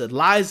Marco said,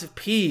 Lies of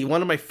P,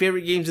 one of my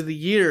favorite games of the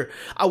year.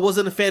 I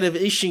wasn't a fan of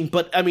Ishin,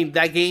 but I mean,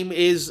 that game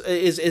is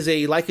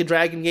a Like a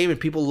Dragon game, and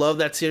people love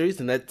that series,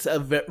 and that's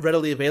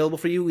readily available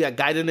for you. We got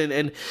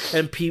Gaiden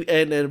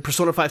and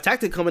Persona 5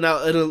 Tactic coming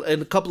out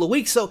in a couple of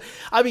weeks. So,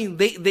 I mean,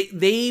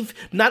 they've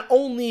not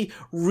only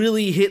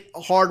really hit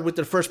hard with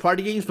their first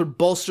party games, but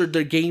bolstered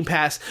their Game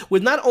Pass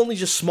with not only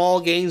just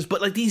small games,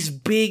 but like these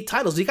big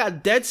titles. You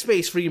got Dead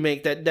Space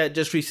remake that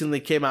just recently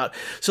came out.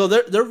 So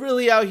they're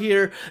really out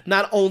here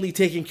not only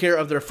taking care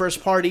of their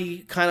first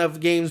party kind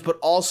of games, but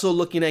also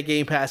looking at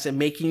Game Pass and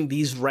making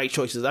these right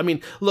choices. I mean,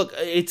 look,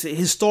 it's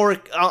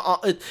historic.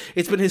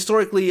 It's been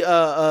historically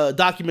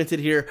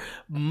documented here.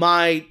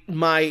 My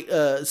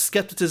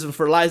skepticism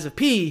for Lies of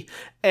P,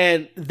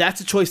 and that's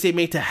a choice they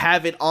made to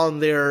have it on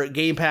their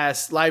Game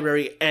Pass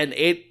library, and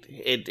it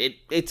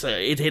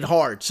hit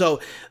hard. So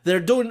they're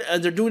doing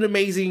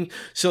amazing.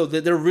 So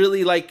they're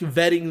really like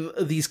vetting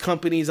these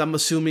companies, I'm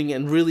assuming,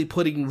 and really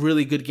putting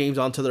really good games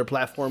onto their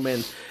platform.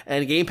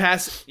 And Game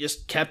Pass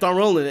just kept on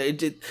rolling.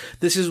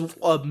 This is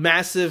a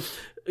massive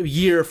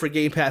year for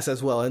Game Pass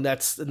as well, and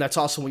that's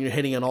awesome when you're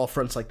hitting on all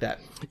fronts like that.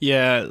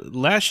 Yeah,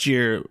 last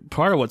year,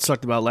 part of what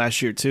sucked about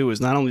last year too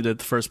is not only did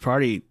the first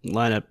party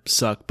lineup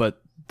suck, but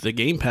the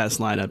Game Pass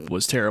lineup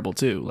was terrible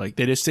too. Like,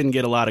 they just didn't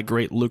get a lot of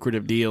great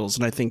lucrative deals,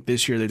 and I think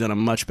this year they've done a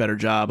much better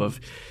job of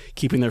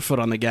keeping their foot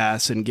on the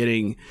gas and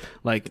getting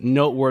like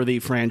noteworthy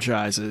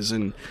franchises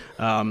and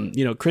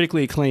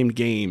critically acclaimed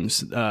games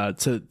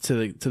to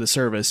the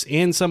service,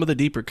 and some of the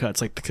deeper cuts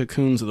like the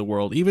Cocoons of the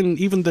world, even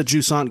the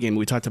Jusant game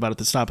we talked about at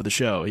the top of the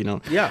show.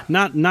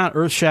 Not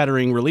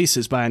earth-shattering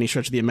releases by any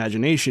stretch of the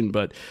imagination,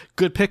 but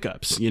good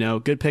pickups.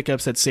 Good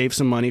pickups that save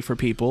some money for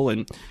people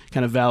and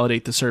kind of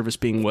validate the service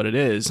being what it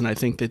is. And I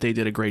think that they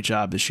did a great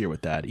job this year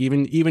with that.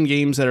 Even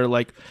games that are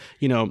like,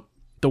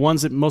 the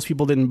ones that most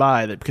people didn't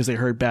buy that because they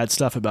heard bad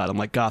stuff about them,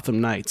 like Gotham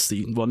Knights.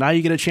 Well, now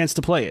you get a chance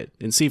to play it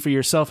and see for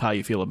yourself how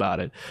you feel about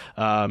it.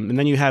 And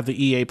then you have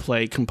the EA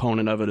Play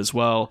component of it as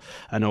well.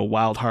 I know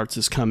Wild Hearts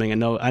is coming.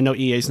 I know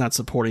EA's not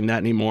supporting that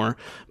anymore,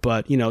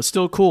 but it's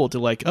still cool to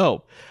like,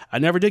 oh, I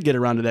never did get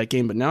around to that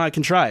game, but now I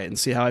can try it and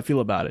see how I feel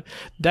about it.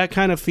 That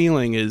kind of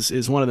feeling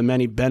is one of the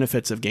many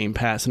benefits of Game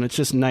Pass, and it's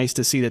just nice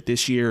to see that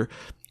this year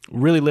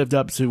really lived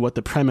up to what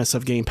the premise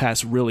of Game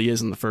Pass really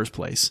is in the first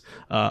place,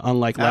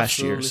 unlike last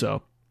year.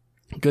 So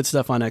good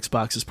stuff on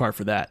Xbox's part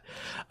for that.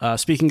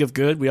 Speaking of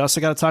good, we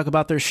also got to talk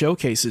about their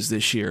showcases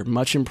this year.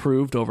 Much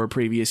improved over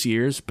previous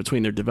years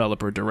between their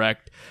Developer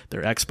Direct,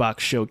 their Xbox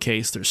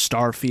Showcase, their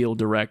Starfield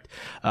Direct,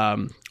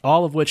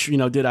 all of which,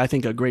 did, I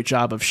think, a great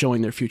job of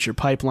showing their future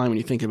pipeline when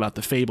you think about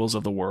the Fables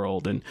of the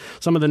world and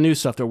some of the new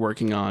stuff they're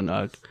working on,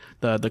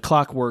 the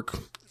Clockwork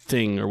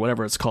thing or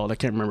whatever it's called. I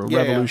can't remember.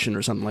 Revolution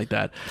or something like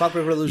that.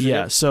 Clockwork Revolution.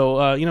 Yeah. So,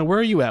 where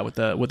are you at with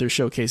their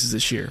showcases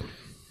this year?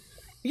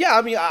 Yeah,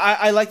 I mean,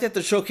 I like that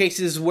the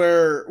showcases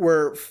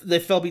where they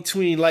fell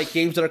between like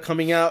games that are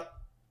coming out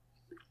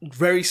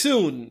very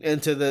soon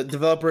into the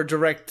Developer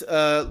Direct,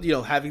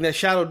 having that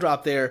shadow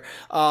drop there,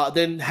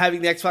 then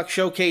having the Xbox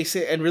Showcase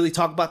and really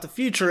talk about the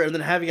future, and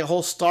then having a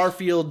whole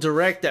Starfield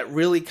Direct that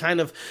really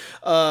kind of,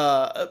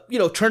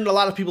 turned a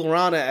lot of people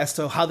around as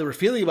to how they were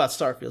feeling about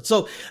Starfield.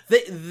 So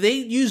they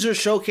use their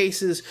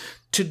showcases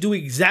to do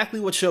exactly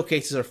what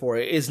showcases are for.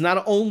 It is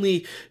not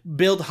only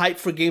build hype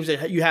for games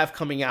that you have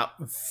coming out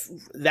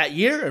that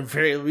year and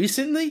very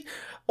recently,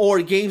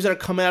 or games that are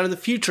coming out in the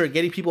future,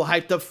 getting people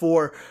hyped up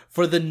for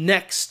the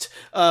next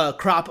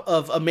crop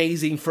of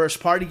amazing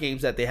first-party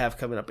games that they have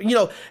coming up.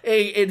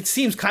 It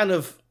seems kind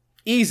of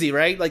easy,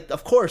 right? Like,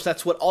 of course,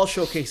 that's what all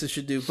showcases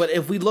should do. But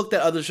if we looked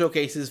at other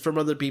showcases from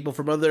other people,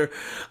 from other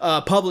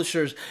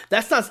publishers,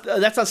 that's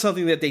not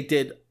something that they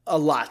did a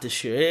lot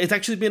this year. It's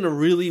actually been a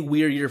really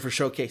weird year for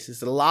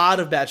showcases. A lot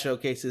of bad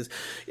showcases.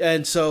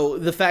 And so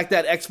the fact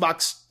that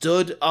Xbox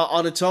stood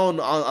on its own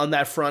on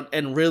that front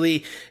and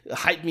really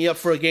hyped me up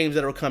for games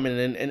that are coming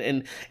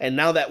and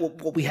now that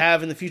what we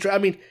have in the future, I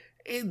mean,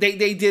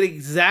 they did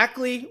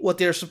exactly what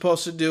they're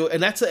supposed to do,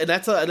 and that's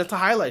a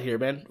highlight here,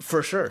 man,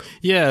 for sure.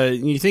 Yeah,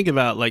 you think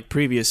about like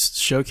previous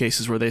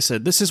showcases where they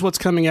said this is what's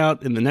coming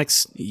out in the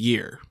next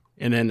year,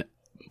 and then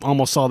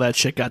almost all that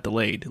shit got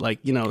delayed. Like,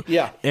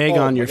 egg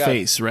on your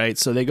face, right?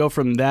 So they go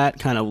from that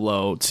kind of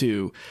low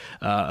to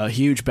a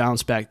huge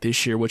bounce back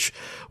this year, which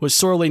was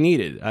sorely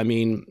needed. I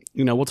mean,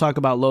 we'll talk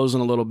about lows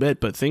in a little bit,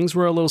 but things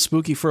were a little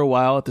spooky for a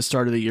while at the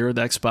start of the year with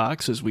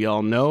Xbox, as we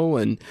all know,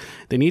 and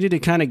they needed to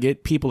kind of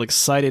get people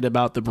excited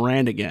about the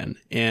brand again.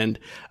 And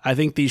I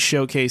think these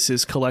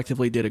showcases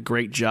collectively did a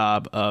great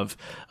job of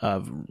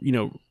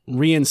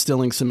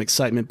reinstilling some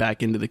excitement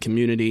back into the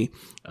community,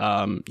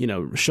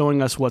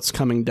 showing us what's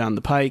coming down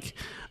the pike,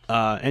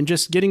 and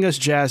just getting us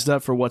jazzed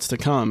up for what's to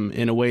come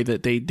in a way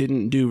that they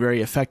didn't do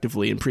very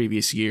effectively in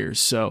previous years.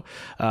 So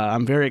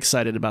I'm very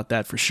excited about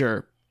that for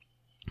sure.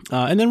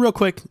 And then real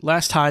quick,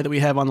 last high that we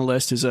have on the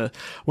list is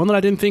one that I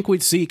didn't think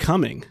we'd see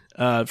coming,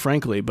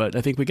 frankly, but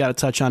I think we got to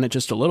touch on it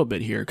just a little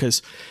bit here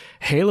because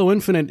Halo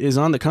Infinite is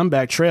on the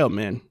comeback trail,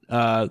 man.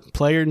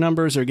 Player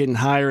numbers are getting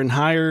higher and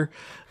higher.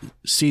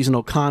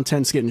 Seasonal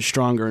content's getting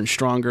stronger and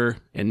stronger,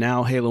 and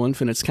now Halo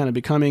Infinite's kind of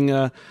becoming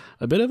a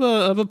bit of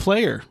a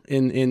player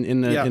in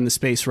the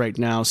space right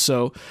now.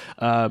 So,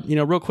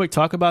 real quick,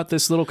 talk about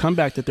this little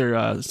comeback that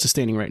they're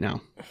sustaining right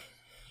now.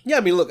 Yeah,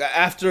 I mean, look,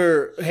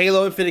 after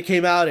Halo Infinite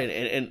came out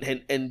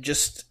and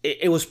just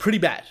it was pretty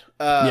bad.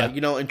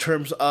 In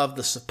terms of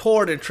the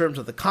support, in terms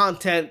of the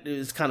content, it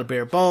was kind of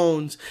bare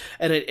bones,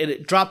 and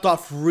it dropped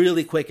off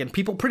really quick, and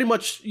people pretty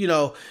much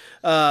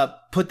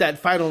put that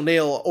final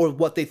nail, or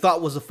what they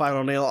thought was the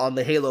final nail, on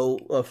the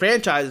Halo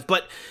franchise.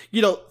 But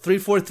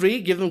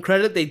 343, give them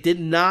credit, they did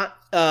not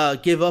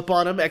give up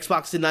on him.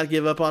 Xbox did not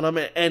give up on him,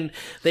 and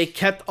they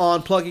kept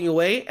on plugging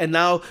away. And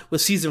now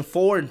with season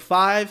 4 and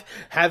 5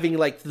 having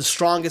like the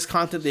strongest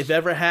content they've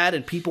ever had,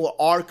 and people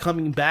are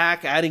coming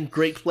back, adding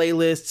great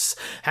playlists,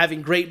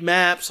 having great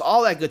maps,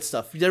 all that good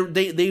stuff.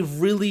 They've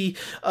really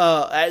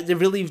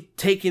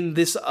taken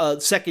this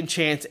second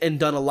chance and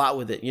done a lot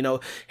with it.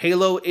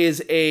 Halo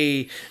is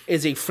a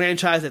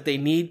franchise that they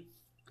need.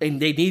 And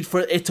they need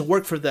for it to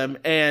work for them.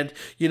 And,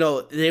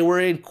 they were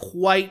in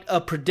quite a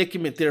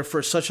predicament there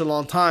for such a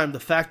long time. The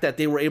fact that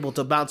they were able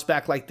to bounce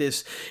back like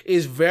this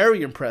is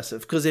very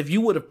impressive. Because if you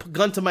would have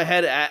gone to my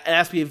head and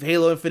asked me if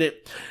Halo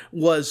Infinite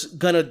was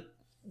going to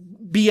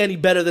be any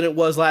better than it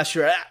was last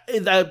year,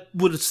 I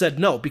would have said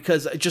no,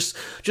 because just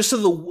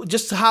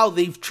how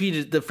they've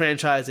treated the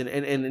franchise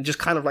and just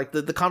kind of like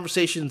the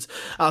conversations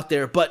out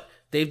there. But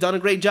they've done a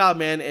great job,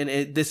 man,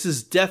 and this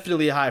is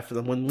definitely a high for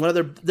them. When one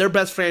of their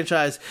best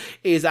franchise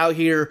is out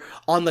here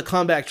on the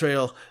comeback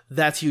trail,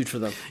 that's huge for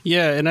them.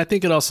 Yeah, and I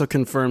think it also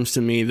confirms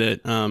to me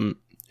that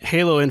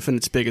Halo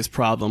Infinite's biggest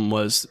problem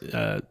was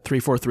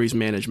 343's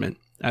management.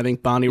 I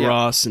think Bonnie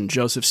Ross and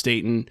Joseph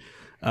Staten,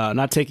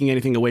 not taking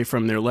anything away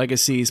from their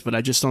legacies, but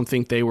I just don't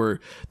think they were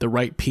the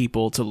right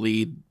people to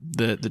lead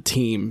the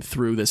team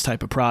through this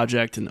type of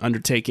project and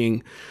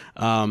undertaking.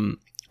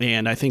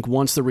 And I think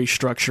once the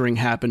restructuring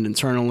happened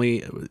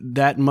internally,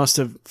 that must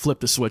have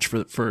flipped the switch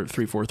for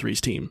 343's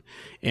team.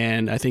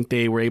 And I think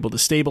they were able to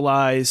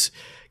stabilize,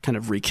 kind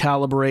of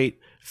recalibrate,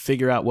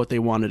 figure out what they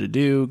wanted to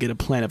do, get a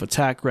plan of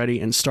attack ready,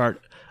 and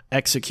start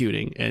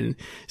executing. And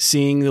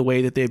seeing the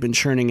way that they've been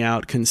churning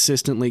out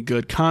consistently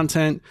good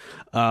content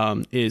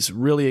is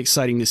really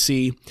exciting to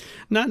see.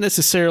 Not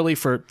necessarily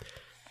for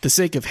the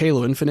sake of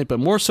Halo Infinite,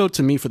 but more so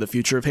to me for the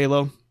future of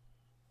Halo.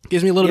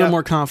 Gives me a little bit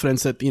more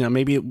confidence that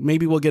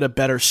maybe we'll get a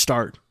better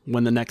start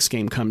when the next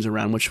game comes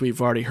around, which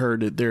we've already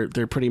heard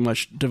they're pretty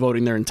much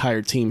devoting their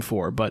entire team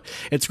for. But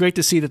it's great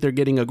to see that they're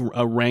getting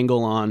a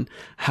wrangle on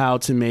how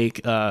to make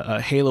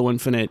a Halo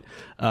Infinite,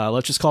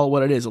 let's just call it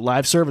what it is, a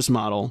live service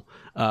model,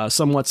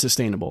 somewhat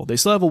sustainable. They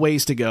still have a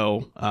ways to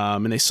go,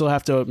 and they still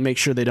have to make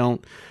sure they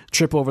don't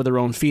trip over their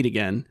own feet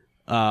again.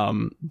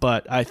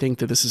 But I think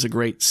that this is a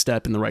great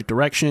step in the right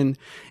direction,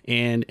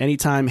 and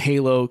anytime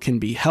Halo can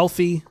be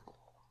healthy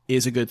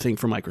is a good thing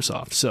for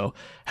Microsoft. So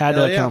had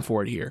to account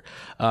for it here.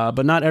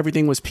 But not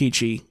everything was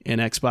peachy in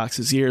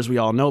Xbox's year, as we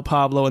all know,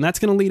 Pablo, and that's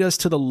going to lead us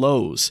to the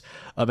lows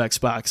of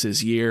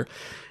Xbox's year.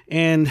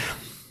 And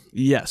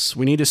yes,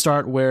 we need to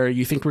start where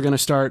you think we're going to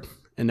start,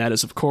 and that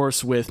is, of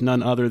course, with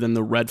none other than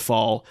the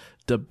Redfall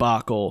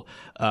debacle,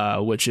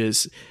 which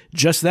is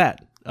just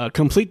that, a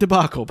complete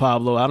debacle,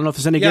 Pablo. I don't know if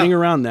there's any getting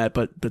around that,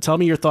 but tell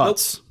me your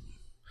thoughts. Nope.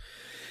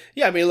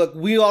 Yeah, I mean, look,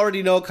 we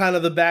already know kind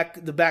of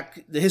the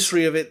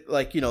history of it.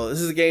 Like, this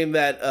is a game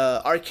that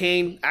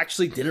Arcane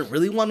actually didn't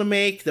really want to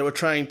make. They were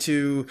trying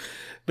to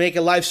make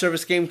a live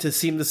service game to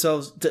seem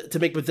themselves to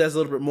make Bethesda a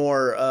little bit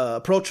more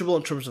approachable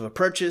in terms of a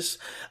purchase.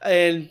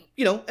 And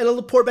and a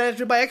little poor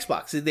management by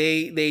Xbox.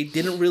 They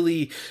didn't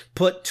really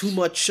put too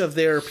much of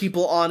their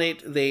people on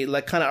it. They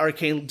let kind of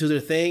Arcane do their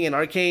thing, and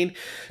Arcane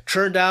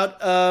turned out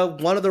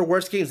one of their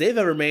worst games they've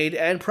ever made,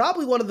 and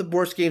probably one of the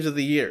worst games of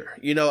the year.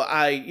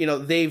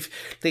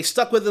 They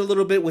stuck with it a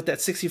little bit with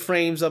that 60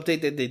 frames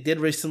update that they did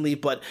recently,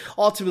 but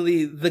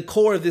ultimately the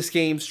core of this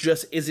game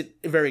just isn't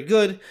very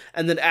good.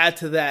 And then add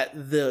to that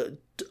the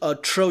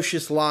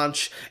atrocious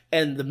launch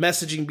and the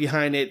messaging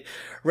behind it.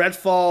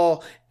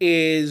 Redfall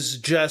is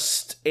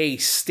just a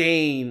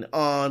stain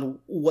on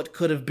what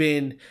could have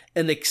been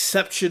an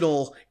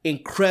exceptional,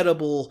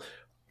 incredible,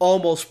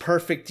 almost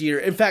perfect year.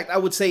 In fact, I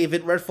would say if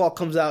Redfall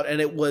comes out and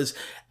it was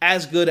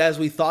as good as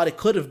we thought it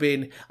could have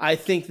been, I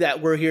think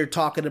that we're here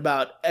talking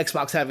about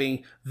Xbox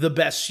having the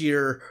best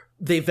year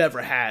they've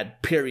ever had,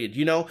 period,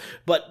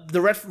 but the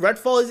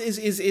Redfall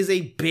is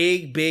a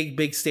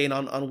big stain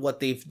on what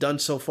they've done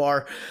so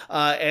far,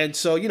 and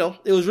so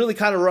it was really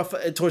kind of rough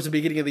towards the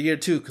beginning of the year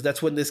too, because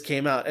that's when this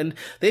came out, and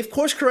they've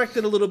course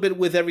corrected a little bit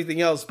with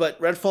everything else, but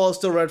Redfall is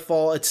still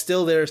Redfall. It's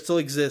still there, it still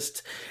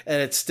exists,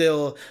 and it's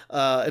still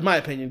in my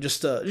opinion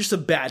just a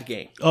bad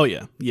game. Oh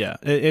yeah,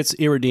 it's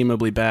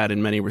irredeemably bad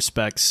in many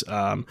respects.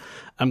 I'm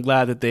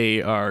glad that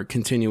they are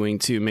continuing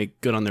to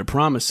make good on their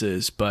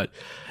promises, but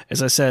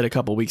as I said a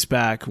couple weeks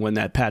back when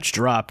that patch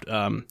dropped,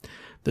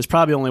 there's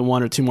probably only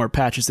one or two more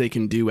patches they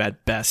can do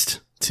at best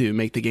to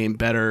make the game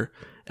better,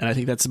 and I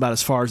think that's about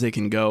as far as they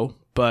can go.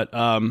 But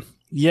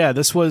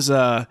this was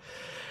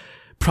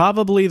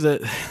probably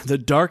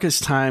the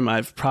darkest time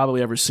I've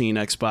probably ever seen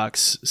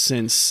Xbox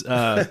since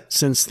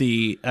since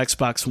the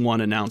Xbox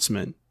One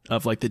announcement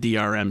of like the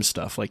DRM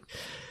stuff. Like,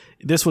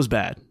 this was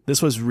bad.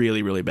 This was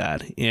really, really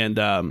bad, and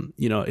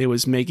it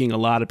was making a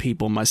lot of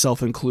people,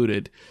 myself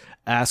included,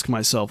 ask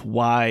myself,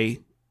 why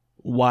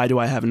do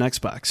I have an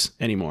Xbox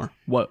anymore?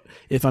 What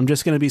if I'm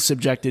just going to be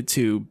subjected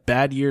to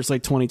bad years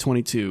like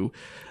 2022,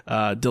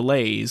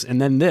 delays,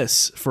 and then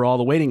this for all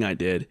the waiting I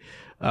did?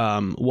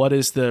 What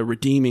is the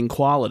redeeming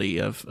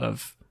quality of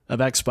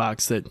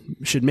Xbox that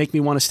should make me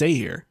want to stay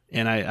here?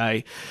 And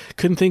I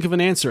couldn't think of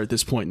an answer at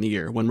this point in the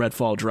year when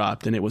Redfall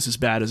dropped and it was as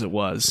bad as it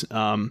was.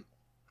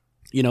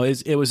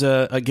 It was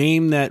a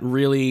game that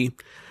really,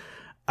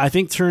 I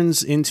think,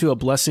 turns into a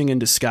blessing in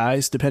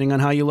disguise, depending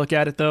on how you look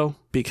at it, though,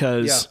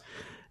 because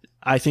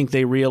I think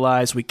they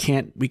realize we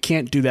can't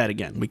do that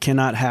again. We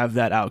cannot have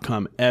that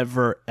outcome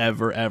ever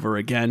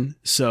again.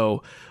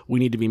 So we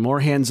need to be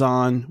more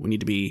hands-on. We need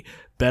to be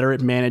better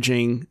at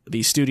managing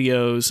these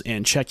studios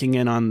and checking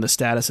in on the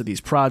status of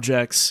these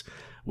projects.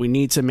 We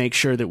need to make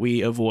sure that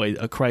we avoid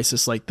a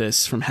crisis like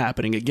this from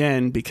happening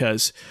again,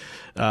 because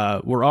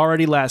we're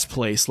already last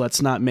place.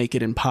 Let's not make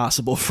it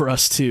impossible for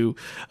us to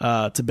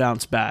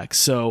bounce back.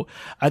 So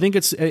I think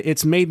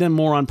it's made them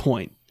more on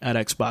point at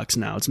Xbox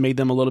now. It's made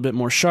them a little bit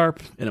more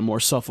sharp and more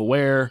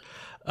self-aware,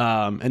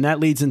 and that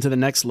leads into the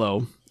next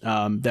low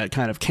that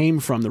kind of came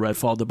from the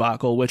Redfall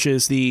debacle, which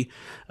is the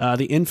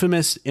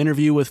infamous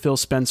interview with Phil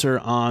Spencer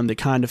on the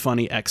Kinda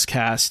Funny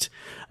Xcast,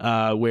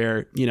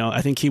 where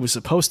I think he was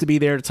supposed to be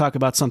there to talk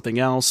about something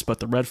else, but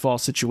the Redfall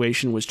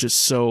situation was just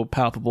so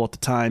palpable at the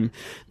time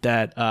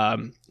that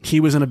he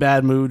was in a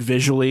bad mood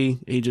visually.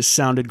 He just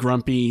sounded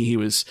grumpy. He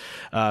was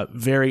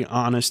very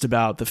honest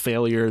about the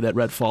failure that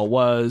Redfall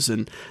was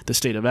and the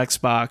state of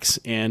Xbox.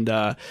 And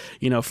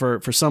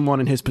for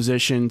someone in his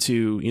position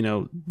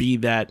to be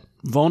that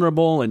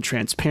vulnerable and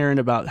transparent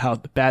about how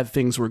bad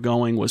things were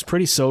going was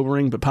pretty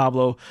sobering. But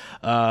Pablo,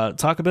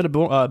 talk a bit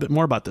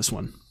more about this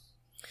one.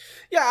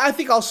 Yeah, I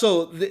think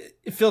also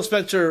Phil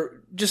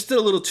Spencer just did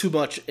a little too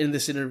much in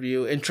this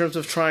interview in terms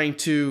of trying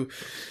to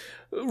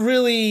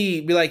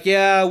really be like,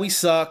 yeah, we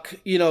suck,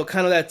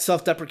 kind of that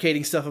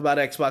self-deprecating stuff about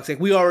Xbox. Like,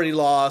 we already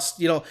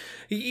lost,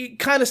 he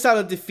kind of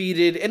sounded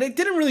defeated, and it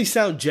didn't really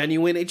sound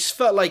genuine. It just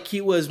felt like he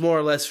was more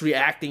or less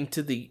reacting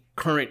to the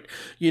current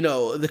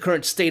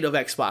state of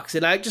Xbox.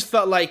 And I just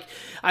felt like,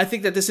 I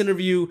think that this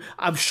interview,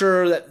 I'm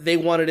sure that they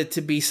wanted it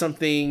to be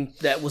something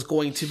that was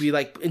going to be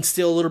like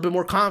instill a little bit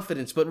more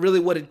confidence. But really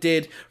what it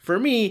did for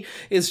me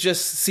is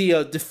just see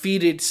a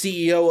defeated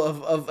CEO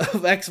of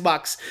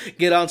Xbox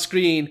get on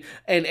screen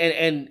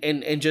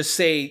and just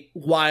say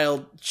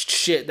wild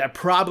shit that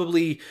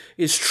probably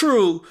is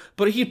true,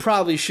 but he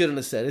probably shouldn't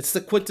have said. It's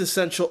the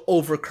quintessential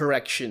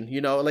overcorrection,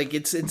 like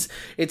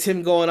it's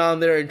him going on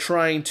there and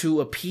trying to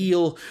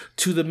appeal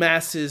to the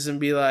masses and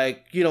be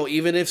like,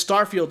 even if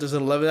Starfield is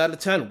an 11 out of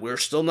 10, we're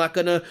not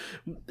going to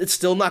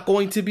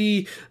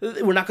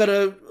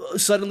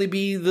suddenly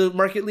be the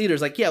market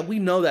leaders. Like, yeah, we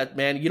know that,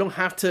 man. You don't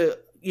have to,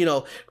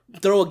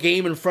 throw a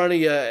game in front of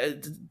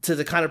you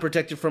to kind of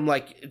protect you from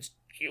like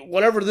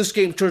whatever this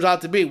game turns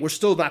out to be, we're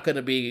still not going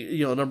to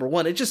be, number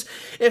one.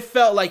 It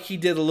felt like he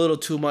did a little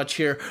too much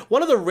here.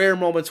 One of the rare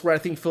moments where I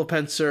think Phil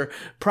Spencer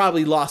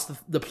probably lost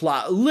the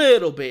plot a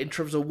little bit in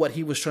terms of what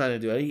he was trying to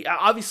do.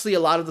 Obviously, a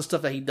lot of the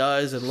stuff that he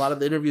does and a lot of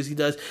the interviews he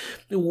does,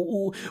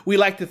 we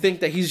like to think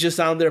that he's just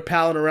out there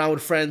palling around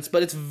with friends,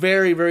 but it's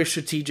very, very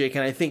strategic,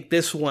 and I think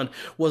this one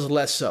was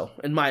less so,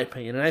 in my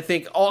opinion. And I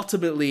think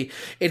ultimately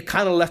it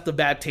kind of left a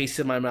bad taste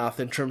in my mouth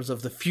in terms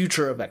of the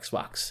future of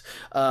Xbox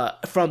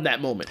from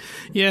that moment.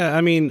 Yeah,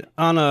 I mean,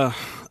 on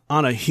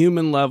a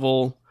human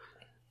level,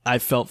 I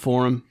felt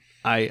for him.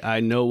 I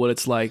know what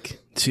it's like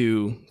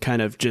to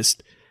kind of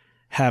just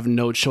have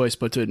no choice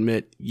but to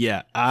admit,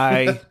 yeah,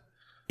 I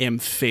am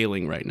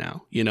failing right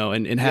now,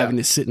 and having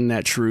to sit in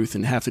that truth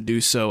and have to do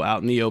so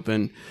out in the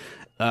open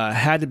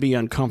had to be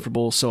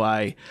uncomfortable. So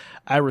I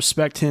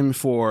respect him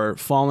for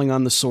falling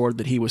on the sword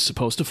that he was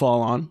supposed to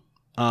fall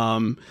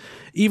on.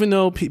 Even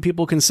though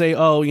people can say,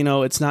 oh,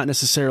 it's not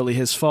necessarily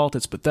his fault,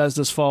 it's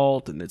Bethesda's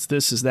fault, and it's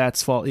this is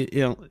that's fault.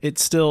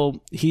 It's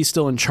still, he's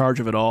still in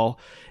charge of it all,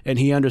 and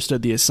he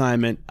understood the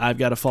assignment. I've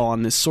got to fall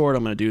on this sword.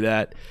 I'm going to do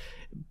that.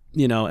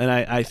 And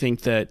I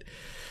think that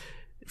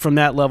from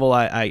that level,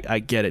 I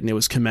get it, and it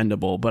was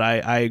commendable. But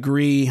I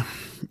agree,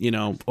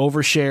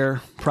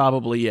 overshare,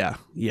 probably, yeah,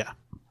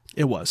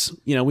 it was.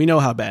 We know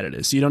how bad it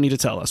is. You don't need to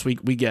tell us. We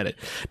get it.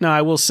 Now,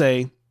 I will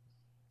say,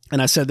 and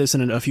I said this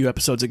in a few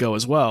episodes ago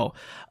as well,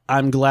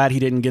 I'm glad he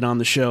didn't get on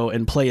the show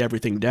and play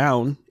everything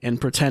down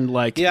and pretend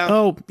like,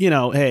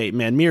 hey,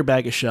 man, mere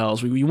bag of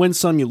shells. We win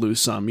some, you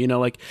lose some.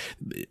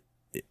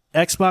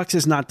 Xbox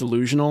is not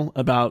delusional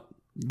about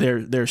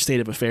their state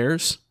of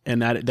affairs,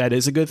 and that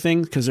is a good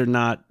thing because they're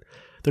not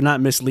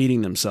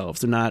misleading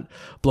themselves. They're not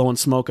blowing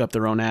smoke up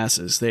their own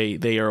asses.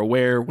 They are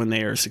aware when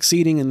they are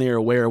succeeding, and they are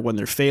aware when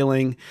they're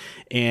failing.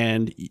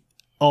 And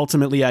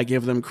ultimately, I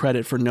give them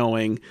credit for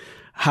knowing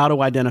how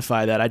to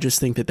identify that. I just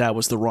think that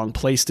was the wrong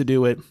place to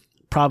do it,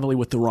 probably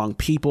with the wrong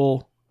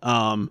people.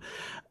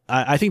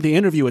 I think the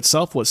interview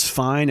itself was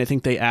fine. I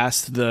think they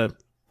asked the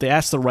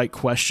right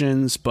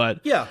questions, but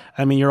yeah,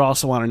 I mean, you're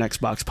also on an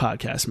Xbox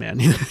podcast, man.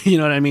 You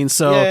know what I mean?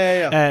 So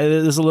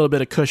there's a little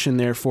bit of cushion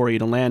there for you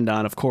to land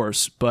on, of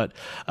course. But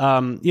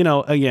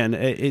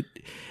again,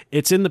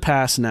 it's in the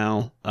past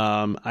now.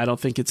 I don't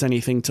think it's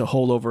anything to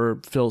hold over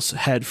Phil's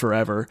head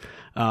forever.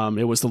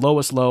 It was the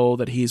lowest low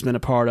that he's been a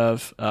part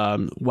of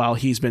while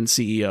he's been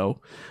CEO,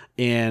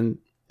 and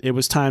it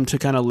was time to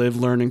kind of live,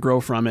 learn, and grow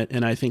from it.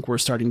 And I think we're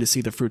starting to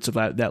see the fruits of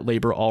that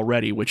labor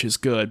already, which is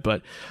good.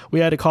 But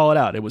we had to call it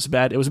out. It was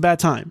bad. It was a bad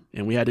time,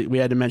 and we had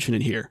to mention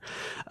it here.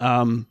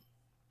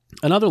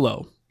 Another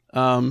low.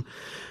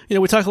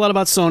 We talk a lot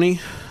about Sony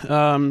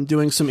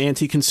doing some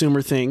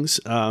anti-consumer things.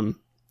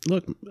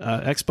 Look,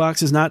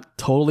 Xbox is not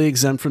totally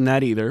exempt from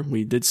that either.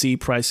 We did see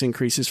price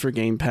increases for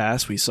Game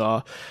Pass. We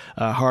saw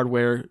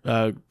hardware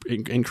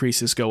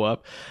increases go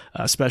up,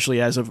 especially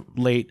as of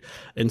late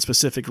in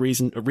specific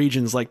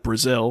regions like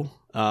Brazil.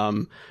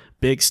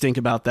 Big stink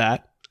about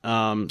that.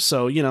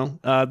 So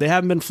they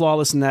haven't been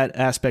flawless in that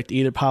aspect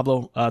either.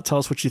 Pablo, tell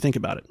us what you think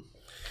about it.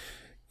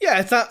 Yeah,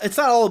 it's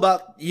not all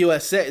about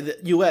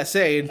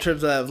USA in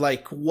terms of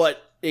like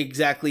what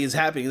exactly is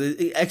happening.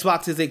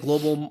 Xbox is a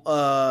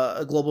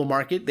global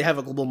market. They have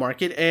a global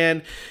market,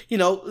 and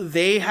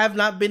they have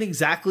not been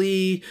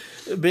exactly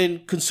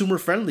consumer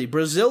friendly.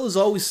 Brazil has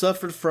always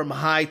suffered from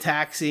high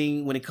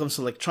taxing when it comes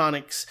to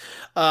electronics.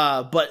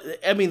 But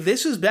I mean,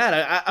 this is bad.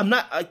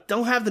 I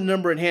don't have the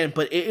number in hand,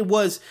 but it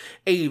was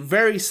a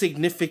very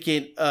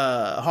significant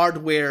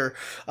hardware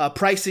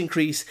price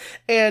increase.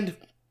 And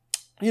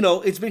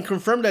it's been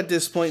confirmed at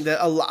this point that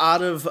a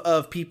lot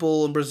of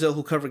people in Brazil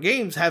who cover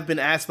games have been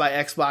asked by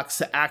Xbox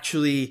to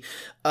actually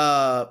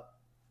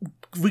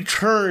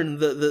return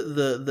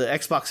the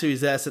Xbox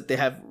Series S that they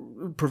have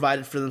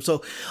provided for them.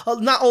 So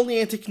not only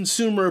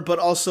anti-consumer, but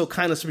also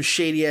kind of some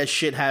shady ass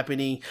shit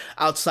happening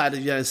outside of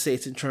the United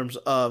States in terms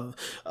of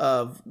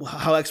how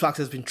Xbox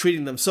has been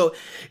treating them. So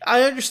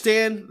I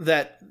understand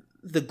that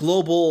the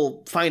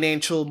global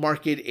financial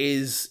market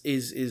is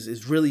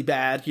really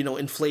bad.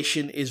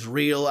 Inflation is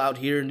real out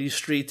here in these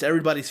streets.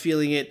 Everybody's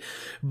feeling it,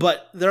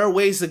 but there are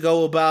ways to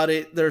go about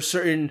it. There are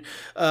certain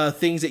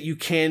things that you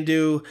can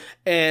do,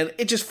 and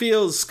it just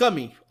feels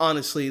scummy,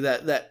 honestly,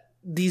 that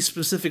these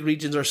specific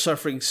regions are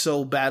suffering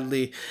so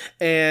badly,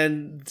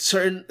 and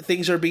certain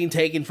things are being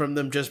taken from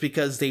them just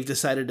because they've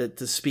decided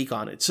to speak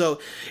on it. So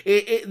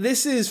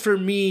this is, for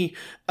me,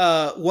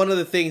 one of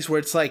the things where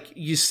it's like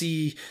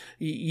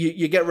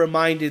you get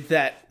reminded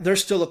that they're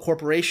still a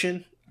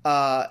corporation,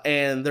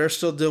 and they're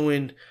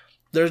doing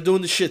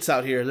the shits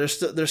out here.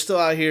 They're still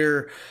out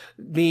here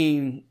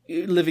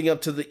living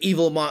up to the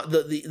evil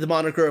the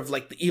moniker of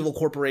like the evil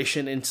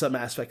corporation in some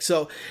aspects.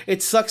 So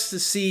it sucks to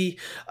see.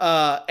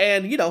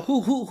 And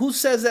who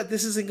says that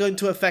this isn't going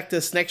to affect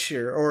us next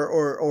year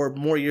or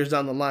more years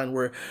down the line,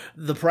 where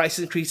the price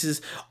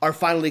increases are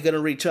finally going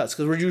to reach us,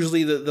 because we're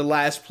usually the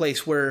last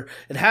place where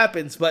it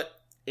happens, but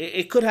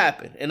it could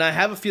happen, and I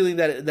have a feeling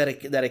that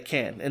it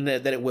can, and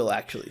that it will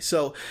actually.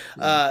 So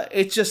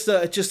it's just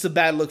a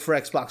bad look for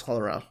Xbox all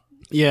around.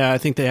 Yeah, I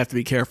think they have to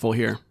be careful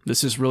here.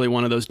 This is really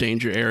one of those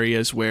danger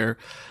areas where,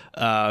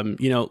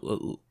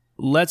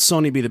 let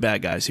Sony be the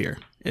bad guys here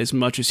as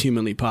much as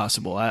humanly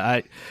possible.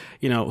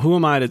 Who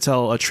am I to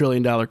tell $1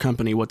 trillion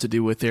company what to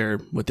do with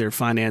their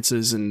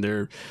finances and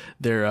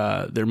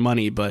their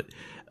money? But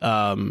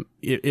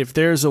if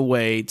there's a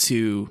way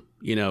to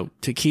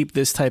keep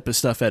this type of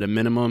stuff at a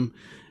minimum,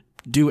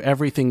 do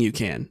everything you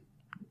can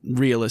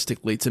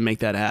realistically to make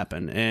that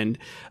happen. And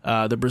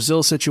the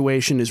Brazil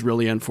situation is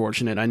really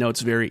unfortunate. I know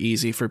it's very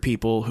easy for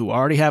people who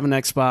already have an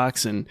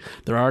Xbox and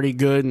they're already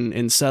good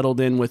and settled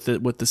in with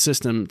the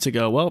system to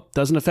go, well,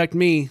 doesn't affect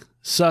me,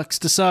 sucks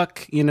to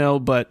suck,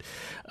 but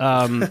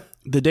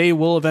the day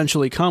will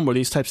eventually come where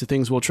these types of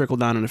things will trickle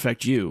down and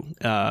affect you,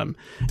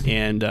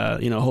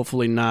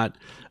 hopefully not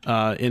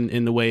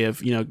in the way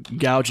of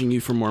gouging you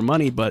for more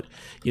money, but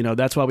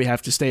that's why we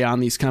have to stay on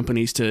these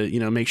companies to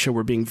make sure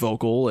we're being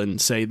vocal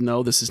and say,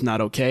 no, this is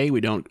not okay,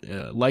 we don't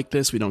like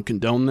this, we don't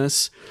condone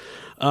this.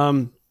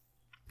 And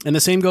the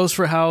same goes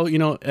for how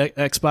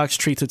Xbox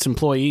treats its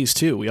employees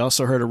too. We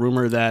also heard a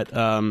rumor that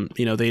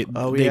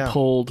they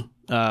pulled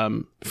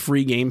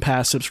free Game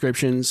Pass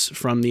subscriptions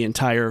from the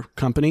entire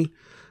company,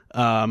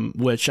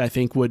 which I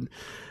think would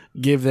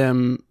give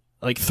them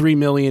like $3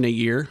 million a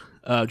year.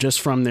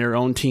 Just from their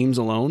own teams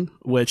alone,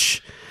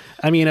 which,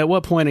 I mean, at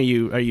what point are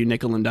you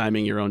nickel and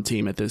diming your own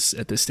team at this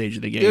stage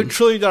of the game? You're a $1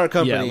 trillion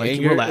company. Yeah, like,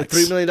 and you're relax.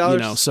 $3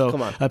 million. So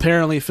come on.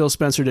 Apparently Phil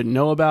Spencer didn't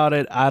know about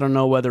it. I don't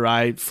know whether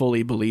I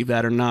fully believe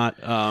that or not.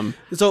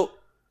 So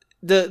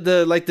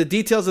the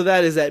details of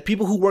that is that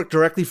people who work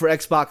directly for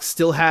Xbox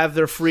still have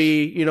their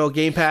free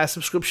Game Pass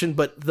subscription,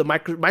 but the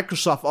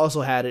Microsoft also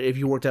had it if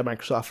you worked at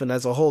Microsoft, and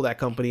as a whole that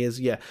company is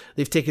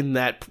they've taken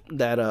that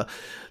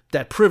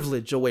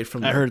privilege away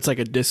from them. I heard it's like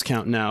a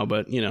discount now,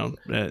 but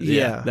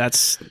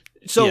that's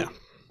so. Yeah.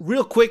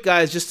 Real quick,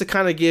 guys, just to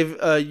kind of give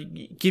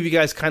you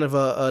guys kind of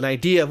an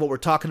idea of what we're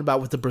talking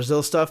about with the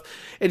Brazil stuff.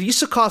 It used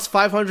to cost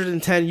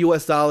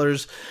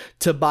 $510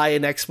 to buy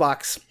an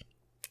Xbox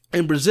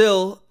in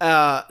Brazil.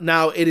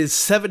 Now it is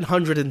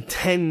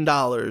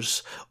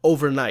 $710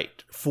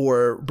 overnight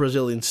for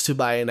Brazilians to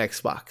buy an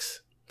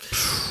Xbox.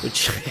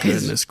 Which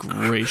goodness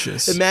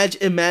gracious!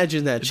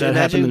 Imagine that. If that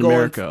happened in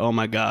America, oh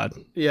my God!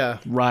 Yeah,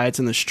 riots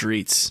in the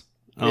streets.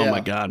 Oh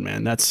my God,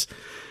 man!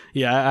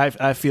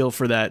 I feel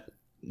for that.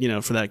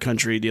 For that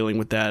country dealing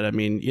with that. I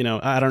mean,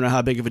 I don't know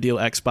how big of a deal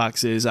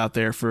Xbox is out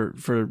there for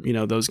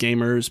those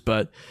gamers,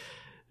 but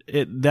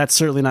that's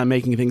certainly not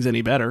making things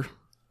any better.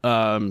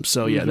 That's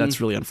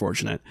really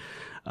unfortunate.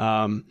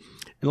 And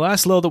the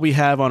last low that we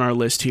have on our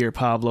list here,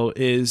 Pablo,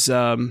 is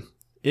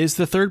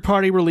the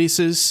third-party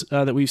releases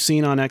that we've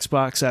seen on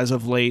Xbox as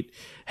of late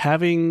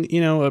having,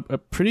 a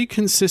pretty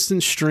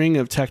consistent string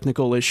of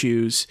technical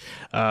issues,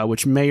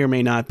 which may or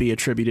may not be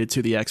attributed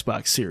to the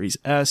Xbox Series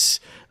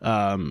S.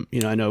 I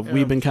know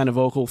we've been kind of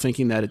vocal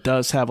thinking that it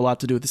does have a lot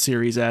to do with the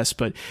Series S,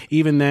 but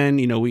even then,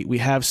 we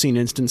have seen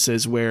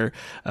instances where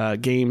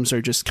games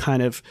are just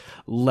kind of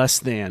less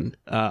than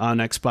on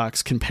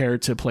Xbox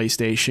compared to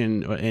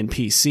PlayStation and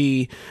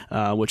PC,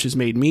 which has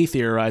made me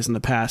theorize in the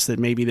past that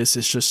maybe this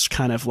is just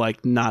kind of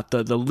like not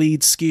the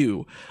lead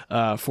SKU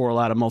for a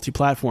lot of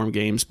multi-platform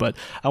games. But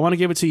I want to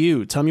give it to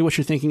you. Tell me what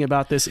you're thinking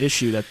about this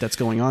issue that's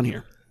going on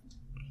here.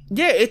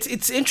 Yeah,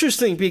 it's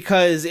interesting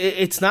because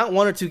it's not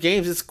one or two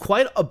games. It's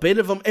quite a bit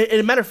of them. And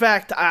a matter of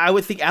fact, I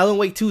would think Alan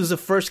Wake 2 is the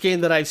first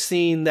game that I've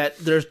seen that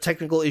there's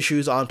technical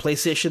issues on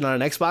PlayStation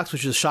on an Xbox,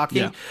 which is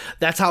shocking. Yeah.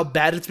 That's how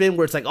bad it's been,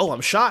 where it's like, oh,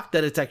 I'm shocked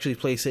that it's actually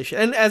PlayStation.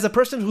 And as a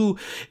person who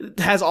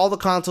has all the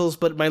consoles,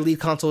 but my lead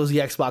console is the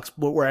Xbox,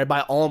 where I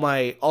buy all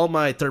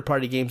my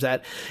third-party games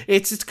at,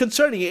 it's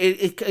concerning.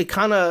 It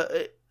kind of...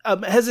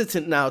 I'm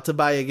hesitant now to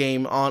buy a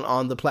game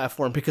on the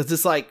platform because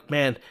it's like,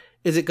 man,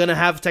 is it going to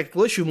have a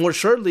technical issue? More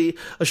assuredly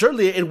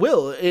it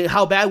will.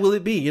 How bad will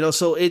it be?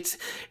 So it's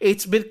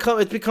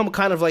become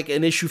kind of like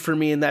an issue for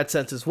me in that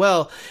sense as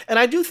well. And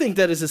I do think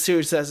that is a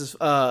Series S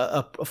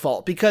a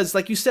fault because,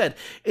 like you said,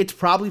 it's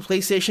probably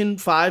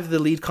PlayStation 5 the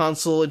lead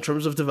console in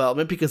terms of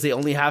development because they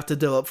only have to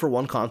develop for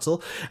one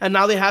console, and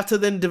now they have to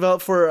then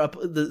develop for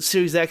the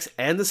Series X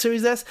and the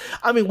Series S.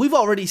 I mean, we've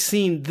already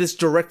seen this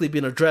directly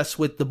being addressed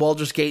with the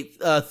Baldur's Gate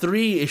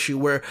 3 issue,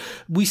 where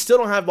we still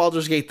don't have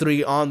Baldur's Gate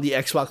 3 on the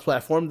Xbox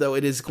platform, though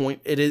it is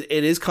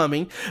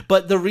coming,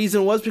 but the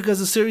reason was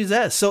because of Series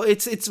S. So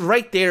it's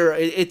right there.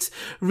 It's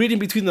reading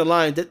between the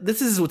lines that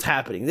this is what's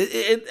happening.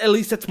 At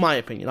least that's my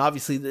opinion.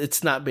 Obviously,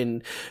 it's not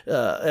been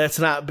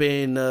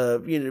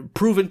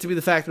proven to be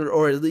the fact,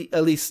 or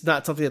at least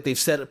not something that they've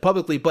said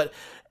publicly. But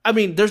I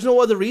mean, there's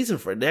no other reason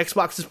for it. The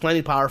Xbox is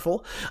plenty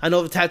powerful. I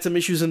know it's had some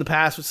issues in the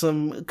past with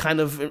some kind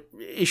of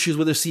issues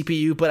with their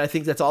CPU, but I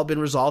think that's all been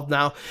resolved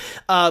now.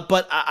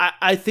 But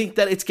I think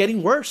that it's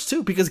getting worse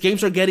too, because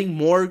games are getting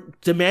more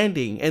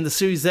demanding, and the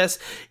Series S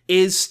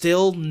is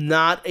still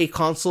not a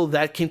console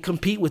that can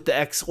compete with the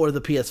X or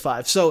the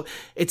PS5. So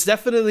it's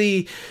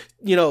definitely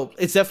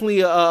it's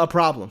definitely a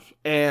problem.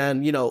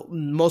 And,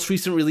 most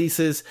recent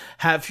releases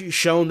have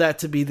shown that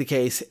to be the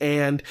case.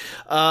 And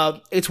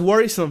it's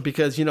worrisome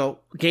because,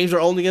 games are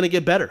only going to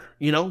get better.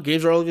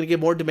 Games are only going to get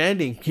more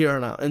demanding here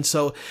on out. And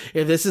so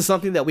if this is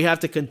something that we have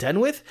to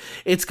contend with,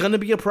 it's going to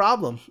be a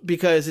problem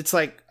because it's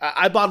like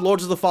I bought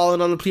Lords of the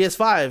Fallen on the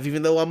PS5,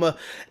 even though I'm a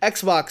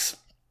Xbox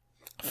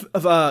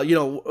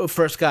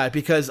first guy,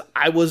 because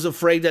I was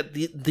afraid that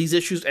these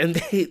issues, and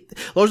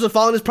Lords of the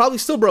Fallen is probably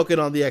still broken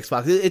on the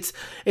Xbox.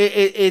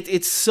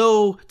 It's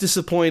so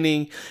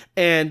disappointing.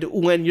 And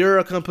when you're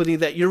a company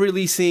that you're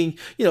releasing,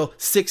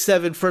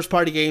 6-7 first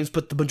party games,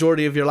 but the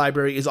majority of your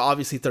library is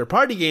obviously third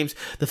party games,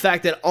 the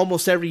fact that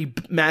almost every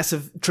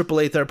massive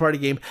AAA third party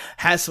game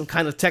has some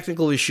kind of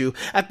technical issue,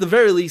 at the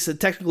very least a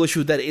technical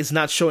issue that is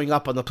not showing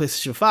up on the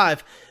PlayStation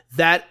 5,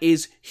 that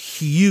is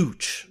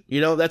huge.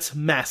 That's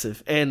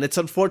massive. And it's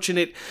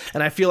unfortunate.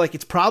 And I feel like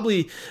it's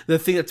probably the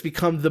thing that's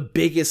become the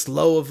biggest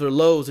low of their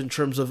lows in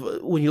terms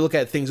of when you look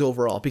at things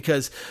overall,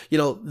 because,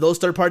 those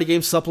third party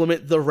games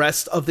supplement the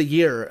rest of the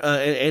year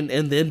and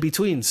the in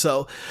between.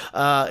 So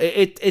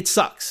it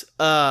sucks.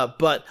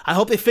 But I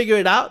hope they figure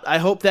it out. I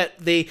hope that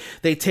they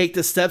take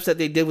the steps that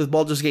they did with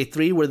Baldur's Gate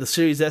 3, where the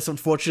Series S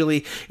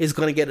unfortunately is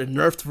going to get a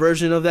nerfed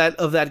version of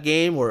that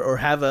game, or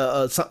have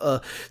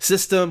a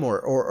system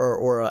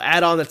or an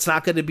add-on that's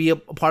not going to be a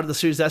part of the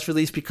Series S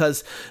release,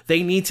 because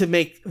they need to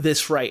make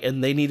this right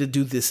and they need to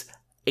do this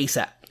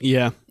ASAP.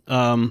 Yeah.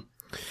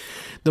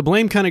 The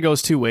blame kind of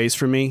goes two ways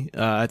for me.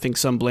 I think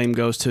some blame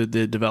goes to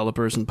the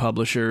developers and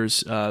publishers,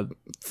 the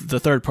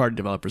third-party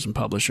developers and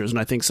publishers, and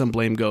I think some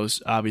blame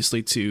goes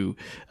obviously to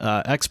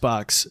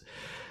Xbox.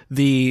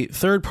 The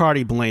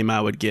third-party blame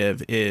I would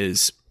give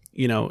is,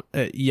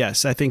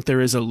 yes, I think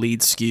there is a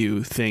lead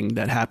SKU thing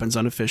that happens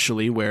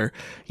unofficially where,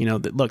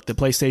 look, the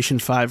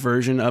PlayStation 5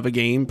 version of a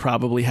game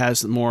probably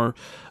has more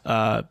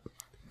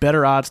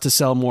better odds to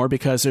sell more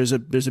because there's a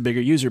bigger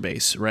user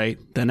base, right,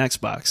 than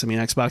Xbox. I mean,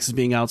 Xbox is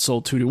being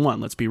outsold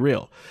 2-1, let's be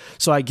real.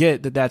 So I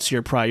get that that's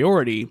your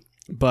priority,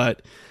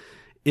 but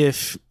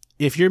if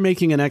you're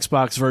making an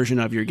Xbox version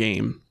of your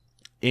game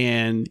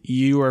and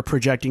you are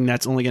projecting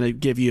that's only going to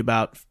give you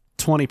about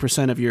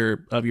 20% of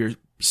your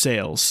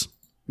sales,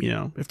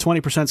 if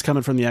 20% is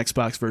coming from the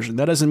Xbox version,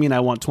 that doesn't mean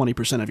I want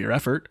 20% of your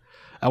effort.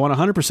 I want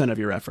 100% of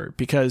your effort,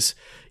 because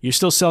you're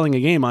still selling a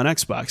game on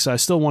Xbox. So I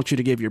still want you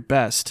to give your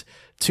best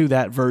to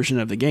that version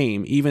of the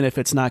game, even if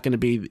it's not going to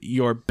be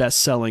your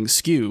best-selling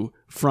SKU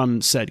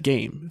from said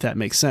game. If that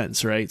makes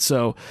sense, right?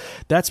 So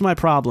that's my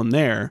problem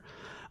there.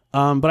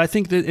 But I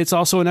think that it's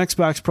also an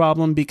Xbox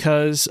problem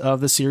because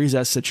of the Series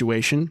S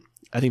situation.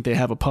 I think they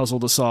have a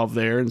puzzle to solve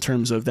there in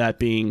terms of that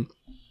being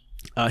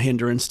a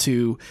hindrance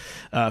to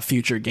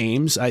future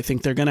games. I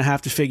think they're going to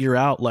have to figure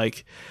out,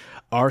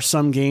 are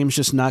some games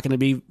just not going to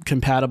be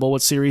compatible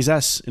with Series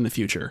S in the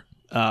future?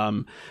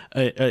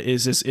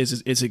 Is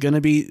it going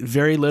to be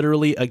very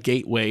literally a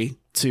gateway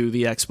to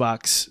the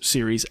Xbox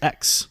Series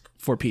X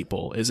for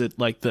people? Is it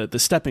like the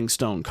stepping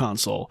stone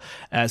console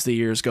as the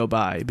years go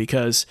by?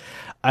 Because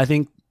I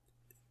think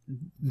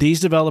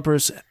these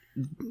developers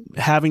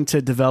having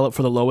to develop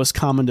for the lowest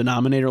common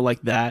denominator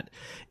like that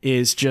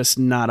is just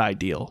not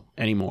ideal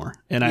anymore.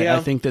 And I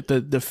think that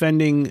the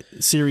defending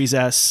Series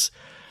S,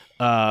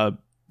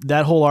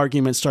 that whole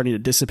argument's starting to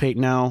dissipate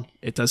now.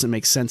 It doesn't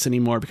make sense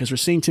anymore because we're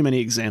seeing too many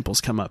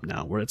examples come up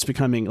now where it's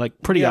becoming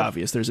pretty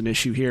obvious there's an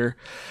issue here.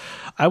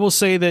 I will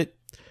say that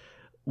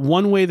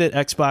one way that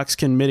Xbox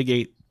can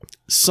mitigate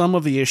some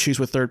of the issues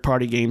with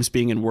third-party games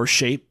being in worse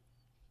shape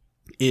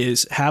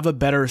is have a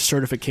better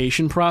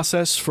certification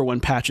process for when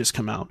patches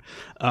come out.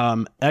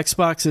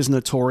 Xbox is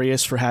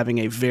notorious for having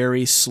a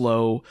very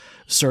slow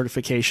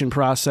certification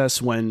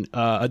process when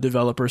a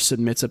developer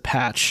submits a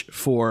patch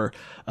for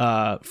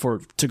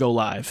to go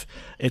live.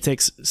 It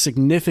takes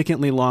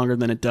significantly longer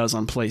than it does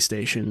on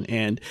PlayStation.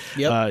 And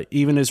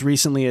even as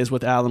recently as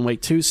with Alan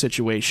Wake 2's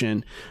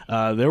situation,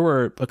 there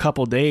were a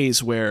couple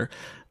days where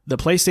the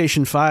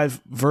PlayStation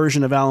 5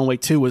 version of Alan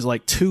Wake 2 was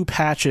 2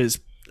 patches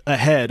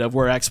ahead of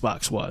where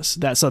Xbox was.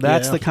 That's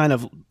the kind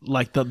of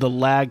the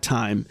lag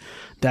time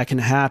that can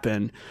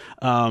happen.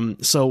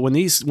 So when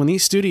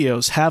these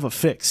studios have a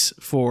fix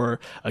for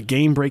a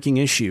game-breaking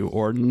issue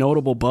or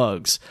notable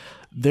bugs,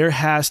 there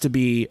has to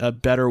be a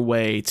better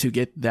way to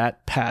get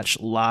that patch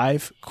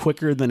live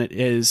quicker than it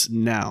is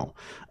now,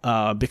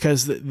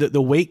 because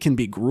the wait can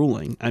be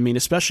grueling. I mean,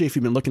 especially if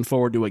you've been looking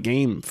forward to a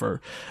game for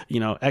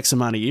X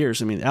amount of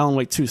years. I mean, Alan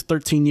Wake 2 is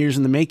 13 years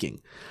in the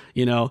making.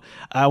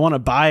 I want to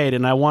buy it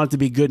and I want it to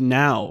be good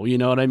now. You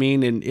know what I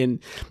mean? And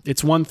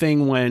it's one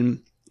thing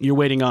when you're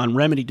waiting on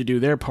Remedy to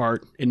do their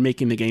part in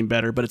making the game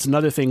better, but it's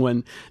another thing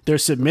when they're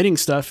submitting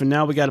stuff and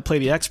now we got to play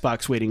the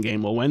Xbox waiting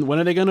game. Well, when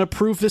are they going to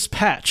approve this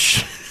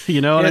patch?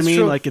 You know what I mean?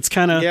 True. It's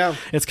kind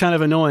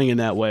of annoying in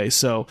that way.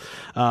 So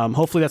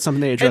hopefully that's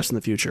something they address in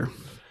the future.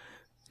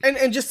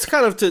 And just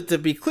kind of to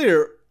be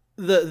clear,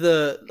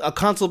 a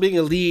console being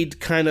a lead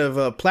kind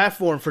of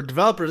platform for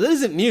developers, it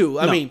isn't new.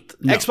 I mean,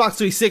 Xbox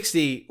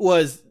 360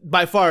 was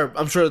by far,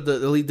 I'm sure, the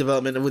lead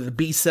development with the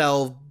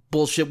B-Cell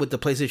bullshit with the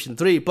PlayStation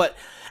 3. But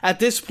at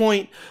this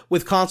point,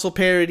 with console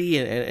parity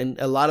and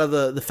a lot of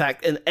the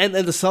fact and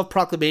the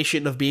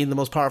self-proclamation of being the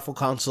most powerful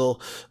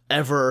console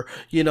ever,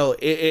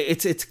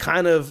 it's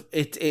kind of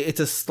it's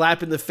a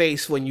slap in the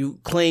face when you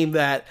claim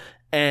that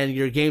and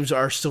your games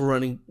are still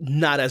running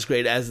not as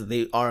great as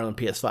they are on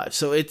PS5.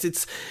 So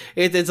it's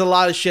a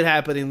lot of shit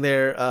happening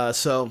there.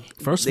 So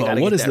first of all,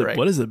 what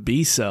is the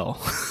B cell?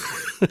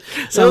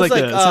 sounds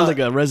like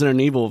a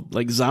Resident Evil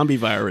zombie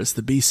virus,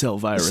 the B cell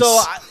virus. So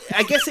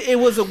I guess it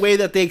was a way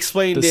that they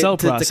explained the it cell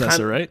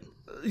processor, right?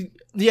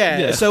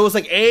 Yeah, so it was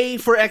like A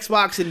for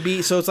Xbox and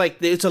B, so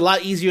it's a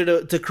lot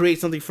easier to create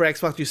something for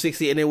Xbox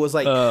 360, and it was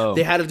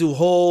they had to do a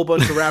whole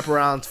bunch of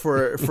wraparounds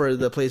for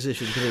the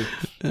PlayStation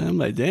 3. I'm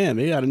like, damn,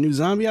 they got a new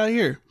zombie out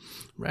here.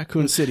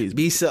 Raccoon City's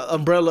B cell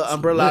Umbrella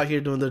out here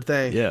doing their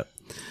thing. Yeah.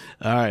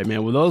 All right,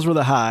 man. Well, those were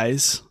the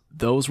highs.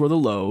 Those were the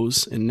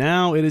lows. And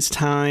now it is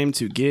time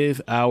to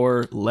give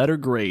our letter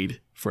grade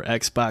for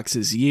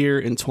Xbox's year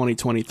in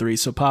 2023.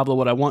 So, Pablo,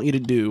 what I want you to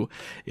do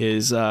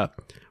is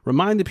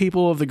remind the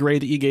people of the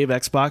grade that you gave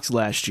Xbox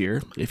last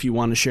year. If you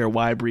want to share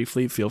why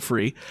briefly, feel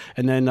free.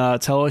 And then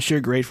tell us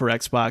your grade for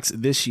Xbox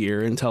this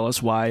year and tell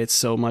us why it's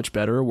so much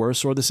better or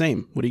worse or the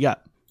same. What do you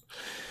got?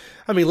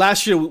 I mean,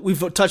 last year,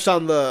 we've touched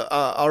on the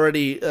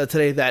already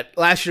today that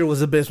last year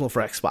was abysmal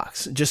for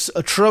Xbox. Just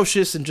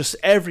atrocious in just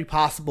every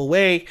possible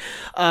way.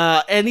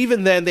 And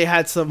even then, they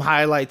had some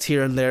highlights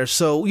here and there.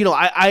 So,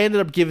 I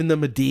ended up giving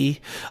them a D.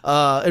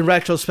 In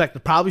retrospect,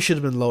 it probably should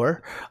have been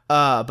lower.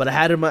 But I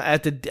had them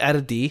at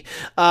a D.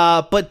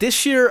 But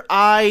this year,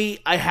 I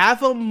have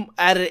them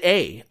at an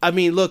A. I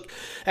mean, look,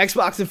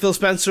 Xbox and Phil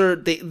Spencer,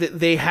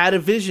 they had a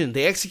vision.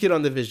 They executed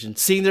on the vision.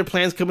 Seeing their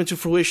plans come into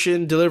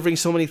fruition, delivering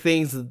so many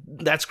things,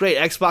 that's great.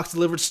 Xbox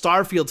delivered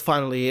Starfield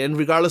finally, and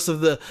regardless of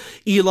the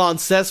Elon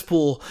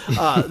cesspool,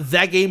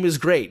 that game is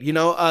great.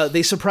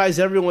 They surprised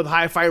everyone with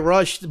Hi-Fi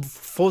Rush.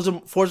 Forza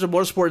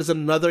Motorsport is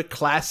another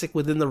classic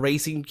within the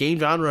racing game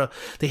genre.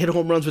 They hit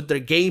home runs with their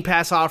Game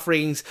Pass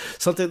offerings,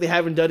 something they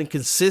haven't done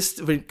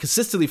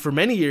consistently for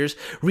many years.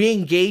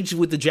 Re-engaged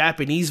with the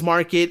Japanese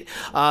market.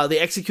 They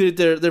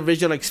executed their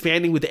vision on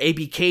expanding with the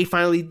ABK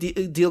finally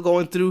deal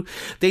going through.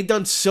 They've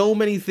done so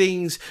many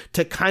things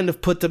to kind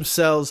of put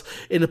themselves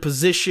in a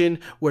position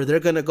where they're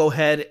going to go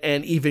ahead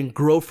and even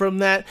grow from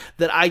that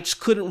I just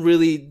couldn't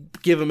really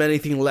give them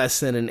anything less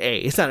than an A.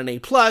 It's not an A+,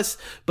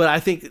 but I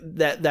think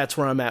that's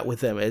where I'm at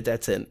with them.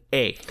 That's an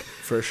A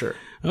for sure.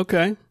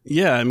 Okay.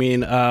 Yeah, I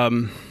mean,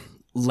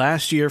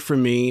 last year for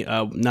me,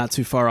 not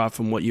too far off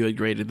from what you had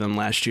graded them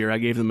last year. I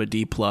gave them a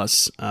D+.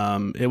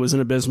 It was an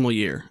abysmal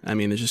year. I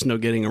mean, there's just no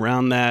getting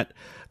around that.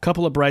 A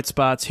couple of bright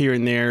spots here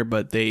and there,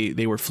 but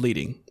they were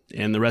fleeting.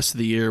 And the rest of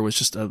the year was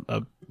just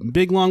a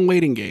big, long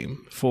waiting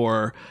game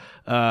for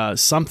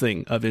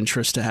something of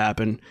interest to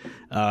happen.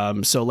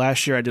 So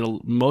last year I did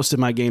most of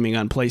my gaming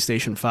on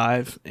PlayStation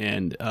 5,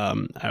 and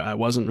I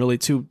wasn't really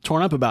too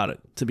torn up about it,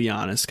 to be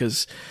honest,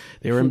 because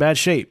they were in bad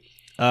shape.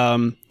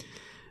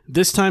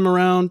 This time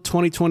around,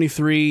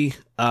 2023,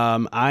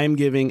 I'm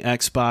giving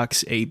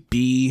Xbox a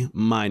B-.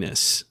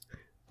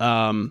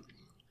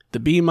 The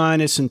B-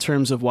 in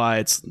terms of why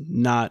it's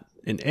not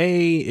an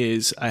A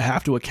is I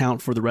have to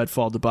account for the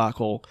Redfall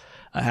debacle.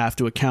 I have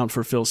to account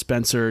for Phil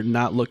Spencer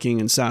not looking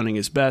and sounding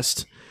his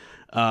best.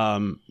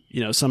 Some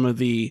of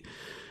the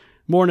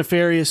more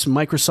nefarious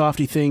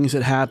Microsofty things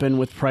that happen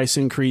with price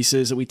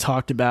increases that we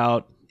talked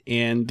about,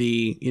 and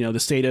the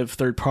state of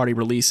third-party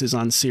releases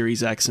on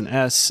Series X and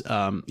S.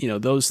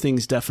 Those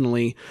things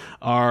definitely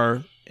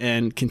are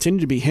and continue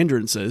to be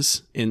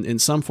hindrances in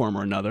some form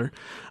or another.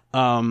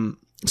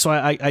 So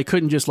I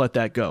couldn't just let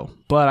that go.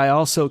 But I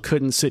also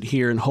couldn't sit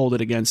here and hold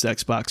it against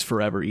Xbox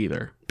forever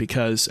either,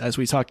 because as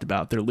we talked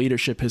about, their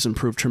leadership has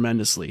improved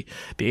tremendously.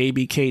 The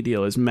ABK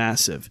deal is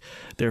massive.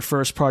 Their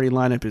first-party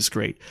lineup is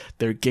great.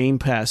 Their Game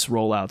Pass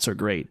rollouts are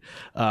great.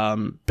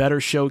 Better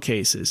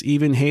showcases.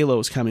 Even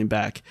Halo's coming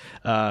back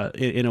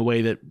in a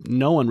way that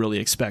no one really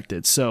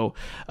expected. So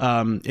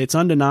it's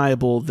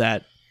undeniable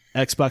that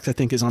Xbox, I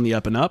think, is on the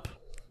up and up.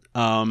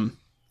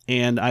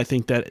 And I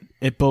think that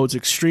it bodes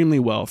extremely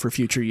well for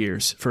future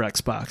years for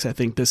Xbox. I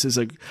think this is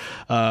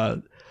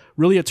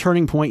really a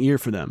turning point year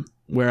for them,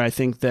 where I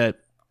think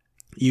that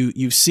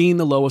you've seen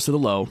the lowest of the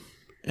low,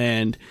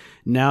 and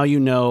now you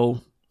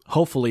know,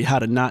 hopefully, how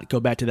to not go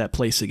back to that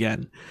place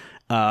again.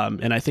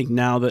 And I think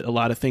now that a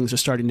lot of things are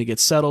starting to get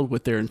settled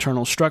with their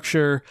internal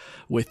structure,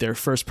 with their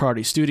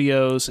first-party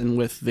studios, and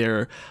with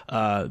their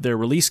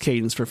release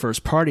cadence for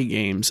first-party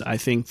games, I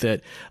think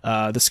that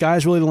the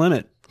sky's really the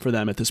limit for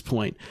them at this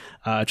point.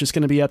 It's just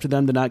going to be up to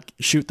them to not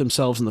shoot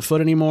themselves in the foot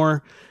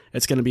anymore.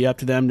 It's going to be up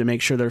to them to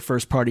make sure their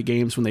first-party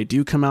games, when they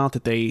do come out,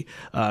 that they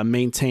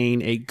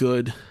maintain a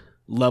good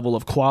level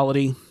of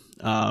quality.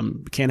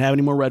 Can't have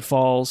any more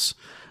Redfalls.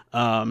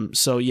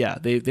 So yeah,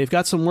 they've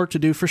got some work to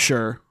do for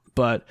sure.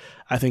 but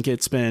I think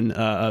it's been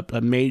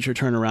a major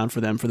turnaround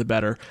for them for the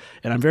better,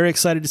 and I'm very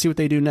excited to see what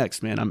they do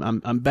next, man.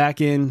 I'm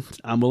back in.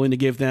 I'm willing to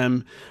give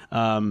them,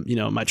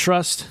 my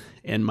trust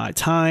and my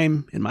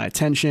time and my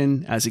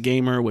attention as a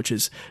gamer, which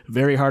is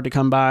very hard to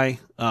come by.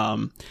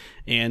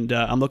 And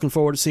I'm looking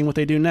forward to seeing what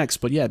they do next.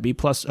 But yeah, B+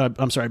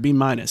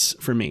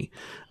 for me.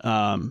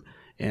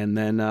 And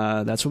then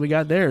that's what we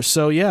got there.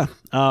 So yeah.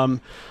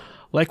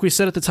 Like we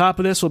said at the top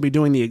of this, we'll be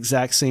doing the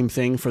exact same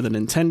thing for the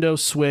Nintendo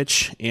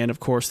Switch and, of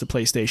course, the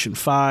PlayStation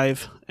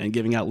 5 and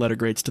giving out letter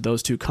grades to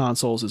those two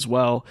consoles as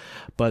well.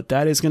 But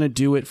that is going to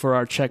do it for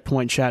our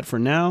Checkpoint Chat for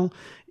now,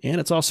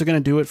 and it's also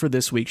going to do it for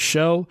this week's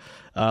show.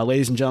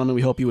 Ladies and gentlemen,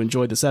 we hope you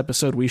enjoyed this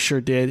episode. We sure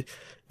did.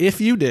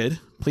 If you did,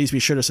 please be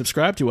sure to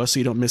subscribe to us so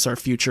you don't miss our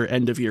future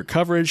end-of-year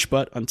coverage.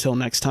 But until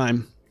next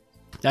time,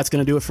 that's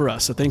going to do it for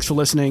us. So thanks for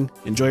listening.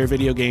 Enjoy your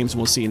video games, and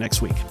we'll see you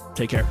next week.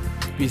 Take care.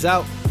 Peace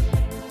out.